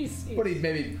Karundrakar. But he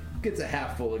maybe gets a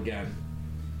half full again.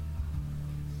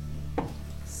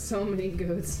 So many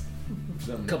goats.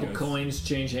 So many Couple goats- coins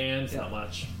change hands, not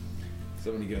much.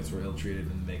 So many goats were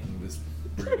ill-treated in making this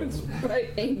brew. Right,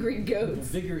 angry goats.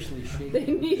 Vigorously shaking. They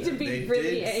need to be They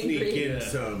really did sneak angry. in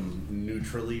some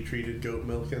neutrally treated goat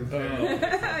milk in Oh, there.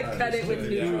 Cut it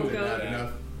with Yeah, neutral Not goat.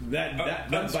 enough.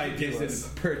 that bite tasted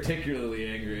particularly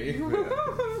angry.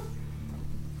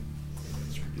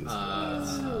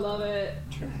 Love it.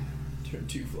 Turn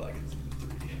 2 flagons into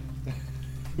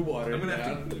 3. Water I'm gonna down.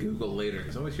 have to Google later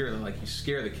because I always hear that like you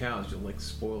scare the cows, you'll like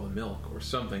spoil the milk or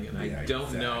something, and I Yeah,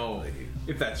 don't know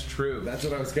if that's true. That's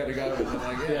what I was kind of going with. I'm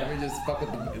like, yeah, let me just fuck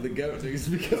with the goat.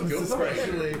 Just because Go it's for it.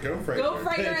 especially. Go for it. Goat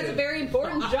Frightener has a very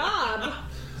important job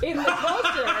in the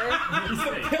culture.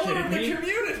 Pillar of the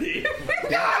Community!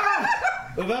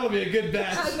 Well, that'll be a good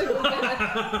batch.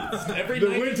 Every The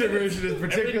 90 winter minutes- version is every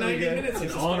particularly 90 good. minutes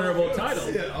it's a Honorable story of goats.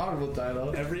 title. Yeah, honorable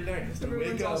title. Every night it's to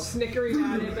Everyone's wake all up. snickering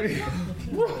at him.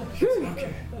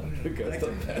 Okay. The goat's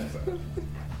the best.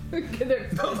 They're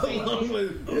pussy.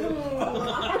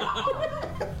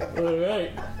 All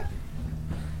right.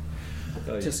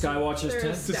 Oh, To Skywatcher's They're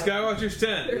tent. To Skywatcher's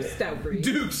tent. They're stout breed.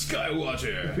 Duke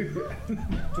Skywatcher.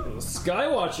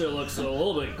 Skywatcher looks a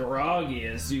little bit groggy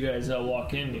as you guys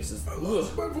walk in. He says,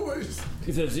 "Ugh." My voice.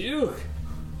 He says, you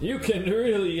can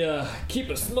really keep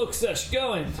a smoke sesh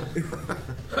going."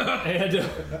 And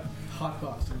Hot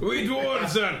box. We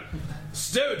dwarves are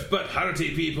stout but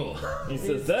hearty people. he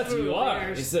says, "That true, you we are."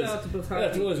 are He says, stout but "That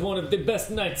hearty." was one of the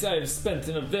best nights I've spent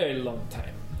in a very long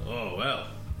time." Oh well,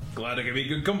 glad I can be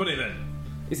good company then.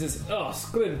 He says, "Oh,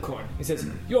 Scrimcorn." He says,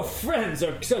 "Your friends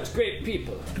are such great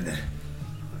people."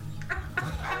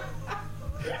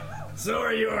 So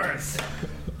are yours.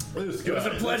 It It was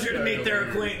a pleasure to meet their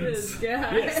acquaintance. This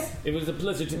guy. Yes, it was a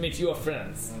pleasure to meet your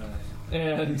friends.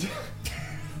 And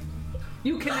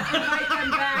You can invite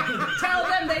them back. Tell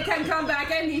them they can come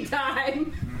back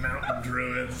anytime. Mountain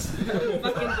druids.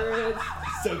 Fucking druids.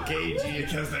 So cagey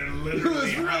because they're It literally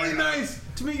was really higher up. nice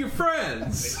to meet your They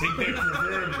friends. think they're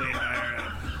preferably higher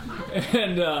up.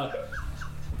 And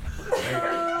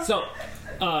so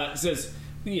it says,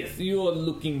 "Yes, you're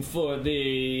looking for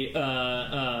the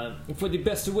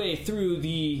best way through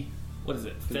the what is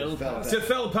it? Fell Pass?" To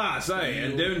Fell Pass, aye,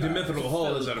 and down to Mithril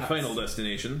Hall is our final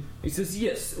destination. He says,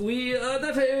 "Yes, we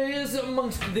that area is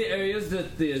amongst the areas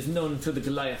that is known for the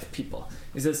Goliath people."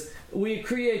 He says, "We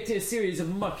create a series of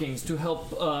markings to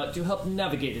help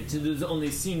navigate it. It is only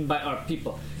seen by our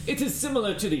people. It is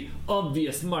similar to the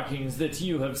obvious markings that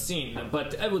you have seen,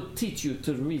 but I will teach you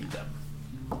to read them."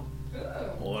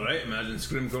 Alright, imagine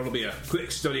Scrimcorn will be a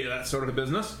quick study of that sort of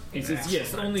business. He says,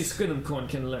 "Yes, only Scrimcorn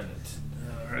can learn it."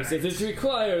 He says, "It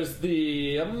requires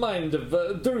the mind of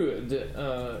a druid,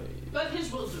 But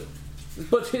his will do.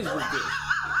 but his will do."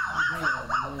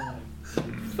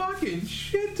 Fucking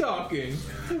shit talking.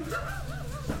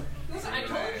 Listen, I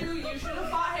told you you should have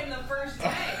fought him the first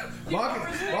day.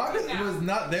 Marcus was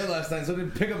not there last night, so I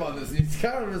didn't pick up on this. He's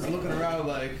kind of just looking around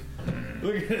like,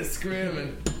 looking at Scrim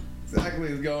and exactly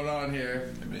what's going on here.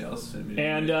 Anybody else?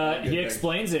 And he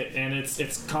explains it, and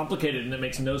it's complicated, and it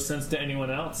makes no sense to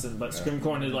anyone else. But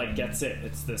Scrimcorn like gets it.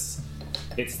 It's this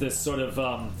It's this sort of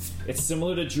it's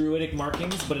similar to druidic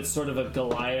markings, but it's sort of a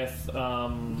Goliath.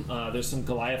 There's some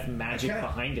Goliath magic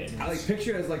behind it. I like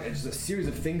picture it as like just a series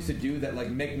of things to do that like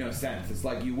make no sense. It's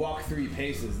like you walk 3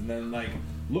 paces and then like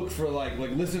look for like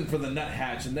listen for the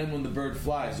nuthatch, and then when the bird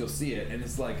flies, you'll see it, and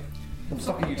it's like, what the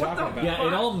fuck are you talking about? Yeah,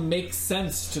 it all makes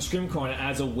sense to Scrimcorn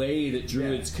as a way that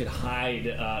druids could hide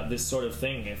this sort of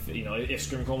thing. If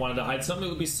Scrimcorn wanted to hide something, it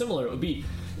would be similar. It would be,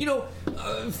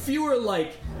 fewer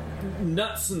like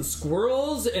nuts and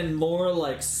squirrels and more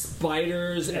like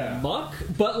spiders and muck,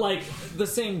 but like the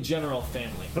same general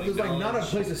family. But there's like not a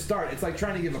place to start. It's like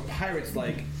trying to give a pirate's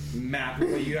like map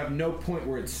where you have no point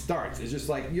where it starts. It's just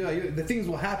like the things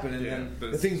will happen and then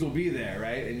the things will be there,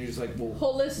 right? And you're just like, well,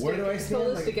 holistic, where do I stand?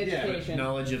 holistic education.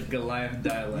 Knowledge of Goliath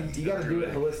dialect. You got to do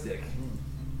it holistic.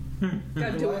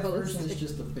 Gotta do it First is holistic.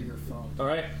 just a bigger phone. All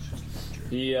right.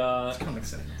 He Comic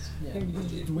sense. Yeah.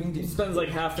 spends like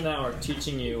half an hour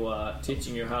teaching you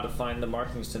how to find the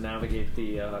markings to navigate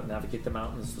the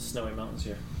mountains, the snowy mountains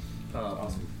here.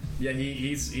 Awesome. Yeah,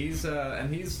 he's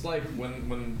and he's like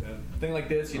when a thing like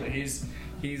this, he's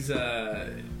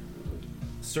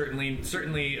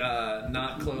certainly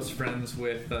not close friends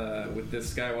with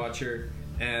this Skywatcher,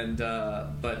 and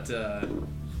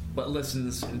but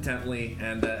listens intently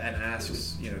and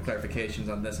asks clarifications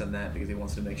on this and that because he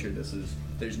wants to make sure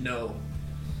there's no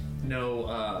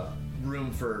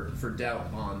room for doubt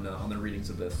on the readings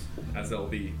of this, as they'll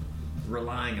be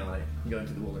relying on it going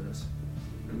to the wilderness.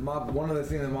 One of the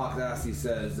things that Mock asks, he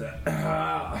says, Is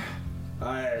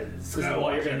it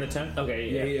while you're in the tent? Okay,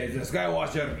 Yeah, the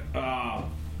Skywatcher.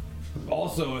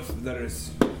 Also,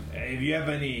 if you have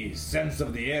any sense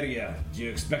of the area, do you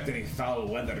expect any foul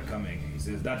weather coming? He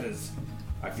says that is,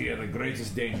 I fear, the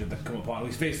greatest danger to come upon.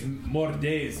 We face more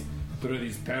days through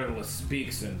these perilous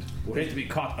peaks, and we hate to be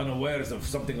caught unawares of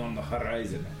something on the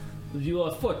horizon. You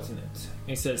are fortunate.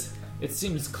 He says, it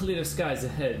seems clear skies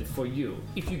ahead for you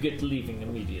if you get leaving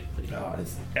immediately. Oh,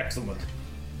 it's excellent.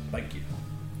 Thank you.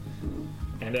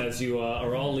 And as you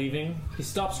are all leaving, he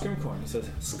stops Scrimcorn. He says,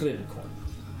 Scrimcorn.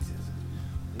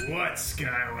 What,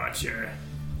 Skywatcher?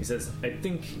 He says, I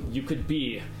think you could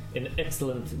be an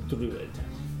excellent druid.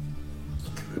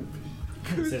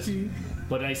 He says,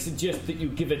 but I suggest that you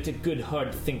give it a good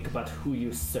hard think about who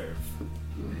you serve.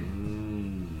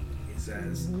 He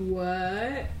says.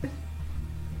 What?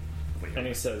 And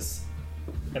he says,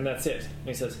 and that's it. And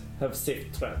he says, have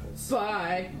safe travels.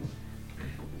 Bye.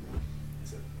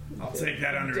 I'll take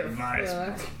that under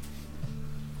advisement.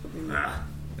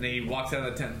 And he walks out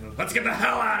of the tent. Let's get the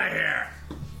hell out of here!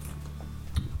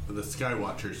 The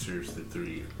Skywatcher serves the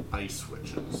 3 ice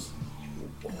witches.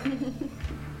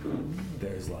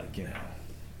 there's like, a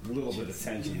little bit of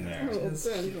tension there.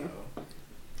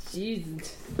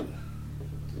 Jesus.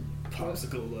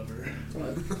 Popsicle lover.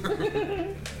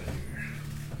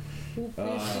 Who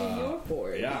placed you in your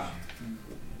board? Yeah.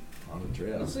 On the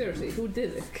trail. Seriously, who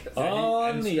did it?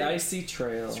 On the icy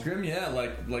trail. Scrim,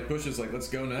 like pushes, like let's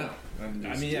go now. And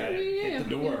I mean, hit the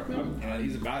door.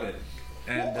 He's about it.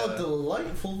 And What a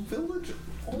delightful village.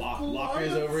 Locker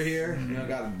is over here.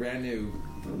 Got a brand new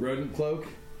rodent cloak.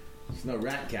 It's no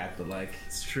rat cat, but like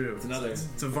it's true. It's another.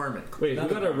 It's a varmint. Wait, who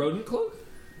got a rodent cloak?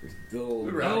 Little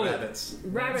Rabbits.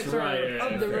 Rabbits That's right, are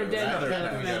of the rodent We got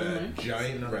a family.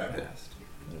 giant rabbit.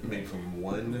 Made from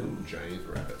one giant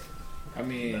rabbit. I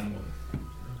mean,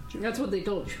 That's what they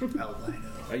told you.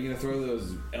 are you gonna throw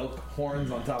those elk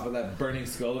horns on top of that burning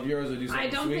skull of yours, or do something I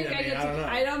don't sweet? think I mean, get I don't know.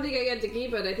 to. I don't think I get to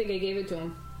keep it. I think I gave it to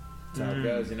him That's how it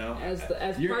goes,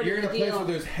 as You're part in of a the place deal. where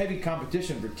there's heavy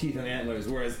competition for teeth and antlers,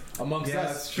 whereas amongst Yeah, us,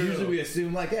 that's true. usually we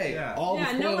assume like, hey, all the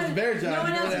Yeah, spoils of bear giant, no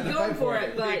one you else really have is to going fight for for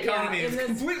it. But The economy yeah, is in this,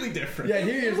 completely different. Yeah,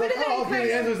 here you're like, What oh, I'll did I pay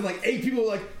the kind of- antlers, and like 8 people are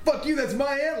like, fuck you, that's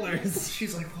my antlers.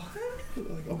 She's like, what?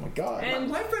 Like, oh my god. And-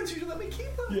 My friends usually let me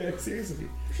keep them. Yeah, seriously.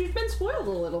 she's been spoiled a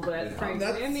little bit, frankly.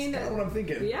 That's I mean, kind of what I'm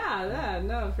thinking. yeah,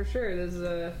 no, for sure. There's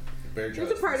a Bear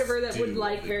part of her that would do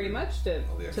like what very they do. much to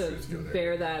All the extras go there.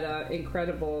 bear that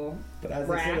incredible. But as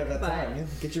I said at that Rat, time, yeah,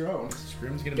 get your own.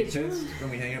 Scrim's gonna be Get you- pissed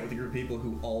when we hang out with a group of people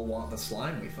who all want the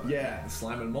slime we find. Yeah. The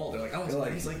slime and mold. They're like, oh, They're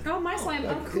like- he's like, Oh, my slime!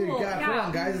 Oh, Like, cool. "Here, God, come yeah.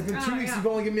 on, guys. It's been 2 weeks. Yeah. You've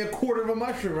only given me a quarter of a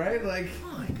mushroom, right? Like,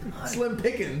 slim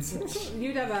pickings.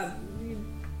 You'd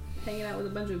hanging out with a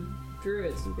bunch of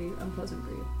druids would be unpleasant for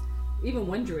you. Even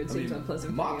one druid seems unpleasant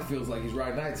for Mock you. feels like he's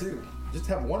riding high too. Just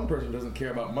have one person who doesn't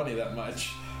care about money that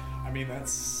much. I mean,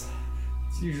 that's.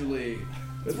 It's usually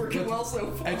it's working well so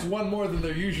far. It's one more than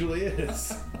there usually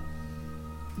is.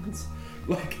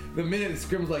 Like the minute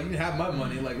Scrim's like, you can have my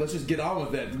money. Like, let's just get on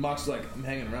with it. Mock's like, I'm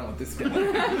hanging around with this guy.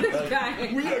 This Like, guy.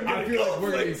 I feel like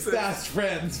we're gonna be fast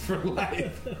friends for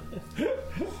life.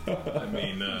 I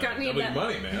mean, Got any of double that?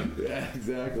 money, man. Yeah,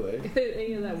 exactly.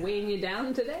 Any of that weighing you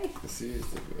down today?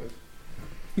 Seriously, man.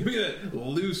 Give me that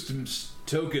loose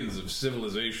tokens of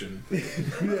civilization. Yeah,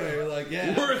 you're like,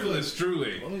 yeah. Worthless,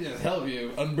 truly. Let me just help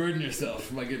you unburden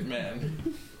yourself, my good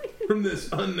man. From this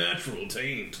unnatural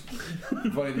taint.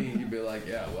 Funny thing, you'd be like,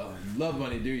 yeah, well, you love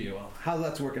money, do you? Well, how's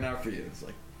that working out for you? It's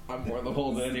like, I'm more in the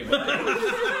hole than anybody.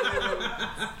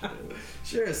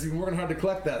 Sure, so you're working hard to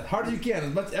collect that. Hard as you can,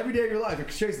 as much every day of your life, you're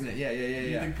chasing it.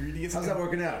 Yeah. The greediest How's that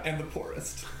working out? and the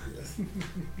poorest.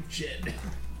 Shit.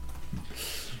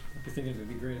 I think it would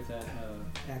be great if that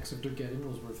axe of Durgeddon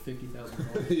was worth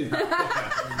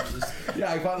 $50,000.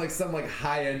 Yeah, I found like some like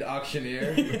high-end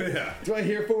auctioneer. Yeah. Do I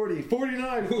hear 40?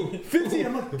 49? 50?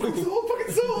 I'm like,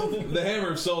 fucking sold. The Hammer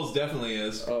of Souls definitely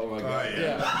is. Oh my god.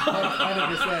 yeah.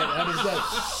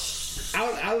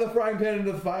 100%. Out of the frying pan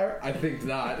into the fire? I think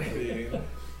not.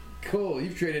 Cool,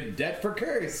 you've traded debt for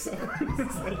curse.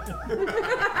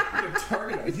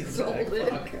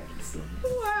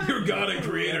 Your god and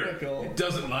creator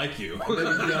doesn't like you.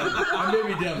 I may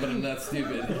be dumb, but I'm not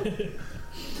stupid.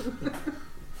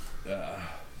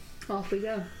 Off we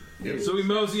go. So we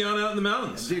mosey on out in the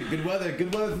mountains. Dude, good weather through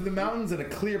the mountains and a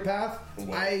clear path.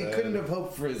 Well I said. couldn't have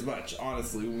hoped for as much,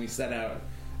 honestly, when we set out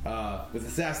with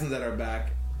assassins at our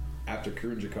back after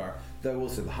Karunjakar. Though I will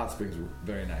say the hot springs were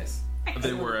very nice.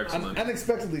 They were excellent. An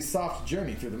unexpectedly soft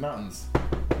journey through the mountains.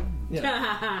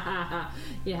 Yeah.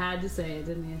 You had to say it,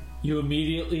 didn't you? You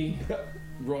immediately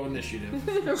Roll initiative.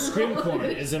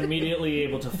 Scrimcorn is immediately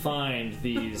able to find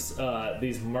these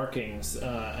markings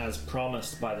as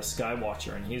promised by the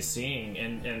Skywatcher, and he's seeing,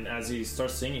 and as he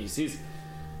starts seeing it, he sees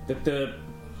that the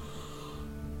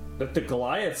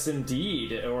Goliaths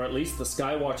indeed, or at least the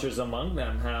Skywatchers among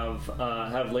them,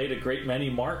 have laid a great many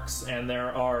marks, and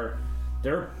there are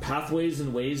pathways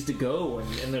and ways to go,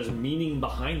 and there's meaning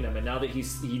behind them. And now that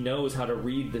he knows how to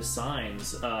read the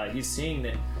signs, he's seeing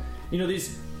that,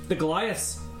 the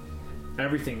Goliaths,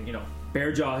 everything,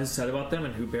 Bearjaw has said about them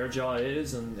and who Bearjaw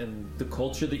is and the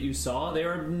culture that you saw, they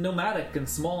are nomadic and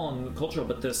small and cultural,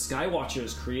 but the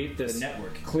Skywatchers create this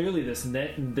network. Clearly this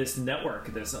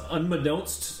network, this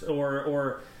unbeknownst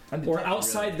or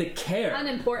outside the care.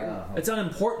 Unimportant. It's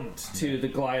unimportant to the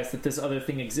Goliaths that this other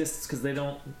thing exists because they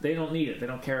don't need it. They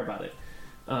don't care about it.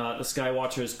 The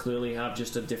Skywatchers clearly have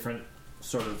just a different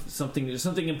sort of something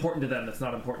important to them that's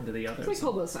not important to the others. It's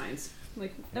like hobo signs.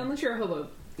 Like, unless you're a hobo,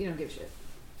 you don't give a shit.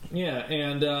 Yeah,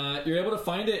 and you're able to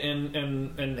find it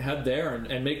and head there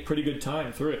and make pretty good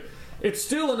time through it. It's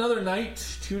still another night,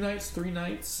 2 nights, 3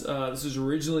 nights. This is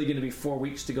originally going to be 4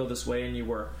 weeks to go this way, and you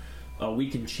were a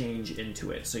week and change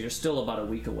into it. So you're still about a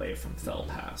week away from Fell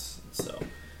Pass. So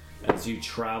as you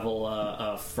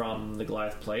travel from the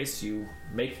Goliath Place, you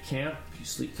make camp, you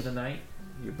sleep for the night,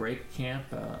 you break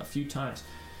camp a few times.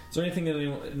 Is there anything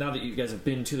that now that you guys have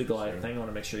been to the Goliath thing, I want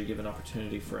to make sure you give an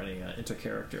opportunity for any intro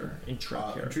character.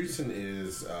 Dreesen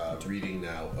is reading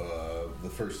now the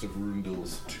first of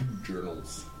Rundle's 2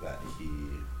 journals that he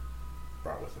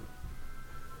brought with him.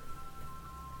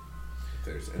 If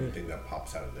there's anything that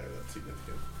pops out of there that's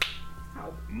significant.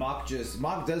 Mock does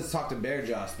talk to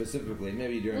Bearjaw specifically,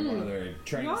 maybe during one of their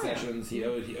training sessions. He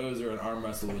owes her an arm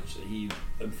wrestle, which he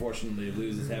unfortunately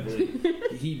loses heavily.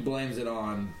 He blames it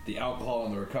on the alcohol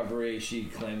and the recovery. She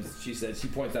points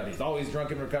out he's always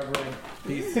drunk and recovering.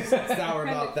 He's sour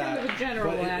about that.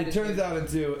 But it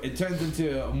turns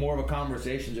into more of a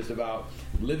conversation just about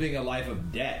living a life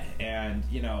of debt, and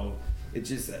it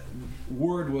just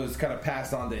word was kind of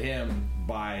passed on to him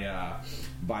by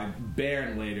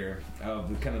Baron later of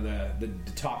the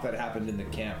talk that happened in the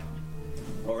camp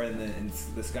or in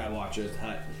the Skywatcher's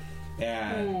hut,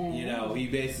 and he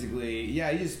basically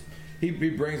he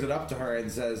brings it up to her and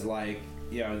says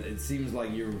it seems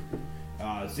like you're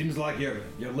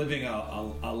living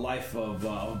a life of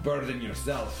burden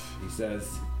yourself. He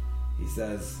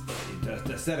says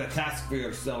to set a task for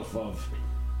yourself of.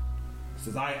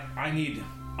 Says I need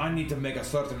to make a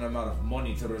certain amount of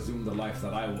money to resume the life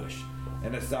that I wish,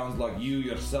 and it sounds like you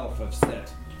yourself have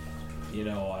set,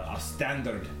 a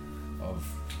standard of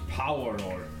power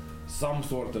or some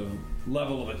sort of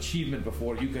level of achievement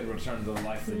before you can return to the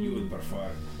life that you would prefer.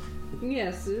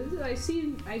 Yes, I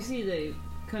see the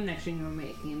connection you're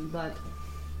making, but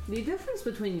the difference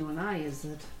between you and I is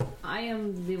that I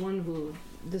am the one who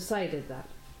decided that.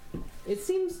 It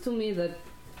seems to me that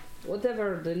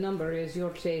whatever the number is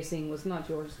you're chasing was not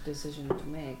your decision to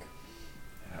make.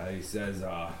 He says,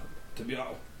 to be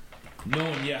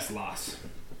known, yes, lass.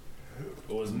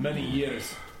 It was many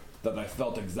years that I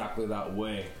felt exactly that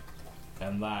way,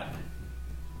 and that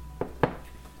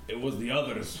it was the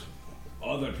others,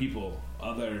 other people,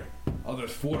 other other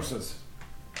forces,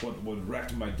 what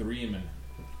wrecked my dream and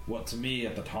what to me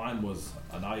at the time was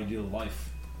an ideal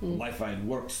life, a life I had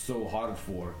worked so hard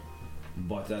for.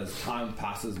 But as time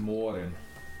passes more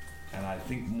and I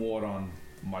think more on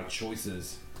my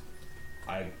choices,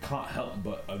 I can't help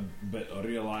but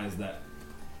realize that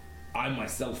I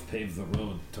myself paved the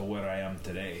road to where I am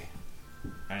today.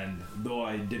 And though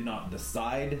I did not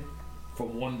decide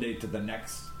from one day to the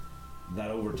next, that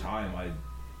over time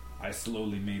I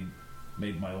slowly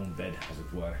made my own bed, as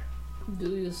it were. Do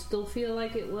you still feel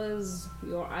like it was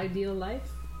your ideal life?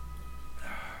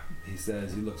 He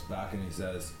looks back and he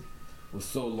says, it was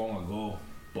so long ago,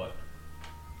 but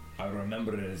I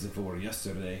remember it as if it were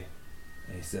yesterday.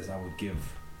 And he says, I would give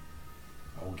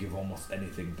almost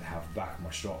anything to have back my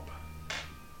shop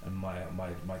and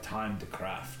my time to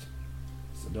craft.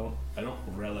 So I don't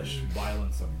relish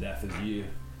violence or death as you.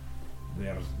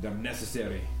 They're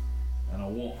necessary, and I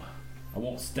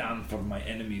won't stand for my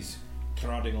enemies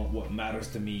trodding on what matters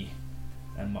to me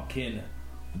and my kin,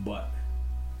 but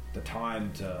the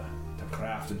time to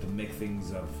craft and to make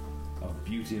things of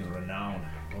beauty and renown.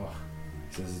 Oh,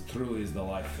 says truly is the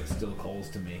life that still calls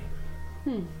to me.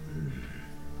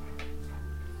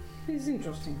 It's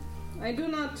interesting. I do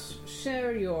not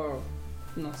share your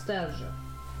nostalgia.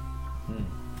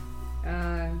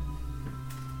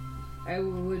 I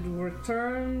would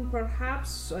return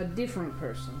perhaps a different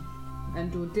person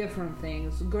and do different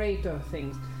things, greater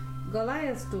things.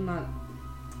 Goliaths do not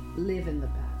live in the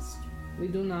past. We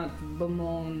do not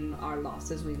bemoan our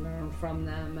losses. We learn from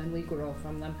them and we grow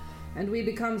from them, and we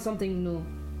become something new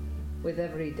with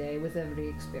every day, with every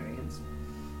experience.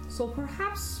 So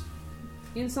perhaps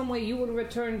in some way you will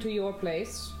return to your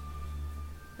place,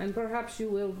 and perhaps you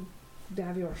will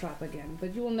have your shop again,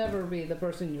 but you will never be the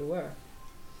person you were.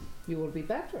 You will be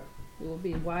better. You will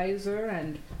be wiser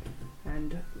and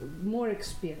more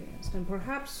experienced, and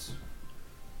perhaps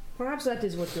that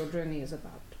is what your journey is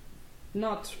about,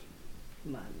 not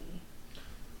money.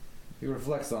 He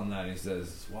reflects on that and he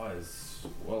says, wise,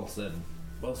 well said,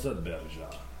 Berja.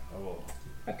 I will.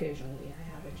 Occasionally I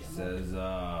have a He gem. says,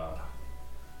 I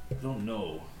don't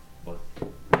know, but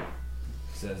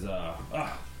he says,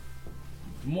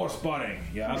 more sparring.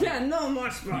 Yeah, no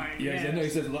more sparring. Yeah, no, he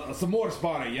says, some more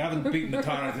sparring. You haven't beaten the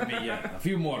tar out of me yet. A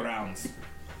few more rounds.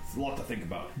 It's a lot to think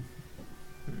about.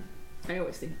 I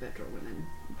always think better when I'm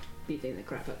beating the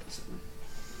crap out of someone.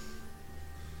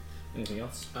 Anything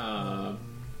else?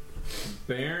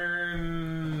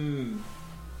 Baron...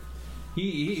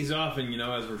 He's often,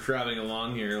 as we're traveling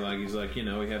along here, he's like,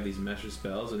 we have these message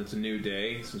spells, and it's a new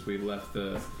day since we've left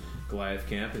the Goliath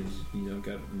camp, and he's,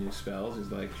 got new spells.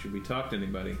 He's like, should we talk to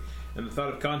anybody? And the thought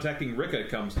of contacting Rika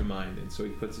comes to mind, and so he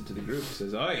puts it to the group. He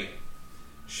says, "Oi,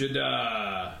 should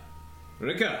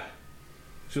Rika,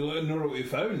 should let her know what we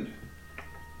found."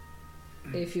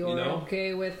 If you're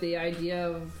okay with the idea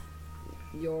of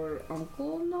your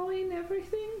uncle knowing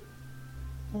everything?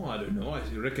 Oh, I don't know.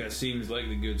 Rika seems like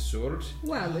the good sort.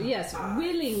 Well, yes,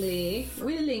 willingly,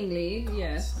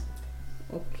 yes.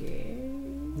 Okay.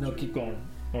 No, keep going.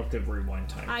 I'll have to rewind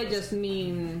time. I just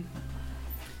mean,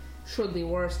 should the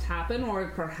worst happen,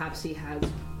 or perhaps he has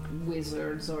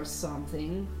wizards or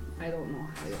something. I don't know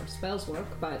how your spells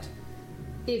work, but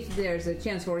if there's a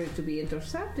chance for it to be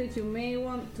intercepted, you may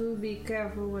want to be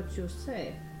careful what you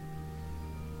say.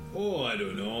 Oh, I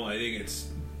don't know. I think it's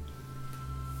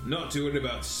not too worried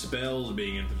about spells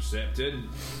being intercepted.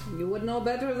 You would know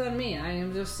better than me. I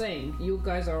am just saying. You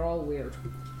guys are all weird.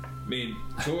 I mean,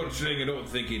 torturing, I don't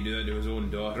think he'd do that to his own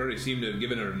daughter. He seemed to have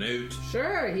given her an out.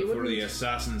 Sure, he would. Before the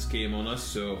assassins came on us,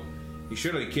 so he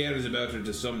surely cares about her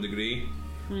to some degree.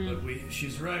 But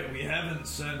she's right, we haven't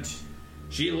sent...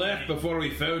 She left before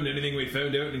we found anything we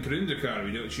found out in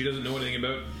Krundakar. She doesn't know anything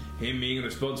about him being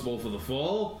responsible for the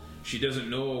fall. She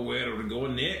doesn't know where we're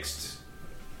going next.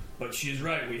 But she's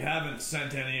right, we haven't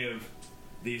sent any of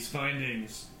these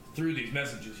findings through these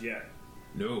messages yet.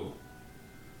 No.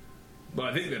 But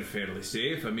I think they're fairly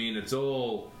safe. I mean, it's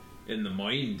all in the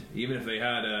mind. Even if they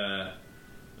had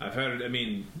I've heard,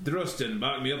 Drustin,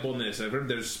 back me up on this. I've heard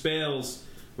there's spells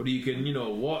where you can,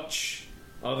 watch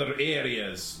other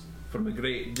areas from a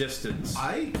great distance.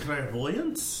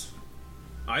 Clairvoyance?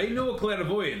 I know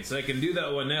clairvoyance. I can do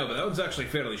that one now, but that one's actually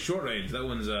fairly short range. That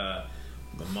one's a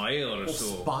mile or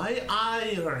so. Spy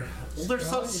eye or other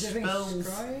such spells.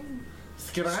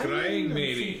 Scrying,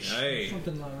 maybe. Aye.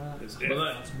 Something like that.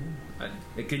 Well,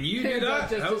 can you do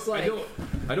that?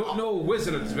 I don't know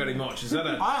wizards very much. Is that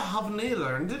a... I haven't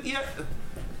learned it yet.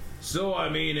 So,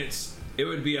 it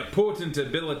would be a potent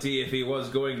ability if he was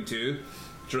going to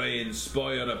try and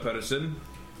spy on a person.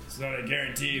 It's not a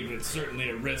guarantee, but it's certainly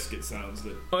a risk, it sounds.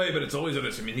 That. Oh, yeah, but it's always a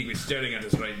risk. I mean, he could be staring at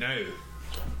us right now.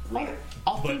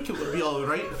 I think it would be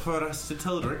alright for us to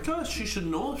tell Rika she should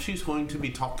know if she's going to be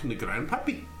talking to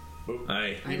Grandpappy.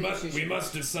 Aye. We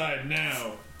must decide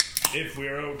now if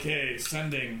we're okay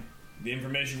sending the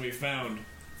information we found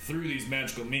through these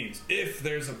magical means. If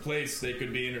there's a place they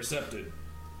could be intercepted.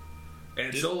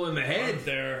 It's all in the head.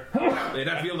 There. They'd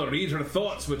have to be able to read her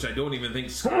thoughts, which I don't even think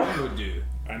Scorn would do.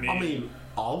 I mean,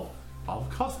 I've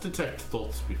cast detect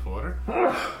thoughts before,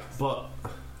 but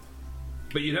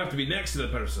you'd have to be next to the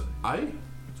person. I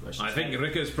think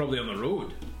Rika's probably on the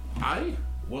road.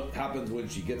 What happens when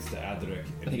she gets to Adric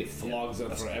and he flogs her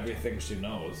for everything she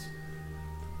knows?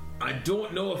 I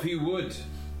don't know if he would.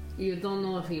 You don't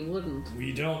know if he wouldn't.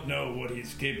 We don't know what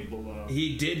he's capable of.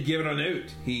 He did give her an out.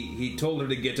 He told her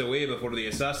to get away before the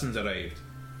assassins arrived.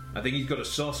 I think he's got a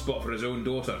soft spot for his own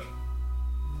daughter.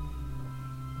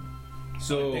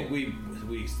 So I think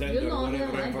we send her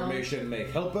whatever information may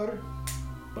help her,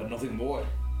 but nothing more.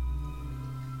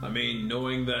 I mean,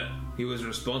 knowing that he was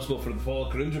responsible for the fall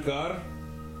of Krundrakar,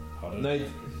 how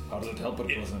does it help her,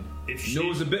 cousin? If she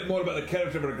knows a bit more about the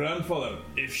character of her grandfather.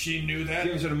 If she knew that,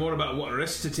 gives her more about what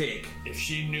risks to take. If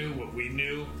she knew what we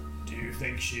knew, do you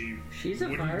think she's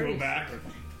wouldn't go back?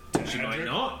 She might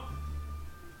not.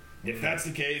 If that's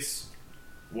the case,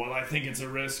 while I think it's a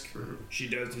risk, she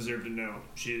does deserve to know.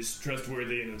 She is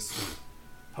trustworthy and has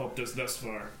helped us thus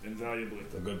far invaluably.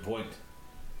 That's a good point.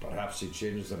 Perhaps she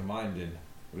changes her mind and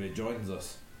rejoins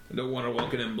us. I don't want her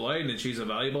walking in blind, and she's a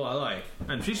valuable ally.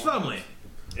 And she's family.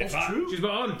 That's true. She's my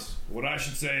aunt. What I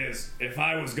should say is, if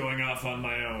I was going off on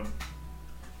my own,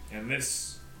 and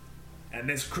this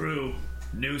crew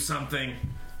knew something,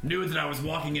 knew that I was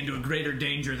walking into a greater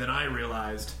danger than I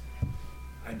realized,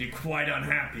 I'd be quite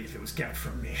unhappy if it was kept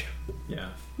from me. Yeah.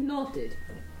 Noted.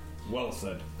 Well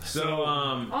said. So,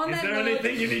 is there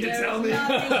anything you need to tell me?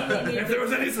 If there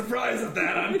was any surprise at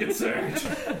that, I'm concerned.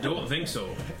 Don't think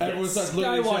so. Everyone starts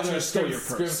looking at each other and stole your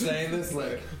Scrim purse. saying this,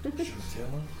 like,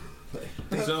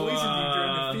 So,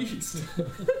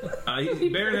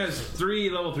 Baron has 3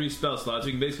 level 3 spell slots.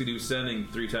 You can basically do sending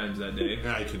 3 times that day.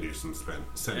 Yeah, I can do some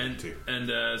sending too.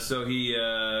 And so he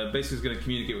basically is going to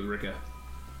communicate with Rika.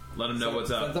 Let him know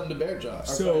what's up. Send something to Bearjaw.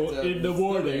 So, in the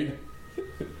morning...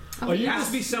 It has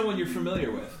to be someone you're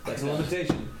familiar with. That's a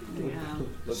limitation.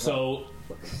 Yeah. So,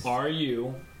 are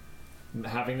you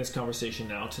having this conversation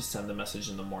now to send the message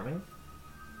in the morning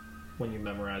when you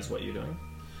memorize what you're doing?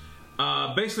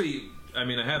 Basically, I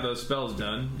mean, I have those spells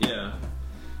done. Yeah.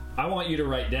 I want you to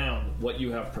write down what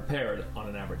you have prepared on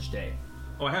an average day.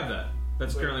 Oh, I have that.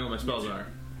 That's currently what my spells are.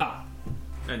 Ah.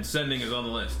 And sending is on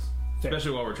the list, Fair.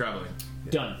 especially while we're traveling.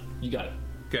 Done. You got it.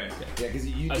 Okay. Yeah, because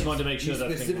you I just wanted to make sure you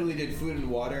that specifically did food and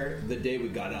water the day we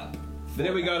got up. The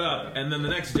day we got up, and then the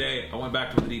next day, I went back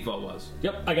to what the default was.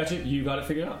 Yep, I got you. You got it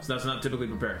figured out. So that's not typically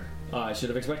prepared. I should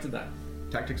have expected that.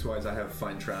 Tactics-wise, I have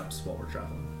find traps while we're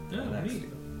traveling. Yeah, neat.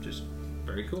 Just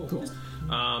very cool.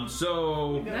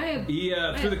 So he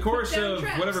I through the have course put down of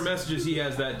traps. whatever messages he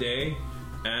has that day,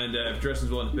 and if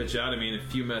Dresden's willing to pitch out, I mean, a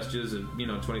few messages of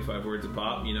 25 words a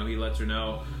pop. He lets her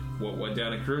know what went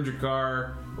down in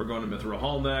Krundrakar. We're going to Mithril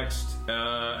Hall next,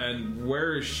 and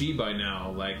where is she by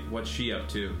now? Like, what's she up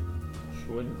to? She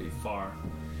wouldn't be far.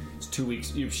 It's 2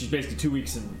 weeks. She's basically 2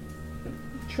 weeks in.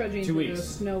 Trudging 2 through weeks. the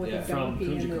snow with a From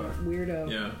donkey and a Krundrakar.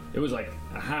 weirdo. Yeah. It was like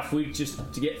a half week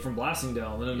just to get from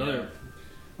Blastingdale, and then another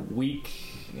week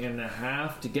and a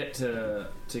half to get to.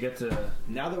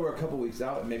 Now that we're a couple weeks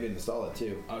out, maybe in the solid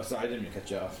too. Oh, sorry, I didn't mean to cut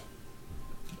you off.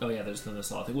 Oh yeah, there's the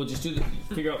Nassau thing. We'll just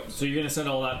figure out. So you're gonna send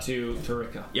all that to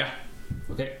Rika. Yeah.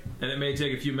 Okay. And it may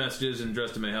take a few messages, and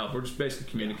Dresden may help. We're just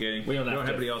basically communicating. We don't have to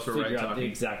anybody else for figure right out talking. the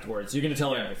exact words. You're gonna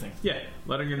tell her everything. Yeah,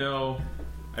 letting her know.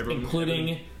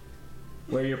 Including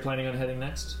where you're planning on heading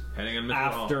next? Heading on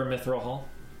Mithril Hall. After Mithril Hall?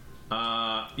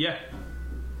 Yeah.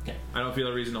 Okay. I don't feel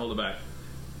a reason to hold it back.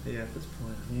 Yeah, at this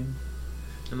point, I mean...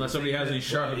 Unless somebody has any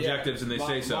sharp objectives and they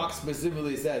say so. Mox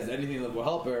specifically says anything that will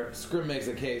help her. Scrim makes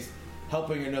a case.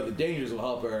 Helping her know the dangers will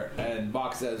help her. And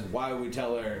Mox says, why would we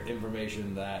tell her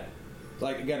information that...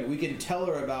 Like, again, we can tell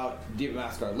her about Diva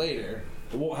Mascar later.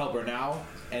 It won't help her now.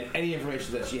 And any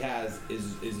information that she has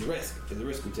is a risk. Is a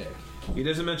risk we take. He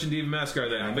doesn't mention Diva Mascar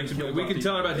then. We can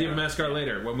tell her about Diva Mascar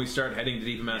later when we start heading to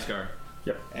Diva Mascar.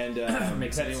 Yep. And makes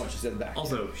depending sense. on what she says back.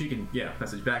 Also, she can,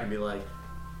 message back and be like,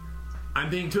 I'm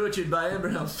being tortured by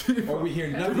Abraham's people. Or we hear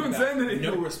nothing Everyone's back. saying anything.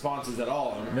 No responses at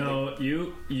all. No,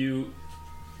 you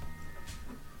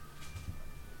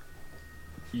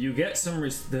get some.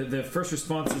 The first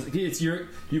response is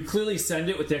you clearly send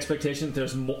it with the expectation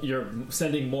that you're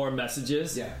sending more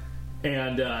messages. Yeah.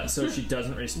 And so she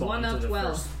doesn't respond 1 out to the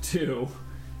 12. first 2.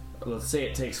 Let's say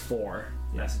it takes 4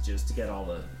 messages to get all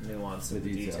the nuance and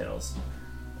the details.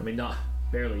 I mean, not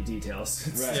barely details.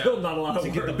 It's still not a lot of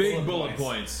words. The big bullet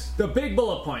points. The big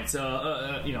bullet points.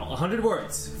 100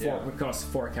 words across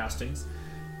 4 castings.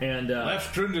 And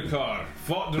Left Trundakar,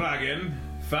 fought dragon,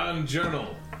 found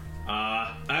journal.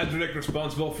 Adric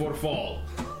responsible for fall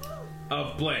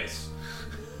of place.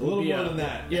 A little more than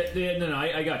that. Yeah, no,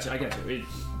 I got you.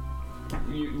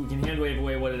 We can hand wave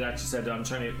away what it actually said. I'm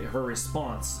trying to. Her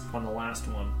response on the last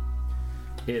one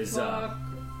is Fuck.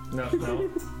 no.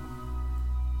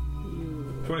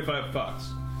 25 bucks.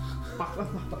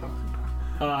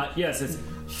 Yes, it's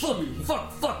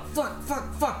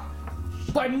fuck.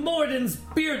 By Morden's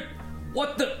beard.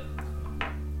 What the?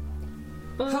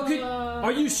 How could?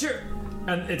 Are you sure?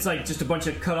 And it's like just a bunch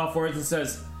of cut off words and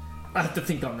says, "I have to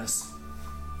think on this."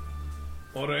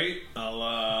 All right,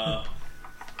 I'll.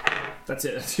 That's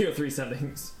it. That's your 3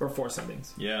 sendings or 4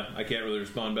 sendings. Yeah, I can't really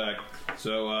respond back.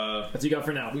 So That's what you got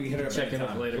for now. We can hit her up Check in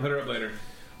anytime. with later. we'll hit her up later.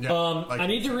 Yeah, I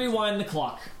need to rewind the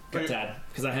clock, Okay. Dad,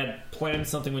 because I had planned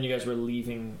something when you guys were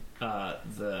leaving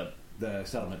the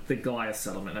settlement. the Goliath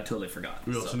settlement. I totally forgot.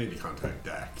 We also So, need to contact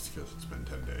Dax because it's been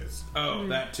 10 days. Oh,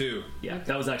 that too. yeah,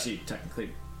 that was actually technically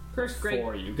First grade.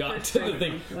 before you got First to the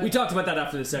grade. thing. We talked about that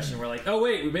after the session. We're like, oh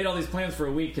wait, we made all these plans for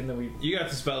a week, and then we You got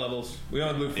the spell levels. We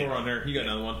only blew 4 on her. You got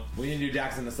another one. We need to do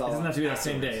Dax in the cell. it doesn't have to be that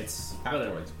same day. It's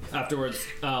Afterwards. Afterwards.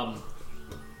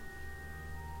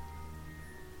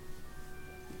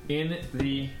 In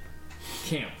the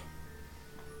camp,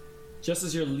 just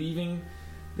as you're leaving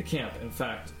the camp. In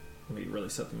fact, let me really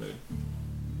set the mood.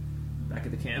 Back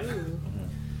at the camp,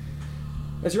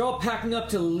 as you're all packing up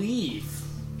to leave,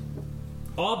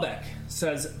 Albeck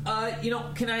says,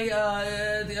 can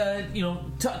I,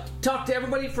 talk to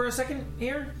everybody for a second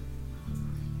here?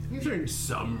 He's earned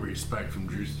some respect from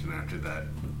Drewston after that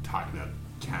talking about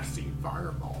casting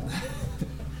fireball.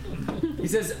 He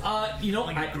says, I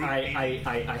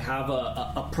have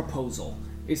a proposal.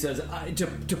 He says,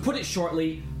 to put it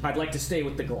shortly, I'd like to stay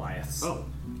with the Goliaths. Oh.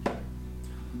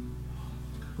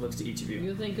 Looks to each of you.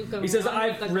 You think you can He says, run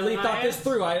with the I've really thought this Goliaths?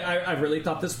 through. I've really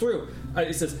thought this through.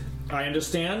 He says, I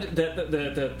understand that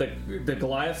the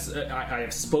Goliaths, I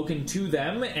have spoken to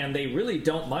them, and they really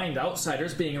don't mind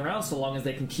outsiders being around so long as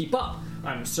they can keep up.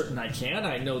 I'm certain I can.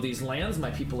 I know these lands. My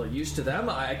people are used to them.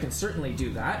 I can certainly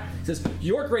do that. He says,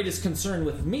 your greatest concern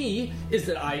with me is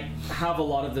that I have a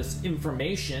lot of this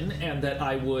information, and that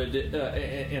I would,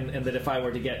 and that if I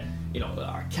were to get,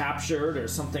 captured or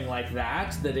something like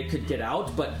that, that it could get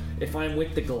out. But if I'm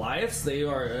with the Goliaths, they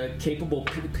are capable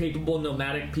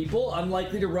nomadic people,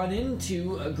 unlikely to run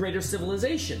into a greater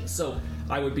civilization. So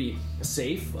I would be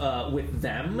safe with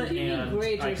them, and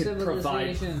Greater I could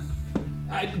provide. civilization.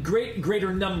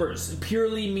 Greater numbers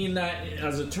purely mean that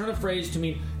as a turn of phrase to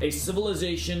mean a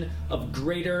civilization of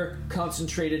greater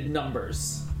concentrated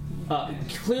numbers.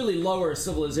 Clearly lower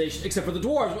civilization, except for the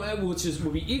dwarves, which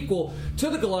would be equal to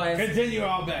the Goliaths. Continue,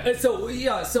 Albeck.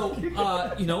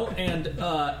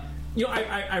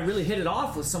 I really hit it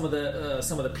off with some of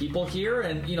the people here,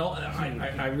 and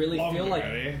I really feel like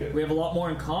we have a lot more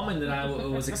in common than I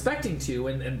was expecting to,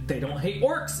 and they don't hate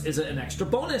orcs is an extra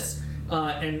bonus.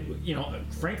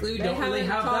 Frankly, we They don't really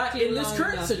haven't have talked that to you in this long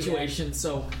current enough situation. yet.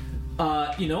 So,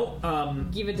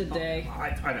 Give it a day.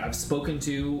 I've spoken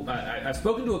to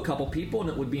a couple people, and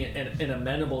it would be an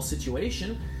amenable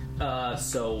situation. I'm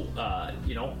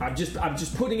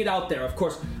just putting it out there. Of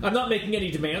course, I'm not making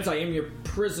any demands. I am your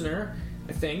prisoner,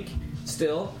 I think,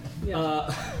 still.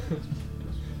 Yes.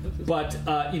 But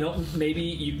maybe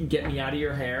you can get me out of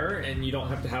your hair, and you don't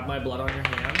have to have my blood on your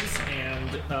hands.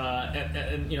 And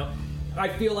I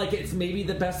feel like it's maybe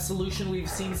the best solution we've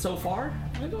seen so far.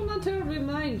 I do not terribly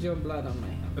mind your blood on my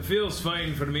hand. It feels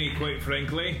fine for me, quite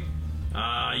frankly.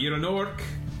 You're an orc,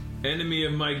 enemy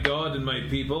of my god and my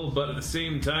people, but at the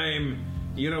same time,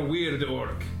 you're a weird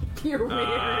orc. You're weird.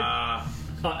 I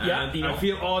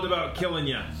feel odd about killing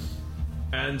you.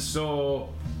 And so,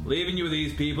 leaving you with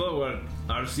these people where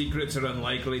our secrets are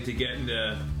unlikely to get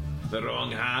into the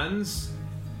wrong hands,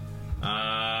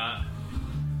 I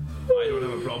don't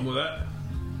have a problem with that.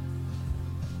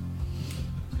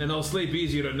 And I'll sleep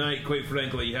easier at night, quite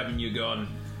frankly, having you gone.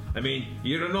 I mean,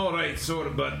 you're an alright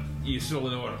sort, but you're still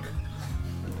an orc.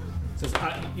 Says,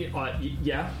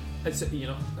 yeah.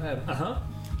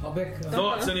 Albeck,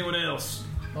 Thoughts, anyone else?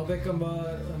 Albeck,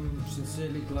 I'm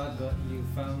sincerely glad that you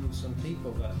found some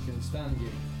people that can stand you.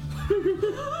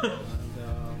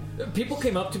 People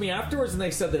came up to me afterwards, and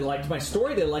they said they liked my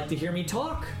story. They liked to hear me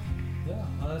talk. Yeah,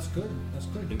 that's good. That's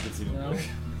good.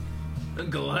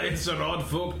 Goliaths are odd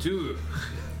folk too.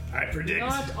 I predict.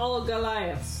 Not all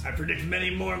Goliaths. I predict many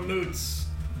more moots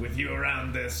with you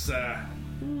around this.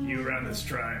 You around this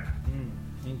tribe.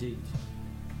 Indeed.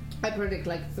 I predict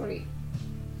like 3.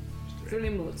 3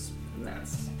 moods.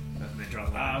 That's. They draw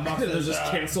the line. They'll just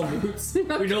cancel moots.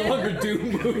 We no longer do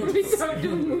moots. We don't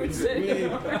do moods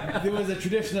anymore. There was a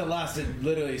tradition that lasted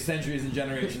literally centuries and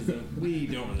generations, and we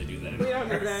don't really do that We anymore.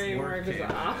 don't do that anymore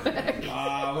because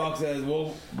Mark says,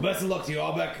 well, best of luck to you,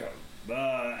 Albeck.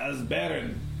 As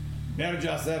Baron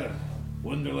just said,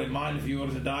 wouldn't really mind if you were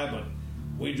to die, but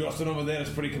we Justin over there is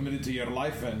pretty committed to your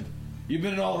life, and you've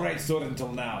been an alright sort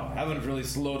until now. Haven't really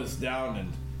slowed us down,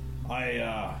 and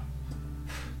I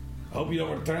hope you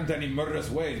don't return to any murderous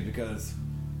ways, because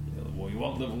you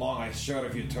won't live long, I'm sure,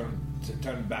 if you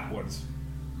turn backwards.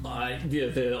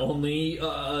 The only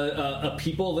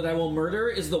people that I will murder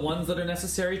is the ones that are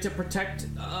necessary to protect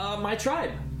my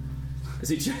tribe. As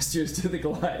he gestures to the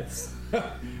Goliaths.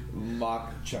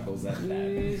 Mark chuckles at that.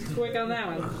 he's quick on that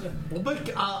one.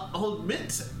 But I'll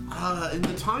admit, in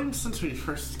the time since we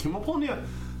first came upon you,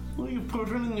 well, you've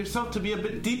proven yourself to be a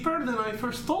bit deeper than I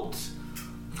first thought.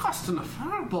 Casting a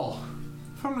fireball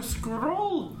from a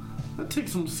scroll. That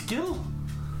takes some skill.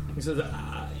 He says,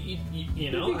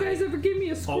 you know, If you guys ever give me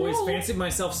a scroll. always fancied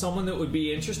myself someone that would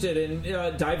be interested in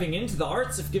diving into the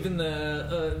arts if given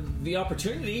the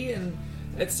opportunity, and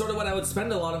it's sort of what I would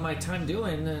spend a lot of my time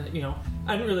doing. You know,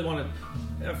 I didn't really want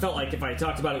to. I felt like if I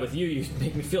talked about it with you, you'd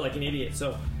make me feel like an idiot.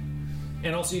 So,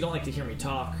 and also you don't like to hear me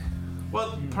talk.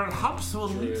 Well, perhaps we'll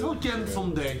meet again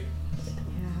someday.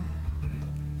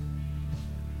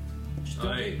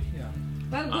 Aye.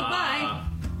 Well, goodbye.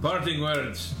 Parting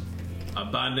words.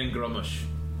 Abandon Grummash.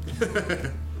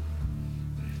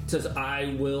 Says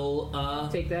I will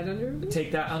Take that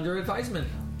under advisement.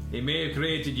 He may have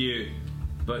created you,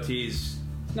 but he's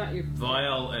Not your.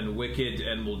 vile and wicked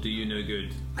and will do you no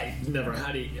good. I've never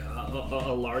had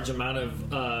a large amount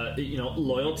of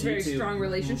loyalty Very to strong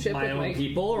relationship my with own Mike.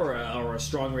 people, or a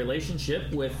strong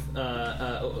relationship with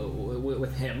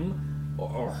him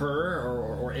or her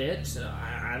or it.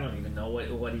 I don't even know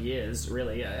what he is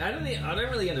really. I don't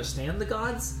really understand the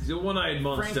gods. He's a one-eyed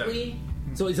monster. Frankly.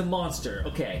 So he's a monster,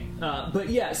 okay. But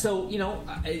yeah, so, you know,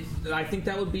 I think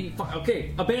that would be fine.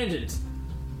 Okay, abandoned.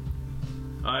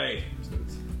 Aye.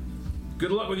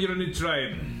 Good luck with your new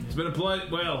tribe. It's been a pleasure.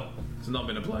 Well, it's not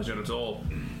been a pleasure at all.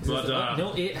 But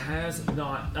No, it has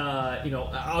not,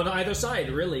 on either side,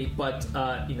 really. But,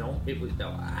 it was.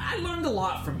 I learned a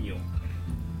lot from you.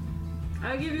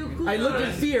 I'll give you. I lived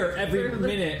in fear every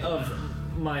minute of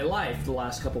my life the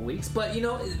last couple weeks. But,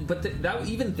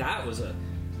 that was a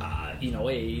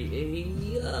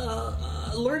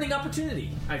learning opportunity,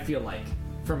 I feel like,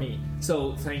 for me.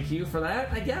 So thank you for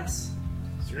that, I guess.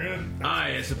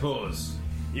 I suppose.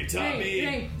 You taught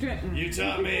me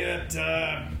that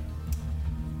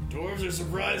dwarves are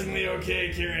surprisingly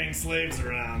okay carrying slaves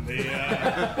around.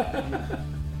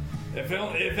 If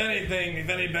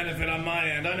any benefit on my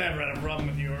end, I never had a problem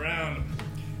with you around.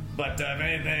 But if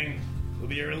anything, it will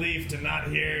be a relief to not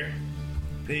hear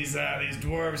these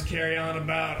dwarves carry on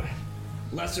about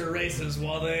lesser races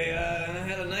while they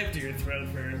had a knife to your throat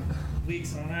for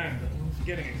weeks on end. It's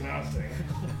getting exhausting.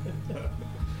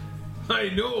 I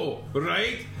know,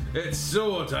 right? It's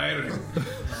so tiring.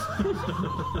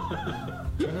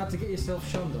 Try not to get yourself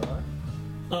shunned, alright?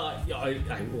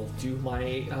 I will do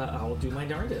my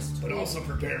darndest. But also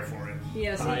prepare for it.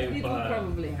 Yes, it will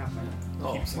probably happen.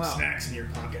 Keep some snacks in your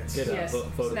pockets. Get Yes, a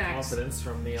vote of snacks. confidence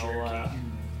from the old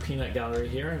peanut gallery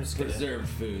here. I'm just gonna Preserved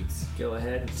foods. go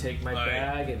ahead and take my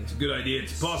bag and It's a good idea.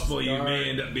 It's possible you may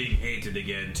end up being hated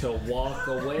again. to walk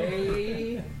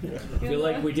away. I feel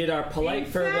like we did our polite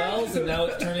farewells, and now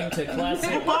it's turning to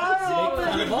classic.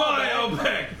 Goodbye,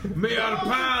 Albeck. May our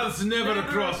paths never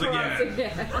cross again.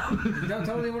 Don't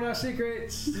tell anyone our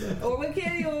secrets. Or we'll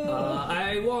kill you.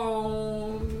 I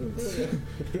won't.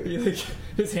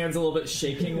 His hand's a little bit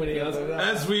shaking when he goes.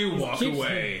 As we walk Keeps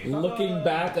away. looking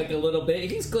back like a little bit.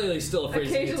 He's clearly still afraid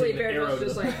to Occasionally, take an arrow Bear's to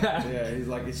just the like, back. Yeah, he's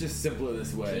like, it's just simpler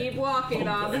this way. keep walking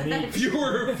on that.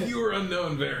 Fewer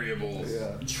unknown variables.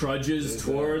 Yeah. Trudges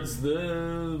towards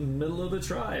the middle of the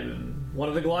tribe, and one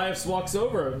of the Goliaths walks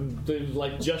over and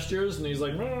gestures, and he's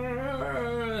like,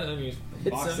 and he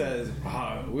hits Mark him. says,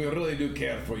 we really do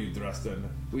care for you, Drustin.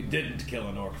 We didn't kill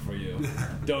an orc for you.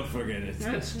 Don't forget it.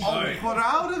 I'm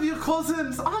proud of you,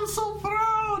 cousins. I'm so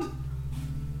proud.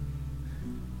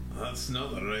 That's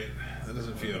not right. That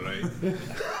doesn't feel right.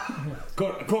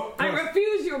 I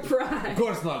refuse your pride. Of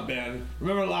course not, Ben.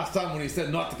 Remember last time when he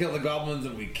said not to kill the goblins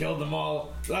and we killed them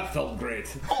all? That felt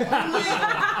great.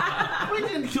 We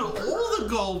didn't kill all the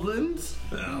goblins.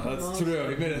 That's true.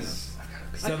 He made us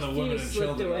Send the A women few and slipped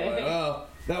children away. away. Well,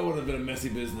 that would have been a messy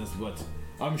business, but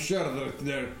I'm sure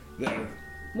they're More than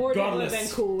would have godless been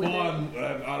cool with it. spawn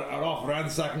are off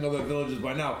ransacking other villages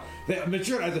by now. They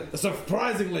mature at a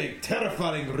surprisingly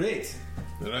terrifying rate.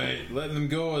 Right, letting them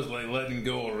go is like letting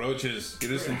go of roaches. You're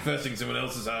just infesting someone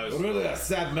else's house. Really a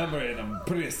sad memory, and I'm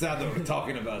pretty sad that we're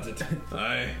talking about it.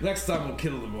 Aye. Next time we'll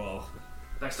kill them all.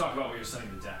 Let's talk about what you're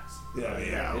sending to Dax.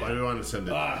 Yeah, why do you want to send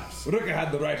it? Ruka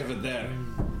had the right of it there.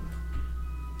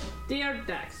 Dear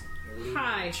Dax,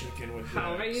 hi. Check in with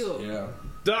How are you? Yeah.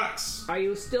 Dax! Are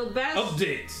you still best?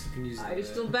 Update! Are you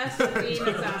still best at being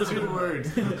assassin? 2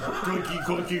 words.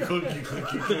 Cookie.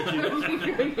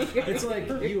 It's like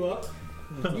you up.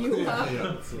 You up?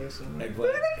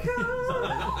 Eggplant.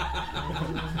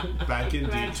 Back in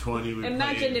D20, we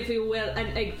Imagine, played. if you will,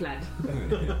 an eggplant.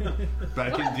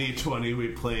 Back in D20, we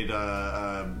played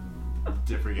a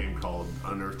different game called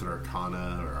Unearthed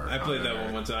Arcana. I played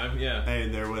that one time, yeah.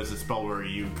 And there was a spell where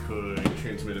you could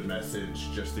transmit a message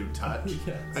just through touch.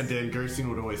 Yes. And Dan Gerstein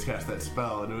would always cast that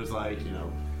spell, and it was like,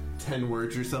 10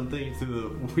 words or something.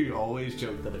 So we always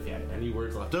joked that if you had any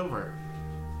words left over,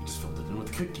 you just filled it in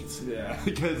with cookies. Yeah.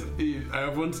 Because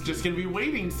everyone's just going to be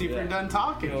waiting to see if you're done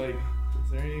talking. You're like,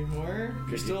 is there any more?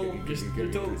 You're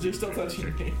still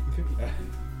touching me.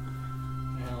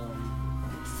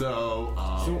 So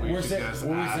we're should saying just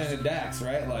we're ask- saying to Dax,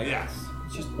 right? Like, Yes.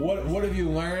 just what have you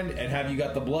learned, and have you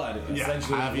got the blood? Yeah.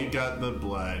 Essentially, Have you got the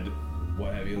blood?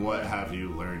 What have you? What learned? have you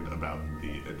learned about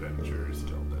the Adventurers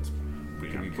Guild? That's we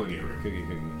got plenty of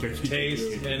Cookie.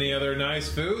 Taste any other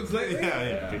nice foods lately?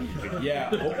 Yeah. Yeah,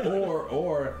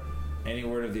 or any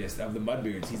word of the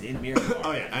Mudbeards. He's in Miracle.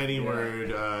 Oh yeah, any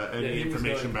word, any he was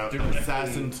information going about directly-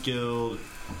 Assassin's Guild,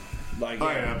 Like,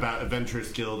 about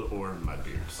Adventurers Guild or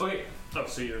Mudbeards. Okay. Oh,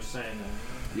 so you're saying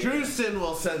Drewston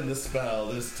will send the spell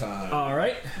this time. All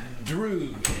right.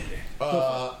 Drew.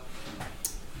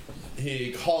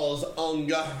 He calls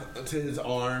Unga to his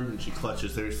arm, and she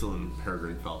clutches her, still in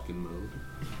Peregrine Falcon mode.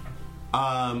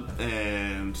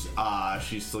 And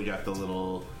she's still got the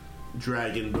little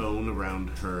dragon bone around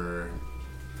her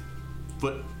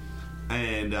foot,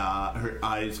 and her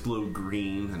eyes glow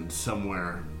green, and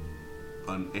somewhere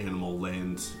an animal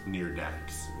lands near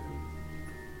Dax.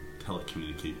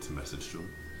 Telecommunicates a message to him.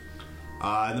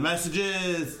 And the message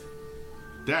is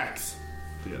Dax.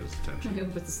 To get his I attention.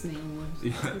 hope it's the snail one.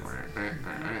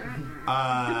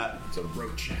 It's a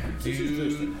roach.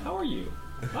 How are you?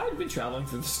 I've been traveling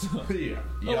through the snow. Yeah.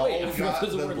 Oh, wait, I Y'all forgot got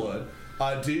there's a the word.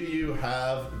 blood. Do you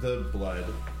have the blood?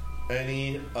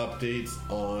 Any updates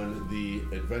on the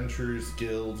Adventurers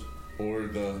Guild or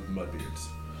the Mudbeards?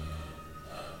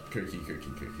 Cookie.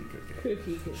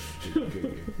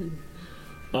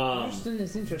 Ashton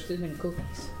is interested in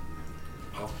cookies.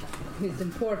 It's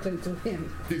important to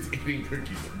him. He's eating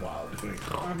cookies while doing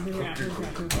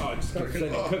Oh, just send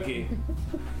a cookie.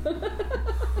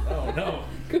 Oh no.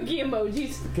 Cookie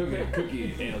emojis.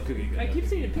 Cookie. I keep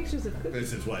seeing the pictures of cookies.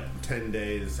 This is what, 10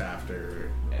 days after,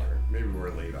 or maybe we're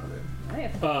late on it. I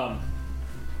have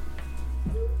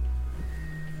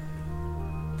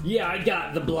Yeah, I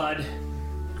got the blood,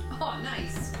 Oh,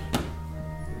 nice.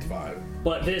 It's 5,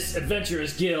 but this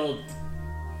Adventurers Guild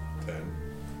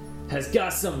 10, has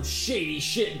got some shady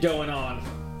shit going on.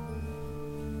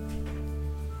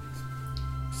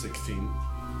 16.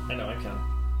 I know, I can.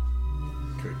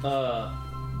 Cookie.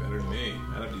 Better than me.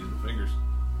 I'd have to use my fingers.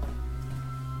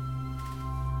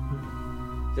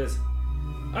 Says,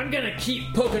 I'm gonna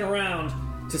keep poking around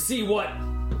to see what.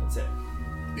 That's it.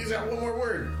 He's got one more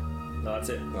word. No, that's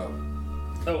it. Oh.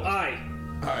 Oh, I.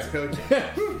 Alright, okay.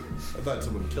 I thought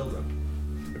someone killed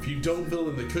him. If you don't fill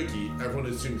in the cookie, everyone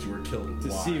assumes you were killed.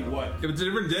 To see what? If it's a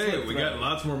different day, we got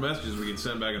lots more messages we can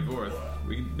send back and forth.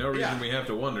 No reason we have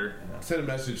to wonder. Send a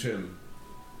message to him.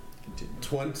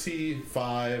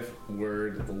 25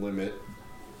 word limit.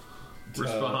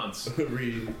 Response.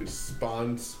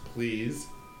 Response, please.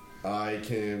 I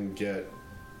can get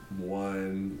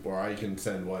one, or I can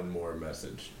send one more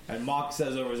message. And Mock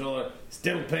says over his shoulder,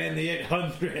 still paying the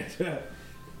 800.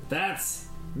 That's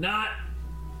not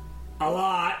a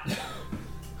lot.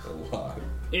 A lot.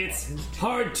 It's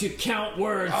hard to count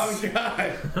words. Oh,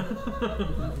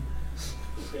 God.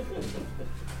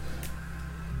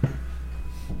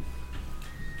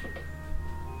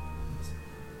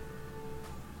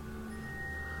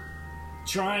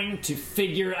 Trying to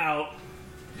figure out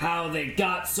how they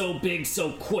got so big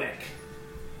so quick.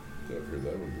 I've heard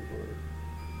that one before.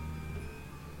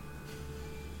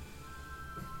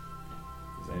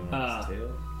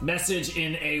 Message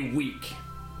in a week.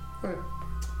 Alright.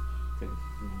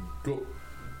 Cool.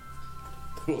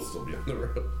 We'll still be on the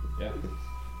road. Yeah.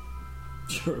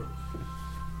 True.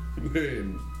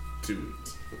 Do it.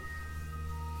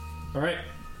 All right.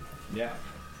 Yeah.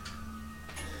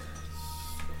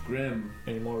 Grim.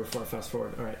 Any more before I fast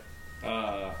forward? All right.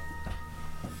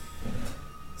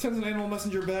 Sends an animal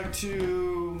messenger back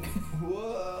to.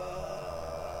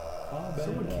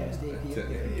 Someone cast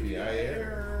API.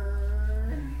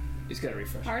 He's got to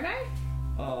refresh. Hard eye?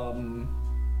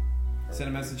 Send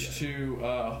a message to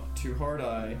Hard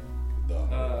Eye.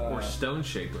 Or Stone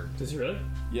Shaper. Does he really?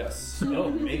 Yes. Oh,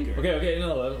 Maker. Okay.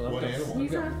 No. What animal?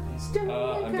 He's a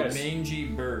stone A maker. mangy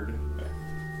bird.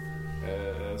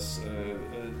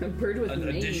 A bird with A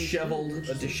mange. disheveled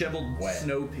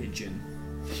snow pigeon.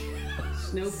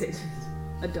 Snow pigeon.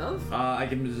 A dove? I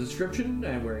give him the description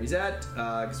and where he's at,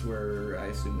 because we're, I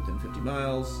assume, within 50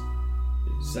 miles.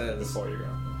 It says, Before you go.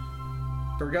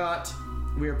 Forgot,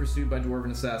 we are pursued by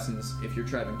dwarven assassins. If your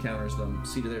tribe encounters them,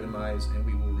 see to their demise, and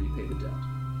we will repay the debt.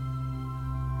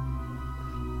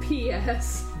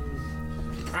 P.S.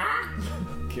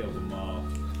 Kill them all.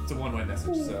 It's a one-way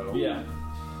message, so. Yeah.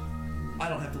 I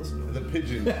don't have to listen to it. The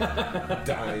pigeon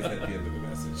dies at the end of the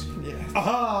message. Yeah.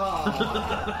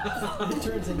 It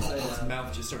turns inside Its out.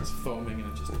 mouth just starts foaming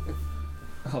and it just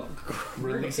Oh,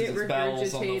 releases It its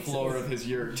bowels on the regurgitates floor of his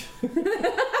yurt.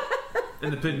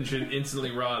 And the pigeon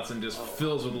instantly rots and just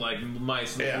fills with like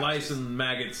mice, lice and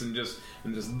maggots and just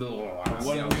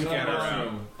scatter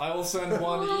around. I will send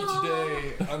one each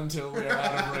day until we are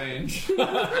out of range. you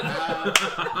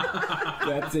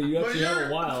actually have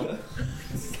a while.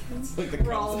 It's like the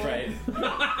Roll. right?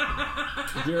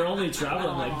 You're only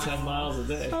traveling like 10 miles a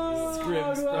day.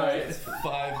 Scribbs, right?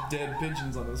 5 dead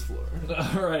pigeons on this floor.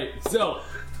 All right. So,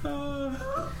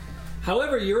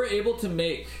 however, you're able to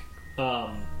make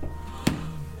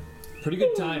pretty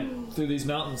good time through these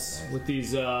mountains with these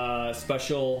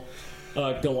special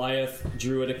Goliath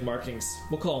druidic markings.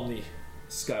 We'll call them the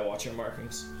Skywatcher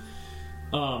markings.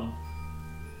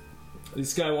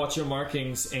 These Skywatcher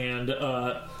markings, and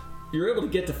you're able to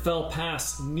get to Fell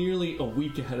Pass nearly a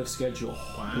week ahead of schedule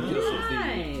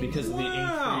because of the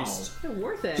increased They're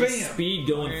worth it. speed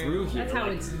going through here. That's how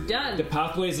Like, it's done. the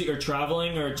pathways that you're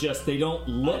traveling are just they don't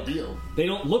look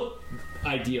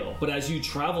ideal, but as you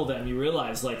travel them you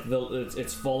realize like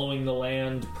it's following the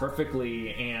land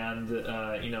perfectly, and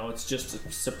it's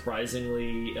just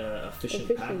surprisingly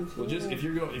efficient path. Well, just if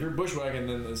you're bushwhacking,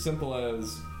 then as simple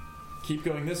as keep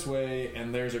going this way,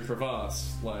 and there's a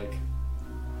crevasse, like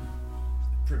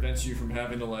prevents you from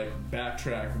having to like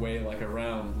backtrack way like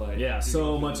around. Like Yeah, to so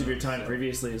go through much of your time so.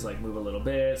 previously is like move a little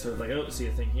bit, sort of like see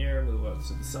a thing here, move up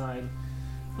to the side.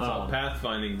 It's all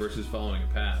pathfinding versus following a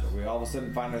path. We all of a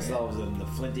sudden find ourselves in the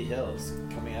Flinty Hills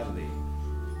coming out of the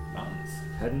mountains.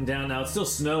 Heading down now. It's still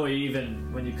snowy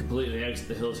even when you completely exit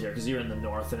the hills here because you're in the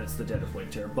north and it's the dead of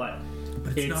winter. But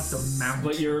it's not the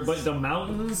mountains. But the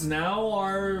mountains now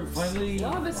are finally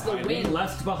wind.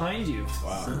 left behind you.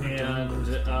 Wow. And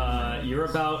you're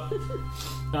about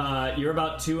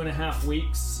 2.5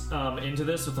 weeks into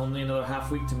this with only another half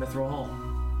week to Mithril Hall.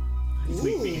 Each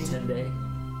week being 10 day.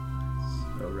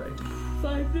 Oh, right.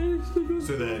 5 days to go.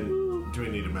 So then, do we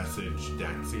need a message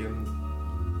Daxian?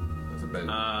 Has it been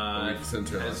a week since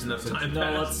your has last enough message? time.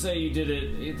 No, let's say you did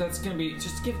it. That's gonna be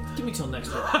just give me till next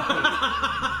week. You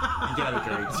got it,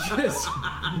 great. Just-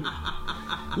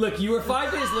 Look, you were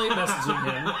 5 days late messaging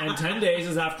him, and 10 days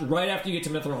is right after you get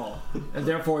to Mithril Hall, and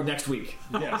therefore next week.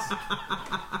 Yes.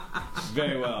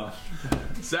 Very well.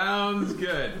 Sounds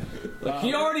good. Look,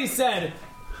 he already said,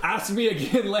 "Ask me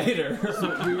again later."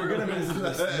 We were gonna miss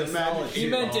the solid. He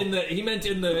meant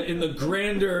in the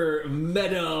grander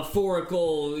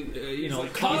metaphorical, We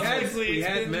cosmic.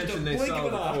 had mentioned they saw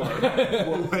it before.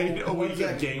 We'll wait a week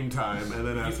at game time and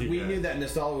then ask you We again. knew that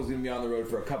Nasala was going to be on the road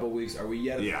for a couple weeks. Are we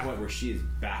yet at Yeah. the point where she is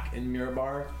back in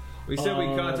Mirabar? We said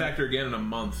we'd contact her again in a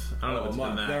month. I don't know if it's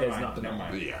been that. Never It's mind. not been Never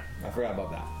that. mind. Yeah. I forgot about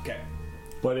that. Okay.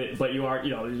 But you are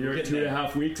you're at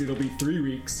 2.5 weeks. It'll be 3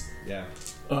 weeks. Yeah.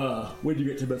 When you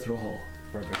get to Mithril Hall,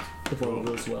 Perfect. if all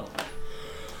goes well.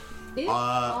 If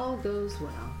all goes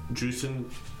well. Drusen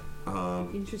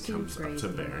Interesting comes up phrase. to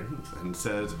Baron and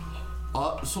says,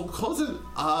 so cousin,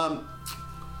 I'm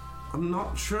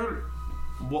not sure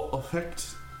what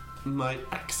effect my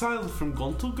exile from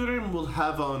Gontelgrim will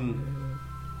have on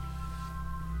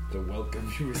The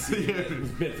welcome you received at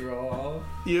Mithril Hall.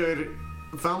 your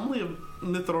family of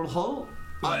Mithril Hall.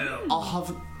 I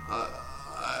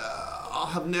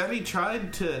have nearly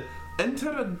tried to enter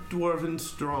a dwarven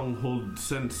stronghold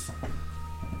since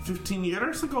 15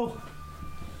 years ago.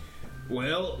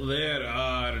 Well, there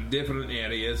are different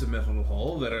areas of Mithril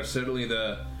Hall. There are certainly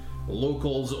the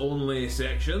locals only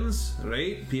sections,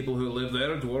 right? People who live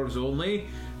there, dwarves only.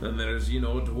 Then there's,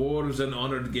 dwarves and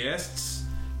honored guests.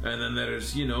 And then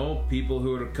there's, you know, people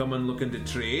who are coming looking to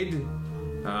trade.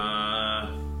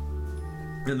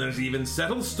 And there's even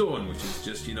Settlestone, which is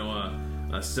just, you know,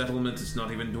 a settlement. It's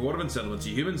not even dwarven settlement, it's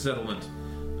a human settlement.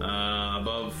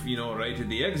 Above, you know, right at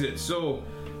the exit. So,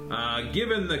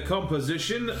 given the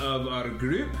composition of our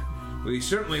group, we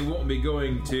certainly won't be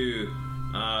going to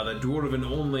the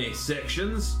dwarven-only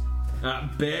sections.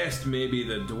 At best, maybe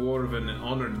the dwarven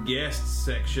honoured guests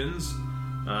sections.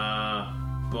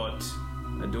 But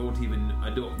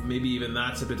maybe even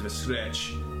that's a bit of a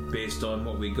stretch based on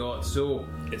what we got. So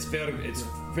it's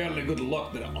fairly good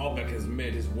luck that Obek has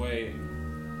made his way.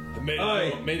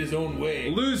 Made his own way.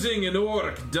 Losing an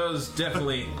orc does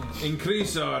definitely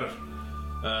increase our.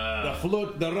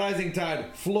 The rising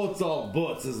tide floats all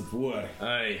boats, as it were.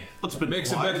 Aye.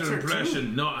 Makes a better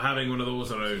impression not having one of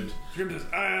those around.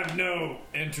 I have no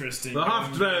interest in. The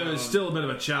half-drow is still a bit of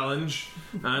a challenge,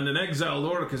 and an exiled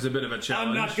orc is a bit of a challenge.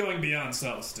 I'm not going beyond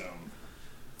Settlestone.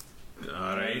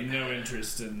 Alright. I have no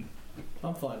interest in.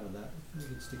 I'm fine with that. We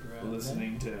can stick around.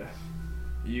 Listening to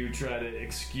you try to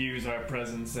excuse our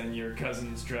presence and your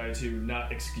cousins try to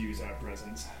not excuse our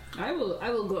presence. I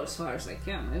will go as far as I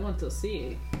can. I want to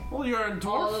see. Well, you're a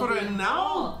dwarf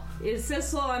now. It says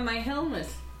so on my helmet.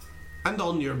 And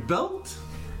on your belt.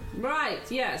 Right,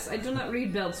 yes. I do not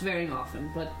read belts very often,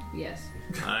 but yes.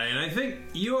 And I think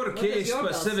your case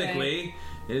specifically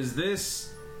is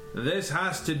this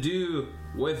has to do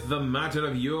with the matter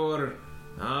of your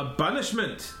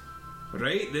banishment.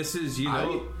 Right? This is, you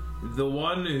know, the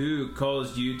one who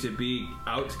caused you to be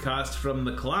outcast from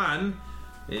the clan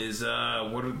is,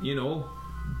 you know,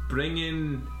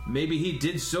 bringing. Maybe he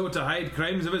did so to hide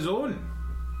crimes of his own.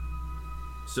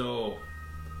 So,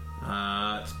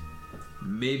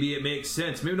 maybe it makes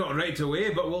sense. Maybe not right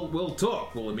away, but we'll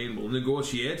talk. We'll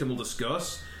negotiate and we'll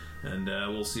discuss, and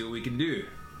we'll see what we can do.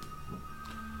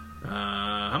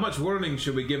 How much warning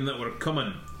should we give them that we're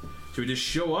coming? Should we just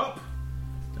show up?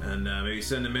 And maybe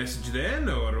send a message then,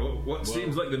 or what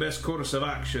seems like the best course of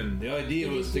action? The idea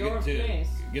was to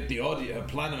get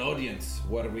plan an audience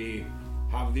where we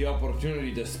have the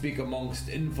opportunity to speak amongst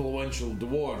influential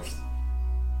dwarves,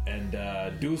 and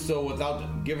do so without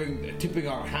tipping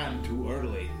our hand too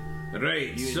early.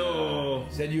 Right. You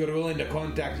said you were willing to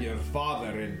contact your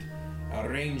father and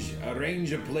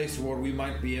arrange a place where we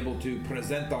might be able to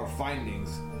present our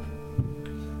findings.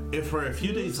 If we're a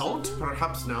few days out,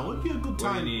 perhaps now would be a good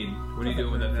time. What do you need? What are you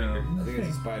doing with that finger? I think it's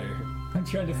a spider. I'm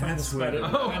trying to find a spider.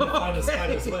 Oh, I'm trying to find a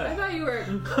spider's I web. thought you were. I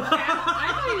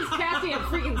thought he was casting a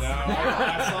freaking spell.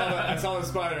 I saw the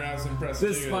spider and I was impressed.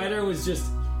 This spider was just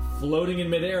floating in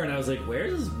midair, and I was like,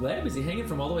 "Where's his web? Is he hanging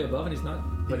from all the way above?" And he's not.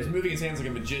 But he's moving his hands like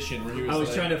a magician. Where he was I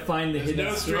was trying to find the hidden.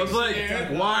 I was like,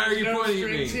 "Why are you pointing at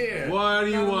me? What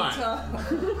do you want?"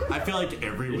 I feel like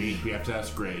every week we have to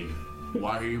ask Greg,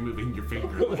 "Why are you moving your finger?"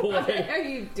 What are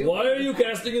you doing? Why are you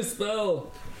casting a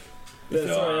spell?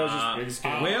 Sorry, I was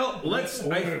just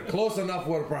We're close enough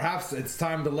where perhaps it's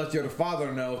time to let your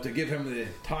father know to give him the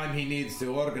time he needs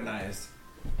to organize.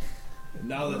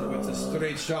 Now that it's a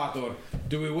straight shot, or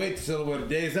do we wait till we're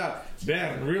days out?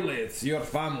 Ben, really, it's your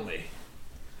family.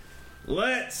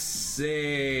 Let's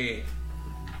say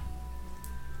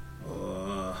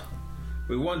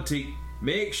we want to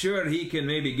make sure he can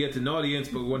maybe get an audience,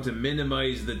 but we want to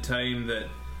minimize the time that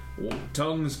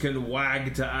tongues can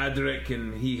wag to Adric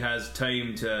and he has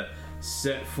time to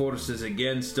set forces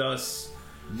against us.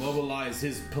 Mobilize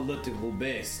his political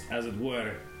base, as it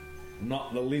were,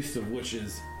 not the least of which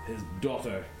is his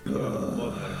daughter,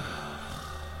 mother.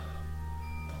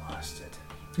 Blasted.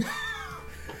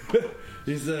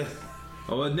 He's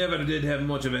I never did have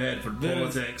much of a head for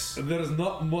politics. There's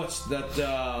not much that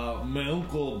my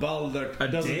uncle Balder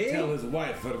doesn't tell his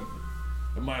wife.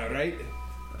 Am I right?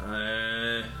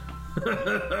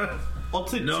 I'll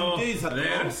take 2 days at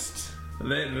most.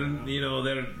 They're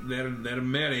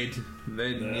married.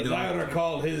 As I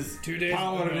recall, his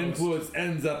power and influence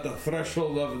ends at the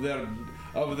threshold of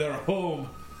their home.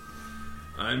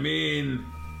 I mean,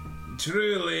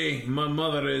 truly, my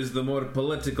mother is the more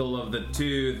political of the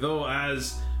two, though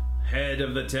as head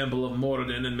of the Temple of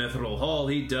Moradin and Mithril Hall,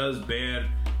 he does bear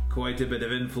quite a bit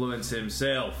of influence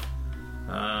himself.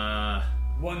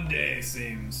 1 day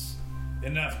seems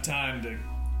enough time to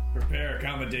prepare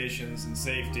accommodations and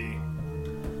safety.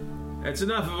 It's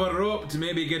enough of a rope to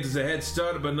maybe get us a head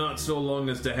start, but not so long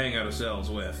as to hang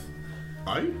ourselves with.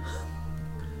 Aye?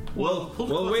 Well,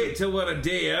 we'll wait till we're a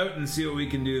day out and see what we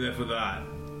can do there for that.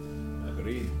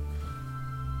 Agreed.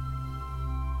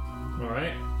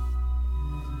 Alright.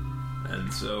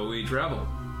 And so we travel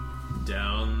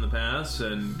down the pass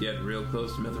and get real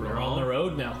close to Mithril We're Hall. on the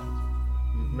road now.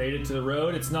 made it to the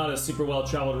road. It's not a super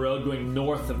well-traveled road going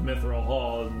north of Mithril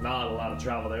Hall. Not a lot of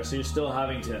travel there, so you're still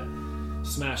having to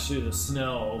smash through the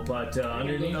snow. But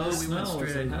underneath the snow,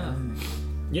 it's like,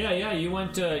 yeah, you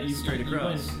went straight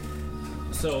across.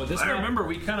 So this I map, remember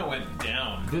we kind of went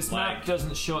down. this map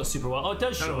doesn't show it super well. Oh, it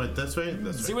does Kind of show it. went this way.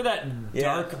 This See way. where that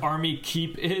dark army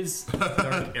keep is?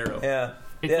 Dark arrow. Yeah.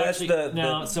 It's Yeah, actually that's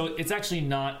no, so it's actually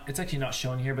not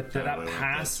shown here, but that wait,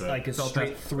 pass that's right. like is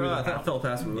straight through the mountain. Fell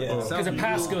past me. Yeah. Because a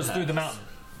pass goes through the mountain.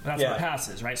 That's Yeah. what a pass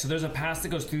is, right? So there's a pass that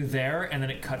goes through there, and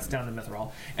then it cuts down to Mithril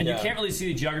Hall. And you Yeah. can't really see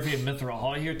the geography of Mithril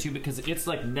Hall here, too, because it's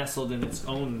like nestled in its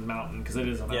own mountain, because it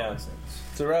is a mountain. Yeah.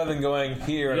 So rather than going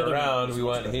here and The other around, mountains we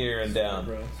went here and down.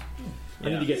 I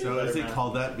need to get to So the is other it map.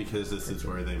 called that because this is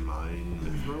where they mine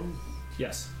mithril?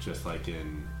 Yes. Just like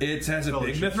in It has a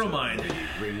big Fellowship mithril of mine.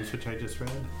 the Rings, which I just read.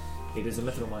 It is a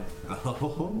Mithril mine.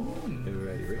 Oh,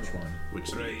 Already rich one. which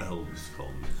Right. the elves call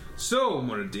me. So,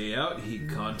 on a day out, he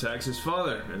contacts his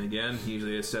father. And again, he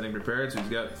usually has setting prepared, so he's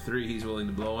got 3 he's willing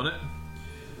to blow on it.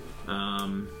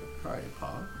 Hi,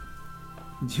 Pa.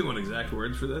 Do you want exact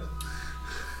words for this?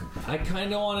 I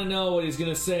kind of want to know what he's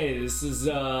going to say. This is,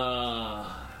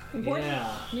 Important.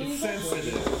 yeah. It's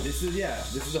sensitive. This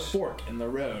is a fork in the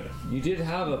road. You did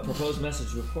have a proposed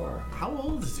message before. How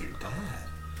old is your dad?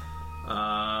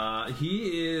 He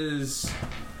is.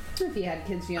 If he had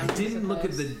kids young, I didn't look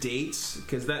at the dates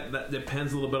because that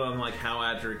depends a little bit on like how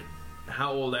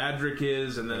old Adric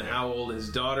is, and then how old his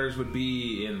daughters would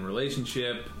be in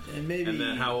relationship, And maybe and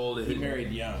then how old he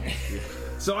married young.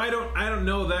 So I don't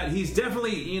know that he's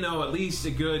definitely at least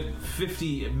a good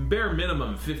 50, bare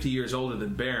minimum 50 years older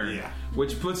than Baron, Yeah.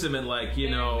 which puts him at like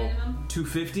minimum.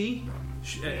 250,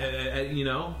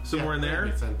 somewhere in there.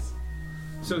 Makes sense.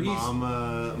 So he's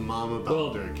Mama Well,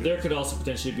 Baldur. there could also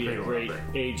potentially be a Great great Robert.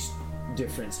 age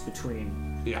difference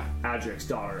between Yeah. Adric's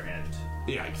daughter and.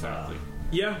 Yeah, exactly.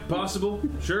 yeah, possible,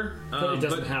 sure. But it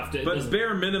doesn't have to- it But doesn't-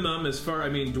 bare minimum,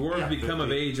 dwarves Yeah, become of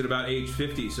 50. age at about age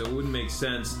 50, so it wouldn't make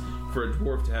sense for a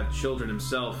dwarf to have children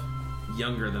himself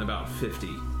younger than about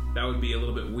 50. That would be a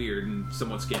little bit weird and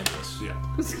somewhat scandalous. Yeah.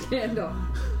 Scandal.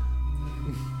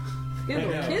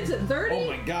 Scandal. I know. Kids at 30? Oh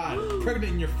my god,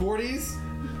 pregnant in your 40s?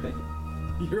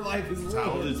 Your life is How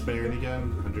old ruined. is Baron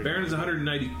again? Baron is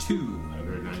 192.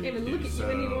 192. Can't even look at you so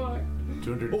anymore.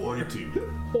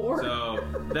 242. Or So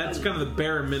that's kind of the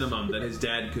bare minimum that his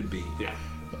dad could be. Yeah.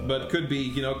 But could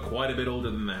be, quite a bit older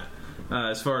than that.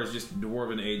 As far as just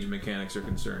dwarven age mechanics are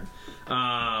concerned.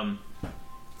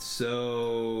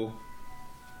 So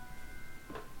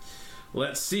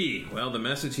let's see. Well, the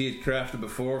message he had crafted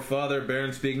before. Father,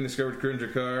 Baron speaking, discovered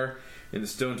Krundrakar in the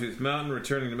Stone-Toothed Mountain,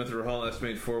 returning to Mithril Hall,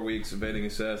 estimate 4 weeks, evading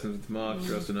assassins with Mock,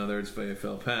 Trust and others, via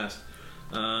fell past.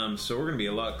 So we're going to be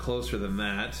a lot closer than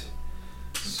that.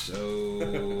 So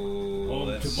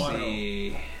let's tomorrow.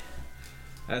 see.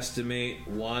 Estimate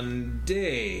 1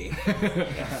 day.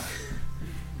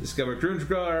 Discover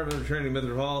Krundrakar, returning to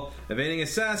Mithril Hall, evading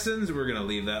assassins. We're gonna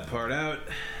leave that part out.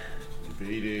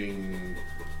 Evading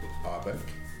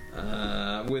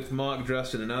Abek. With Mock,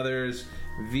 Drustin, and others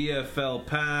via Fell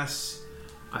Pass.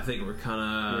 I think we're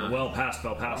kind of Well past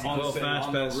Fell Pass. Well, fast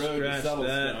on the pass, road to scratch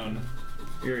that. Settlestone.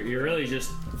 You're really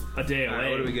just a day All away.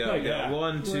 right, what do we got? Oh, We got yeah.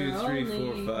 1, 2, We're 3, 4,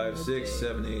 only 5, a 6, day.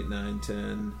 7, 8, 9,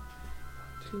 10.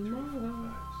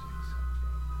 tomorrow.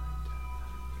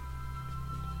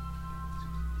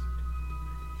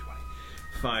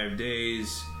 5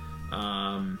 days.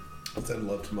 I'll send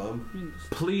love to Mom.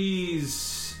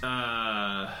 Please,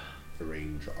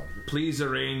 Arrange audience. please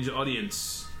arrange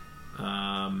audience.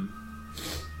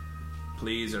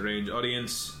 Please arrange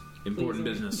audience. Important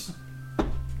Please business.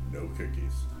 No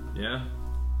cookies. Yeah.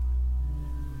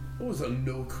 What was a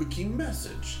no cooking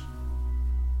message?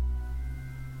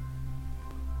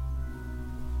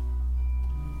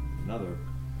 Another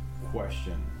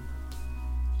question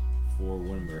for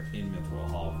when we're in Mithril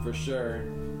Hall. For sure,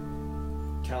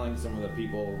 telling some of the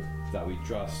people that we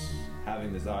trust,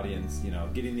 having this audience,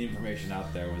 getting the information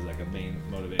out there was like a main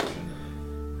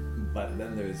motivation. But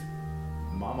then there's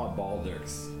Mama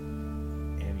Baldur's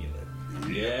amulet.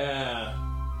 Yeah.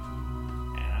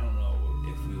 And I don't know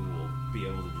if we will be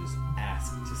able to just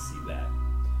ask to see that.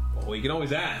 Well, you can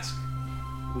always ask.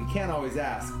 We can't always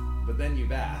ask, but then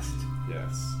you've asked.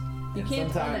 Yes. You And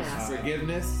can't sometimes unask.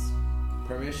 forgiveness,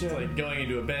 permission, It's like going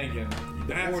into a bank and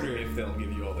asking order. if they'll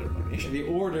give you all their money. the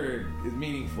order is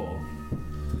meaningful.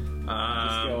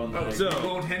 going like- So You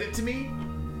won't hand it to me?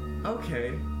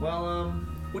 Okay. Well,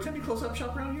 what time do you close up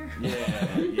shop around here?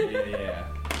 Yeah.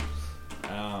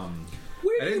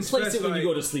 Where I do you didn't place it when specify- you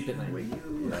go to sleep at night?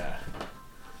 Yeah.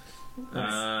 She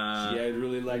had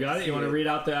really like. Got it? You want to read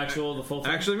out the full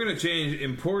thing? Actually, I'm going to change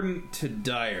important to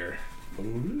dire.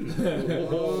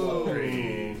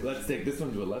 Let's take this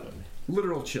one to 11.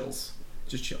 Literal chills.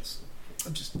 Just chills.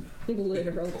 I'm just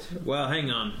Literal. Well,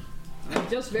 hang on. I'm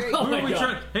just very. Who are we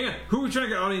trying to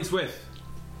get audience with?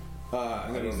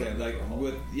 I'm gonna say like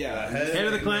with head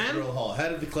of the clan.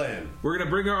 Head of the clan. We're gonna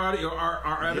bring our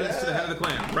evidence to the head of the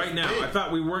clan right now. I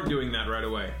thought we weren't doing that right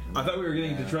away. I thought we were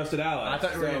getting to trusted allies. I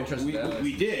thought we were getting trusted allies.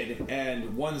 We did,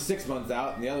 and one's 6 months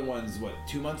out, and the other one's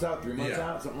 2 months out, 3 months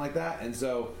out, something like that. And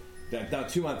so now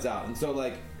 2 months out, and so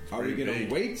like, are we gonna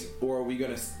wait, or are we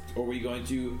going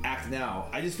to act now?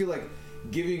 I just feel like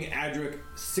giving Adric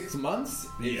 6 months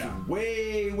is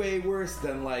way worse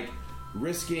than like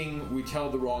risking we tell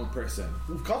the wrong person.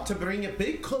 We've got to bring it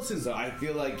big, cousin. So I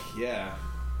feel like,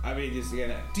 I mean, just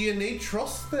again, do you need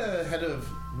trust the head of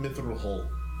Mithril Hall?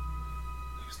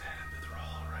 Who's the head of Mithril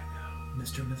Hall right now?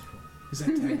 Mr. Mithril. Is that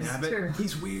Dag Nabbit?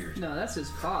 He's weird. No, that's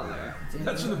his father.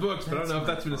 That's in the books, but I don't know if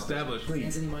that's been established.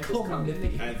 Please, call me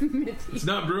Mithy. It's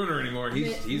not Bruner anymore.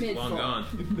 He's long gone.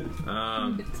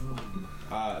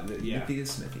 Mithy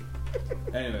is Smithy.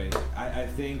 Anyways, I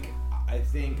think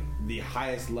the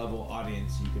highest level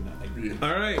audience you can.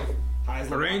 All right.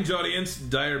 Arrange audience,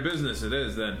 dire business it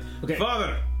is then. Okay.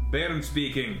 Father, Baron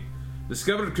speaking.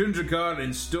 Discovered Kundrakar in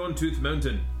Stonetooth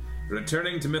Mountain.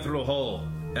 Returning to Mithril Hall.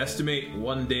 Estimate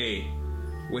 1 day.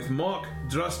 With Mock,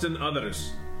 Drust, and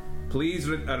others. Please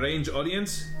arrange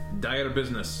audience, dire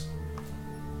business.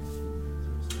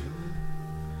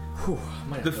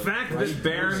 The fact that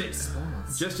Baron,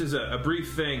 just as a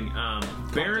brief thing,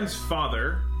 Baron's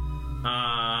father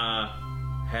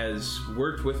has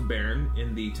worked with Baron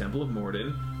in the Temple of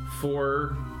Morden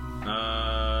for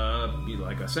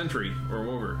like a century or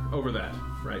over that,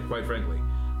 right? Quite frankly.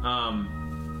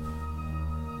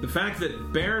 The fact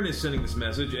that Baron is sending this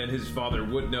message and his father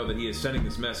would know that he is sending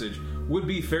this message would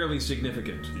be fairly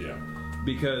significant. Yeah.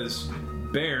 Because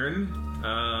Baron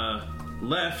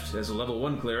left as a level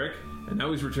 1 cleric, and now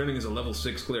he's returning as a level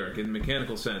 6 cleric in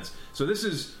mechanical sense. So this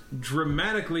is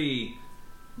dramatically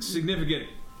significant.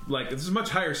 Like, this is a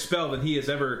much higher spell than he has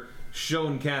ever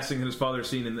shown casting that his father's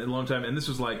seen in a long time. And this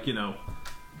was like, dwarf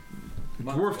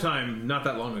time not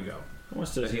that long ago. How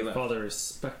much does your father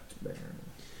respect Baron?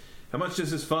 How much does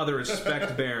his father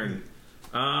respect Baron?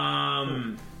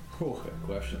 Good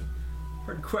question.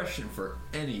 Hard question for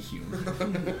any human.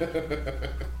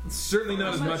 Certainly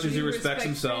not as much as he respects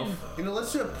himself.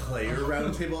 Let's do a player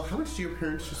roundtable. How much do your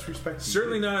parents just respect you?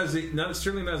 Certainly not as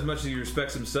much as he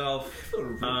respects himself.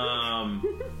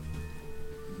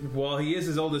 While he is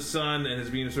his oldest son and has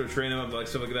been sort of train him up, like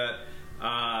stuff like that.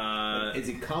 Is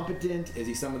he competent? Is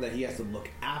he someone that he has to look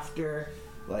after?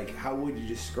 Like, how would you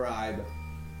describe?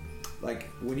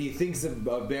 Like, when he thinks of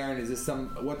Baron, is this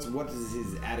what is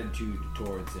his attitude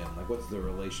towards him? Like, what's the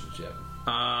relationship?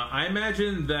 I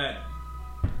imagine that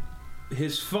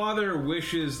his father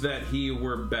wishes that he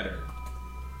were better.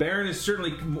 Baron is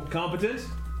certainly competent,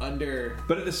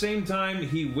 but at the same time,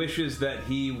 he wishes that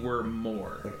he were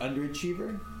more. Like,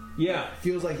 underachiever? Yeah.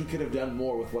 Feels like he could have done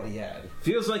more with what he had.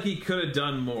 Feels like he could have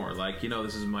done more. Like,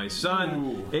 this is my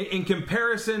son. In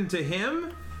comparison to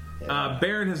him,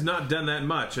 Baron has not done that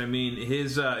much. I mean,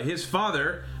 his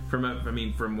father, from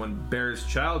when Baron's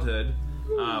childhood,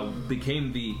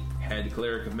 became the head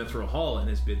cleric of Mithril Hall and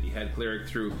has been the head cleric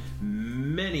through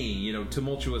many,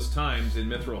 tumultuous times in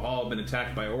Mithril Hall. Been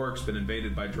attacked by orcs, been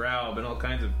invaded by drow, been all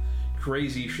kinds of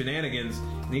crazy shenanigans,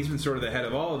 and he's been sort of the head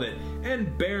of all of it.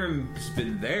 And Baron's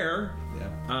been there,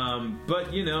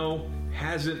 but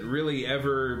hasn't really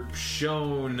ever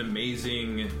shown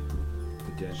amazing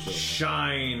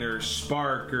shine or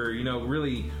spark or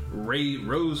really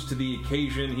rose to the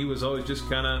occasion. He was always just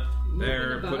kind of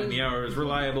there, putting the hours,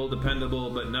 reliable, dependable,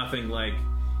 but nothing like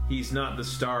he's not the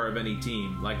star of any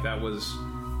team. Like that was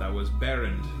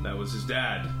Baron, that was his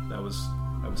dad, that was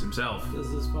himself. Does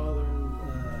his father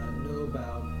know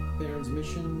about Baron's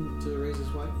mission to raise his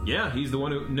wife? Yeah, he's the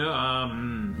one who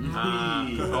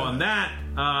on that.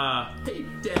 Hey,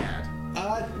 Dad.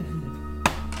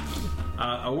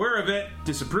 Aware of it,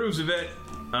 disapproves of it,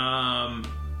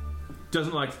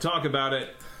 doesn't like to talk about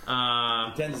it.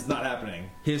 Pretends it's not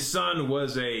happening. His son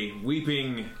was a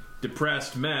weeping,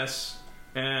 depressed mess,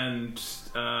 and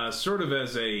sort of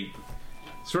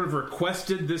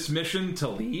requested this mission to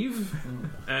leave,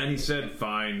 and he said,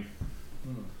 "Fine,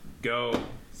 go."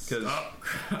 Because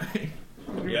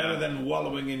rather than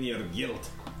wallowing in your guilt.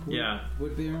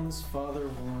 Would Baron's father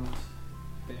want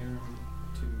Baron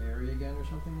to marry marry again or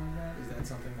something like that? Is that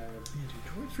something that would... Do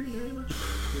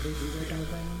they do that kind of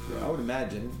thing? I would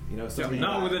imagine, somebody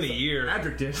Not within a year.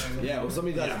 Adric did. Yeah, well,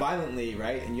 somebody dies violently,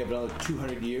 right? And you have another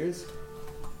 200 years.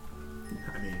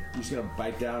 I mean, You're just gonna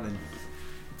bite down and.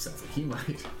 sounds like he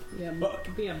might. Yeah,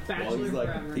 But- be a bachelor Well,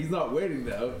 forever. he's not waiting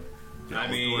though. I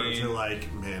mean,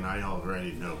 man, I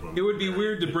already know. it would be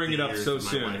weird to bring it up so years,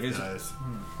 my soon. wife dies.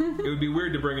 It would be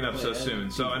weird to bring it up so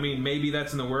soon. So I mean, maybe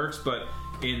that's in the works, but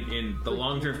in the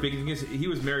long term speaking, he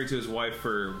was married to his wife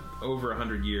for over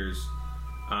 100 years,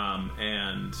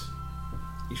 and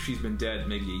she's been dead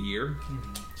maybe a year.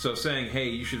 So saying, "Hey,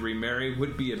 you should remarry,"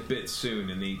 would be a bit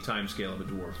soon in the time scale of a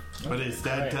dwarf. But his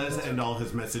dad does end all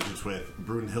his messages with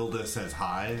 "Brunhilde says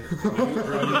hi."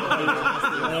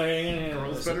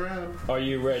 Girls been around. Are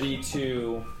you ready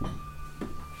to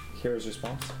hear his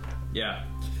response? Yeah.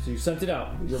 So you sent it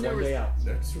out. You're 1 day out.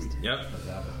 That's sweet. Yep.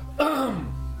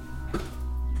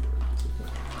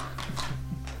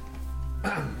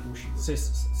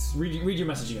 Read your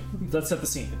message again. Let's set the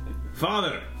scene.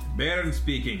 Father, Baron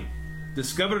speaking.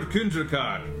 Discovered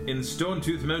Kundrakar in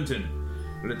Stonetooth Mountain.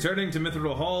 Returning to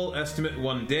Mithril Hall, estimate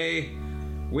 1 day.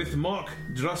 With Mock,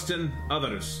 Drustin,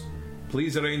 others.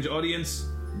 Please arrange audience.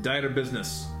 Dire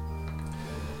business.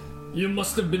 You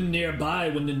must have been nearby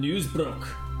when the news broke.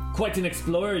 Quite an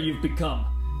explorer you've become.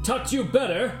 Taught you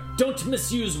better. Don't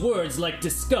misuse words like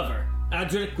discover.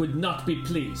 Adric would not be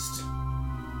pleased.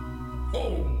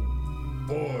 Oh,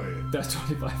 boy. That's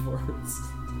 25 words.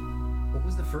 What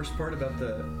was the first part about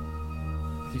the...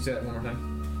 Can you say that one more time?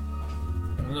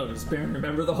 I don't know, does Baron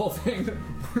remember the whole thing?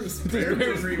 Where's Baron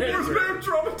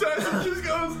traumatized and just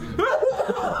goes...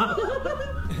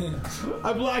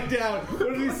 I blacked out. What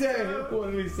did he say?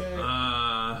 What did he say?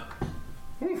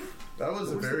 That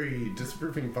was a very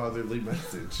disapproving fatherly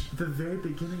message. The very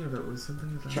beginning of it was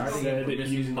something about... He said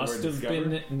you must have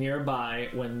been nearby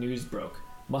when news broke.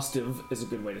 Must have is a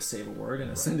good way to save a word in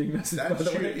a sending message. That's by the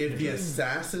true. way. If the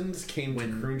assassins came to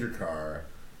Krundrakar,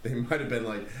 they might have been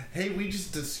like, "Hey, we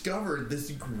just discovered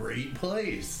this great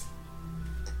place."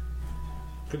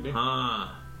 Could be. I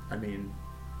mean,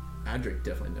 Adric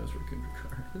definitely knows where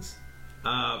Kundrakar is.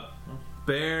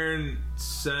 Baron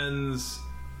sends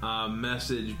a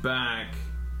message back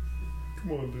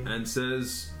Come on, dude. and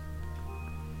says,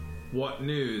 "What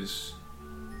news?"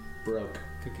 Broke.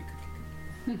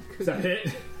 Is that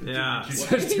it? Yeah.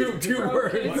 two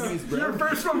words. Your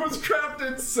first one was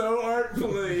crafted so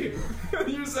artfully.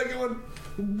 Your second one...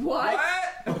 What?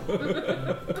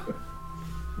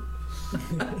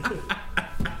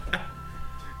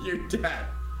 Your dad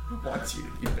wants you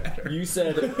to be better. You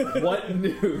said, what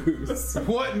news?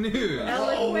 What news?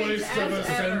 Eloquent as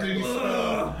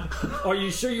ever. Are you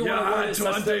sure you want to word it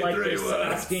such that, like, 23 they're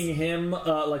words. asking him,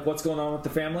 like, what's going on with the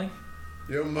family?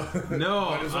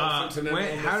 No,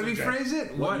 wait, how did he phrase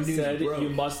it? What He said you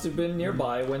must have been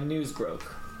nearby when news broke.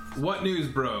 What news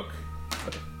broke?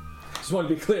 Just want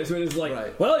to be clear. So it is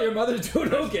like, well, your mother's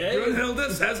doing okay.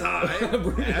 Brunhilde says hi,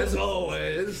 as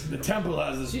always. The temple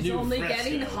has this She's new only fresco.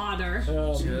 getting hotter.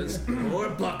 Just more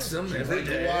buxom every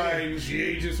day. Wine, she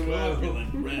ages well.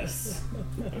 Rest.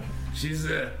 She's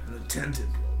an attentive.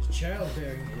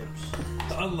 Childbearing hips.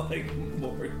 Unlike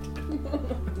Mort.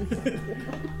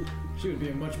 She would be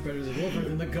a much better dwarf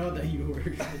than the god that you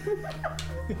worship.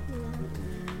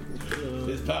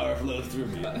 His power flows through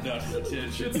me, not his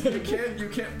attention. You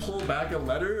can't pull back a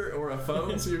letter or a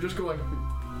phone, so you're just going.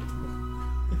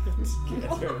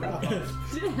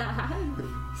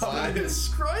 I'm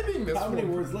describing this. How many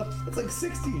one. words left? It's like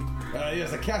 60. Yes,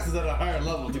 the cast is at a higher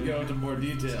level to go into more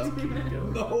detail.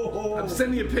 No. I'm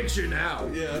sending a picture now.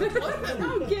 Yeah.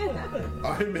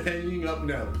 I'm hanging up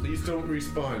now. Please don't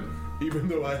respond, even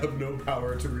though I have no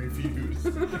power to refuse.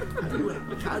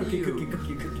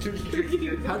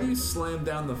 How do you slam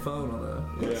down the phone on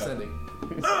a sending?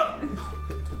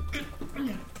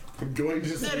 I'm going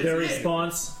to say Their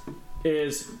response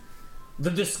is, the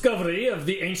discovery of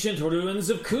the ancient ruins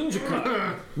of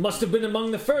Kundrakar. Must have been among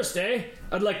the first, eh?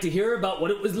 I'd like to hear about what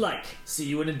it was like. See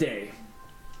you in a day.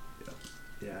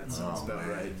 Yeah, it sounds about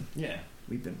right. Yeah.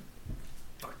 We've been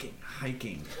fucking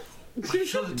hiking. I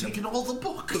should have taken all the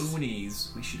books.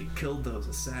 Boonies. We should have killed those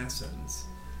assassins.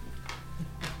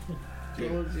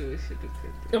 Told you we should have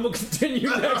And we'll continue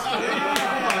next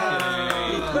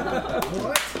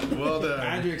What? Well done.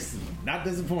 Adric's not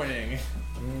disappointing.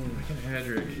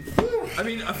 Adric. I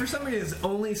mean, for some reason, it's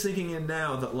only sinking in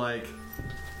now that, like,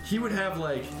 he would have,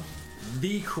 like,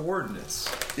 the coordinates.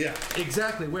 Yeah.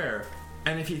 Exactly where.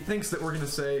 And if he thinks that we're going to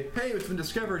say, hey, it's been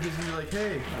discovered, he's going to be like,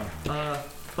 hey,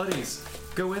 buddies,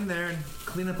 go in there and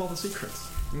clean up all the secrets.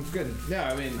 It's good.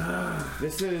 Yeah, I mean,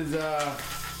 this is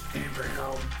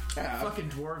Fucking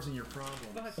dwarves and your problem.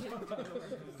 Fucking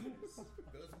dwarves.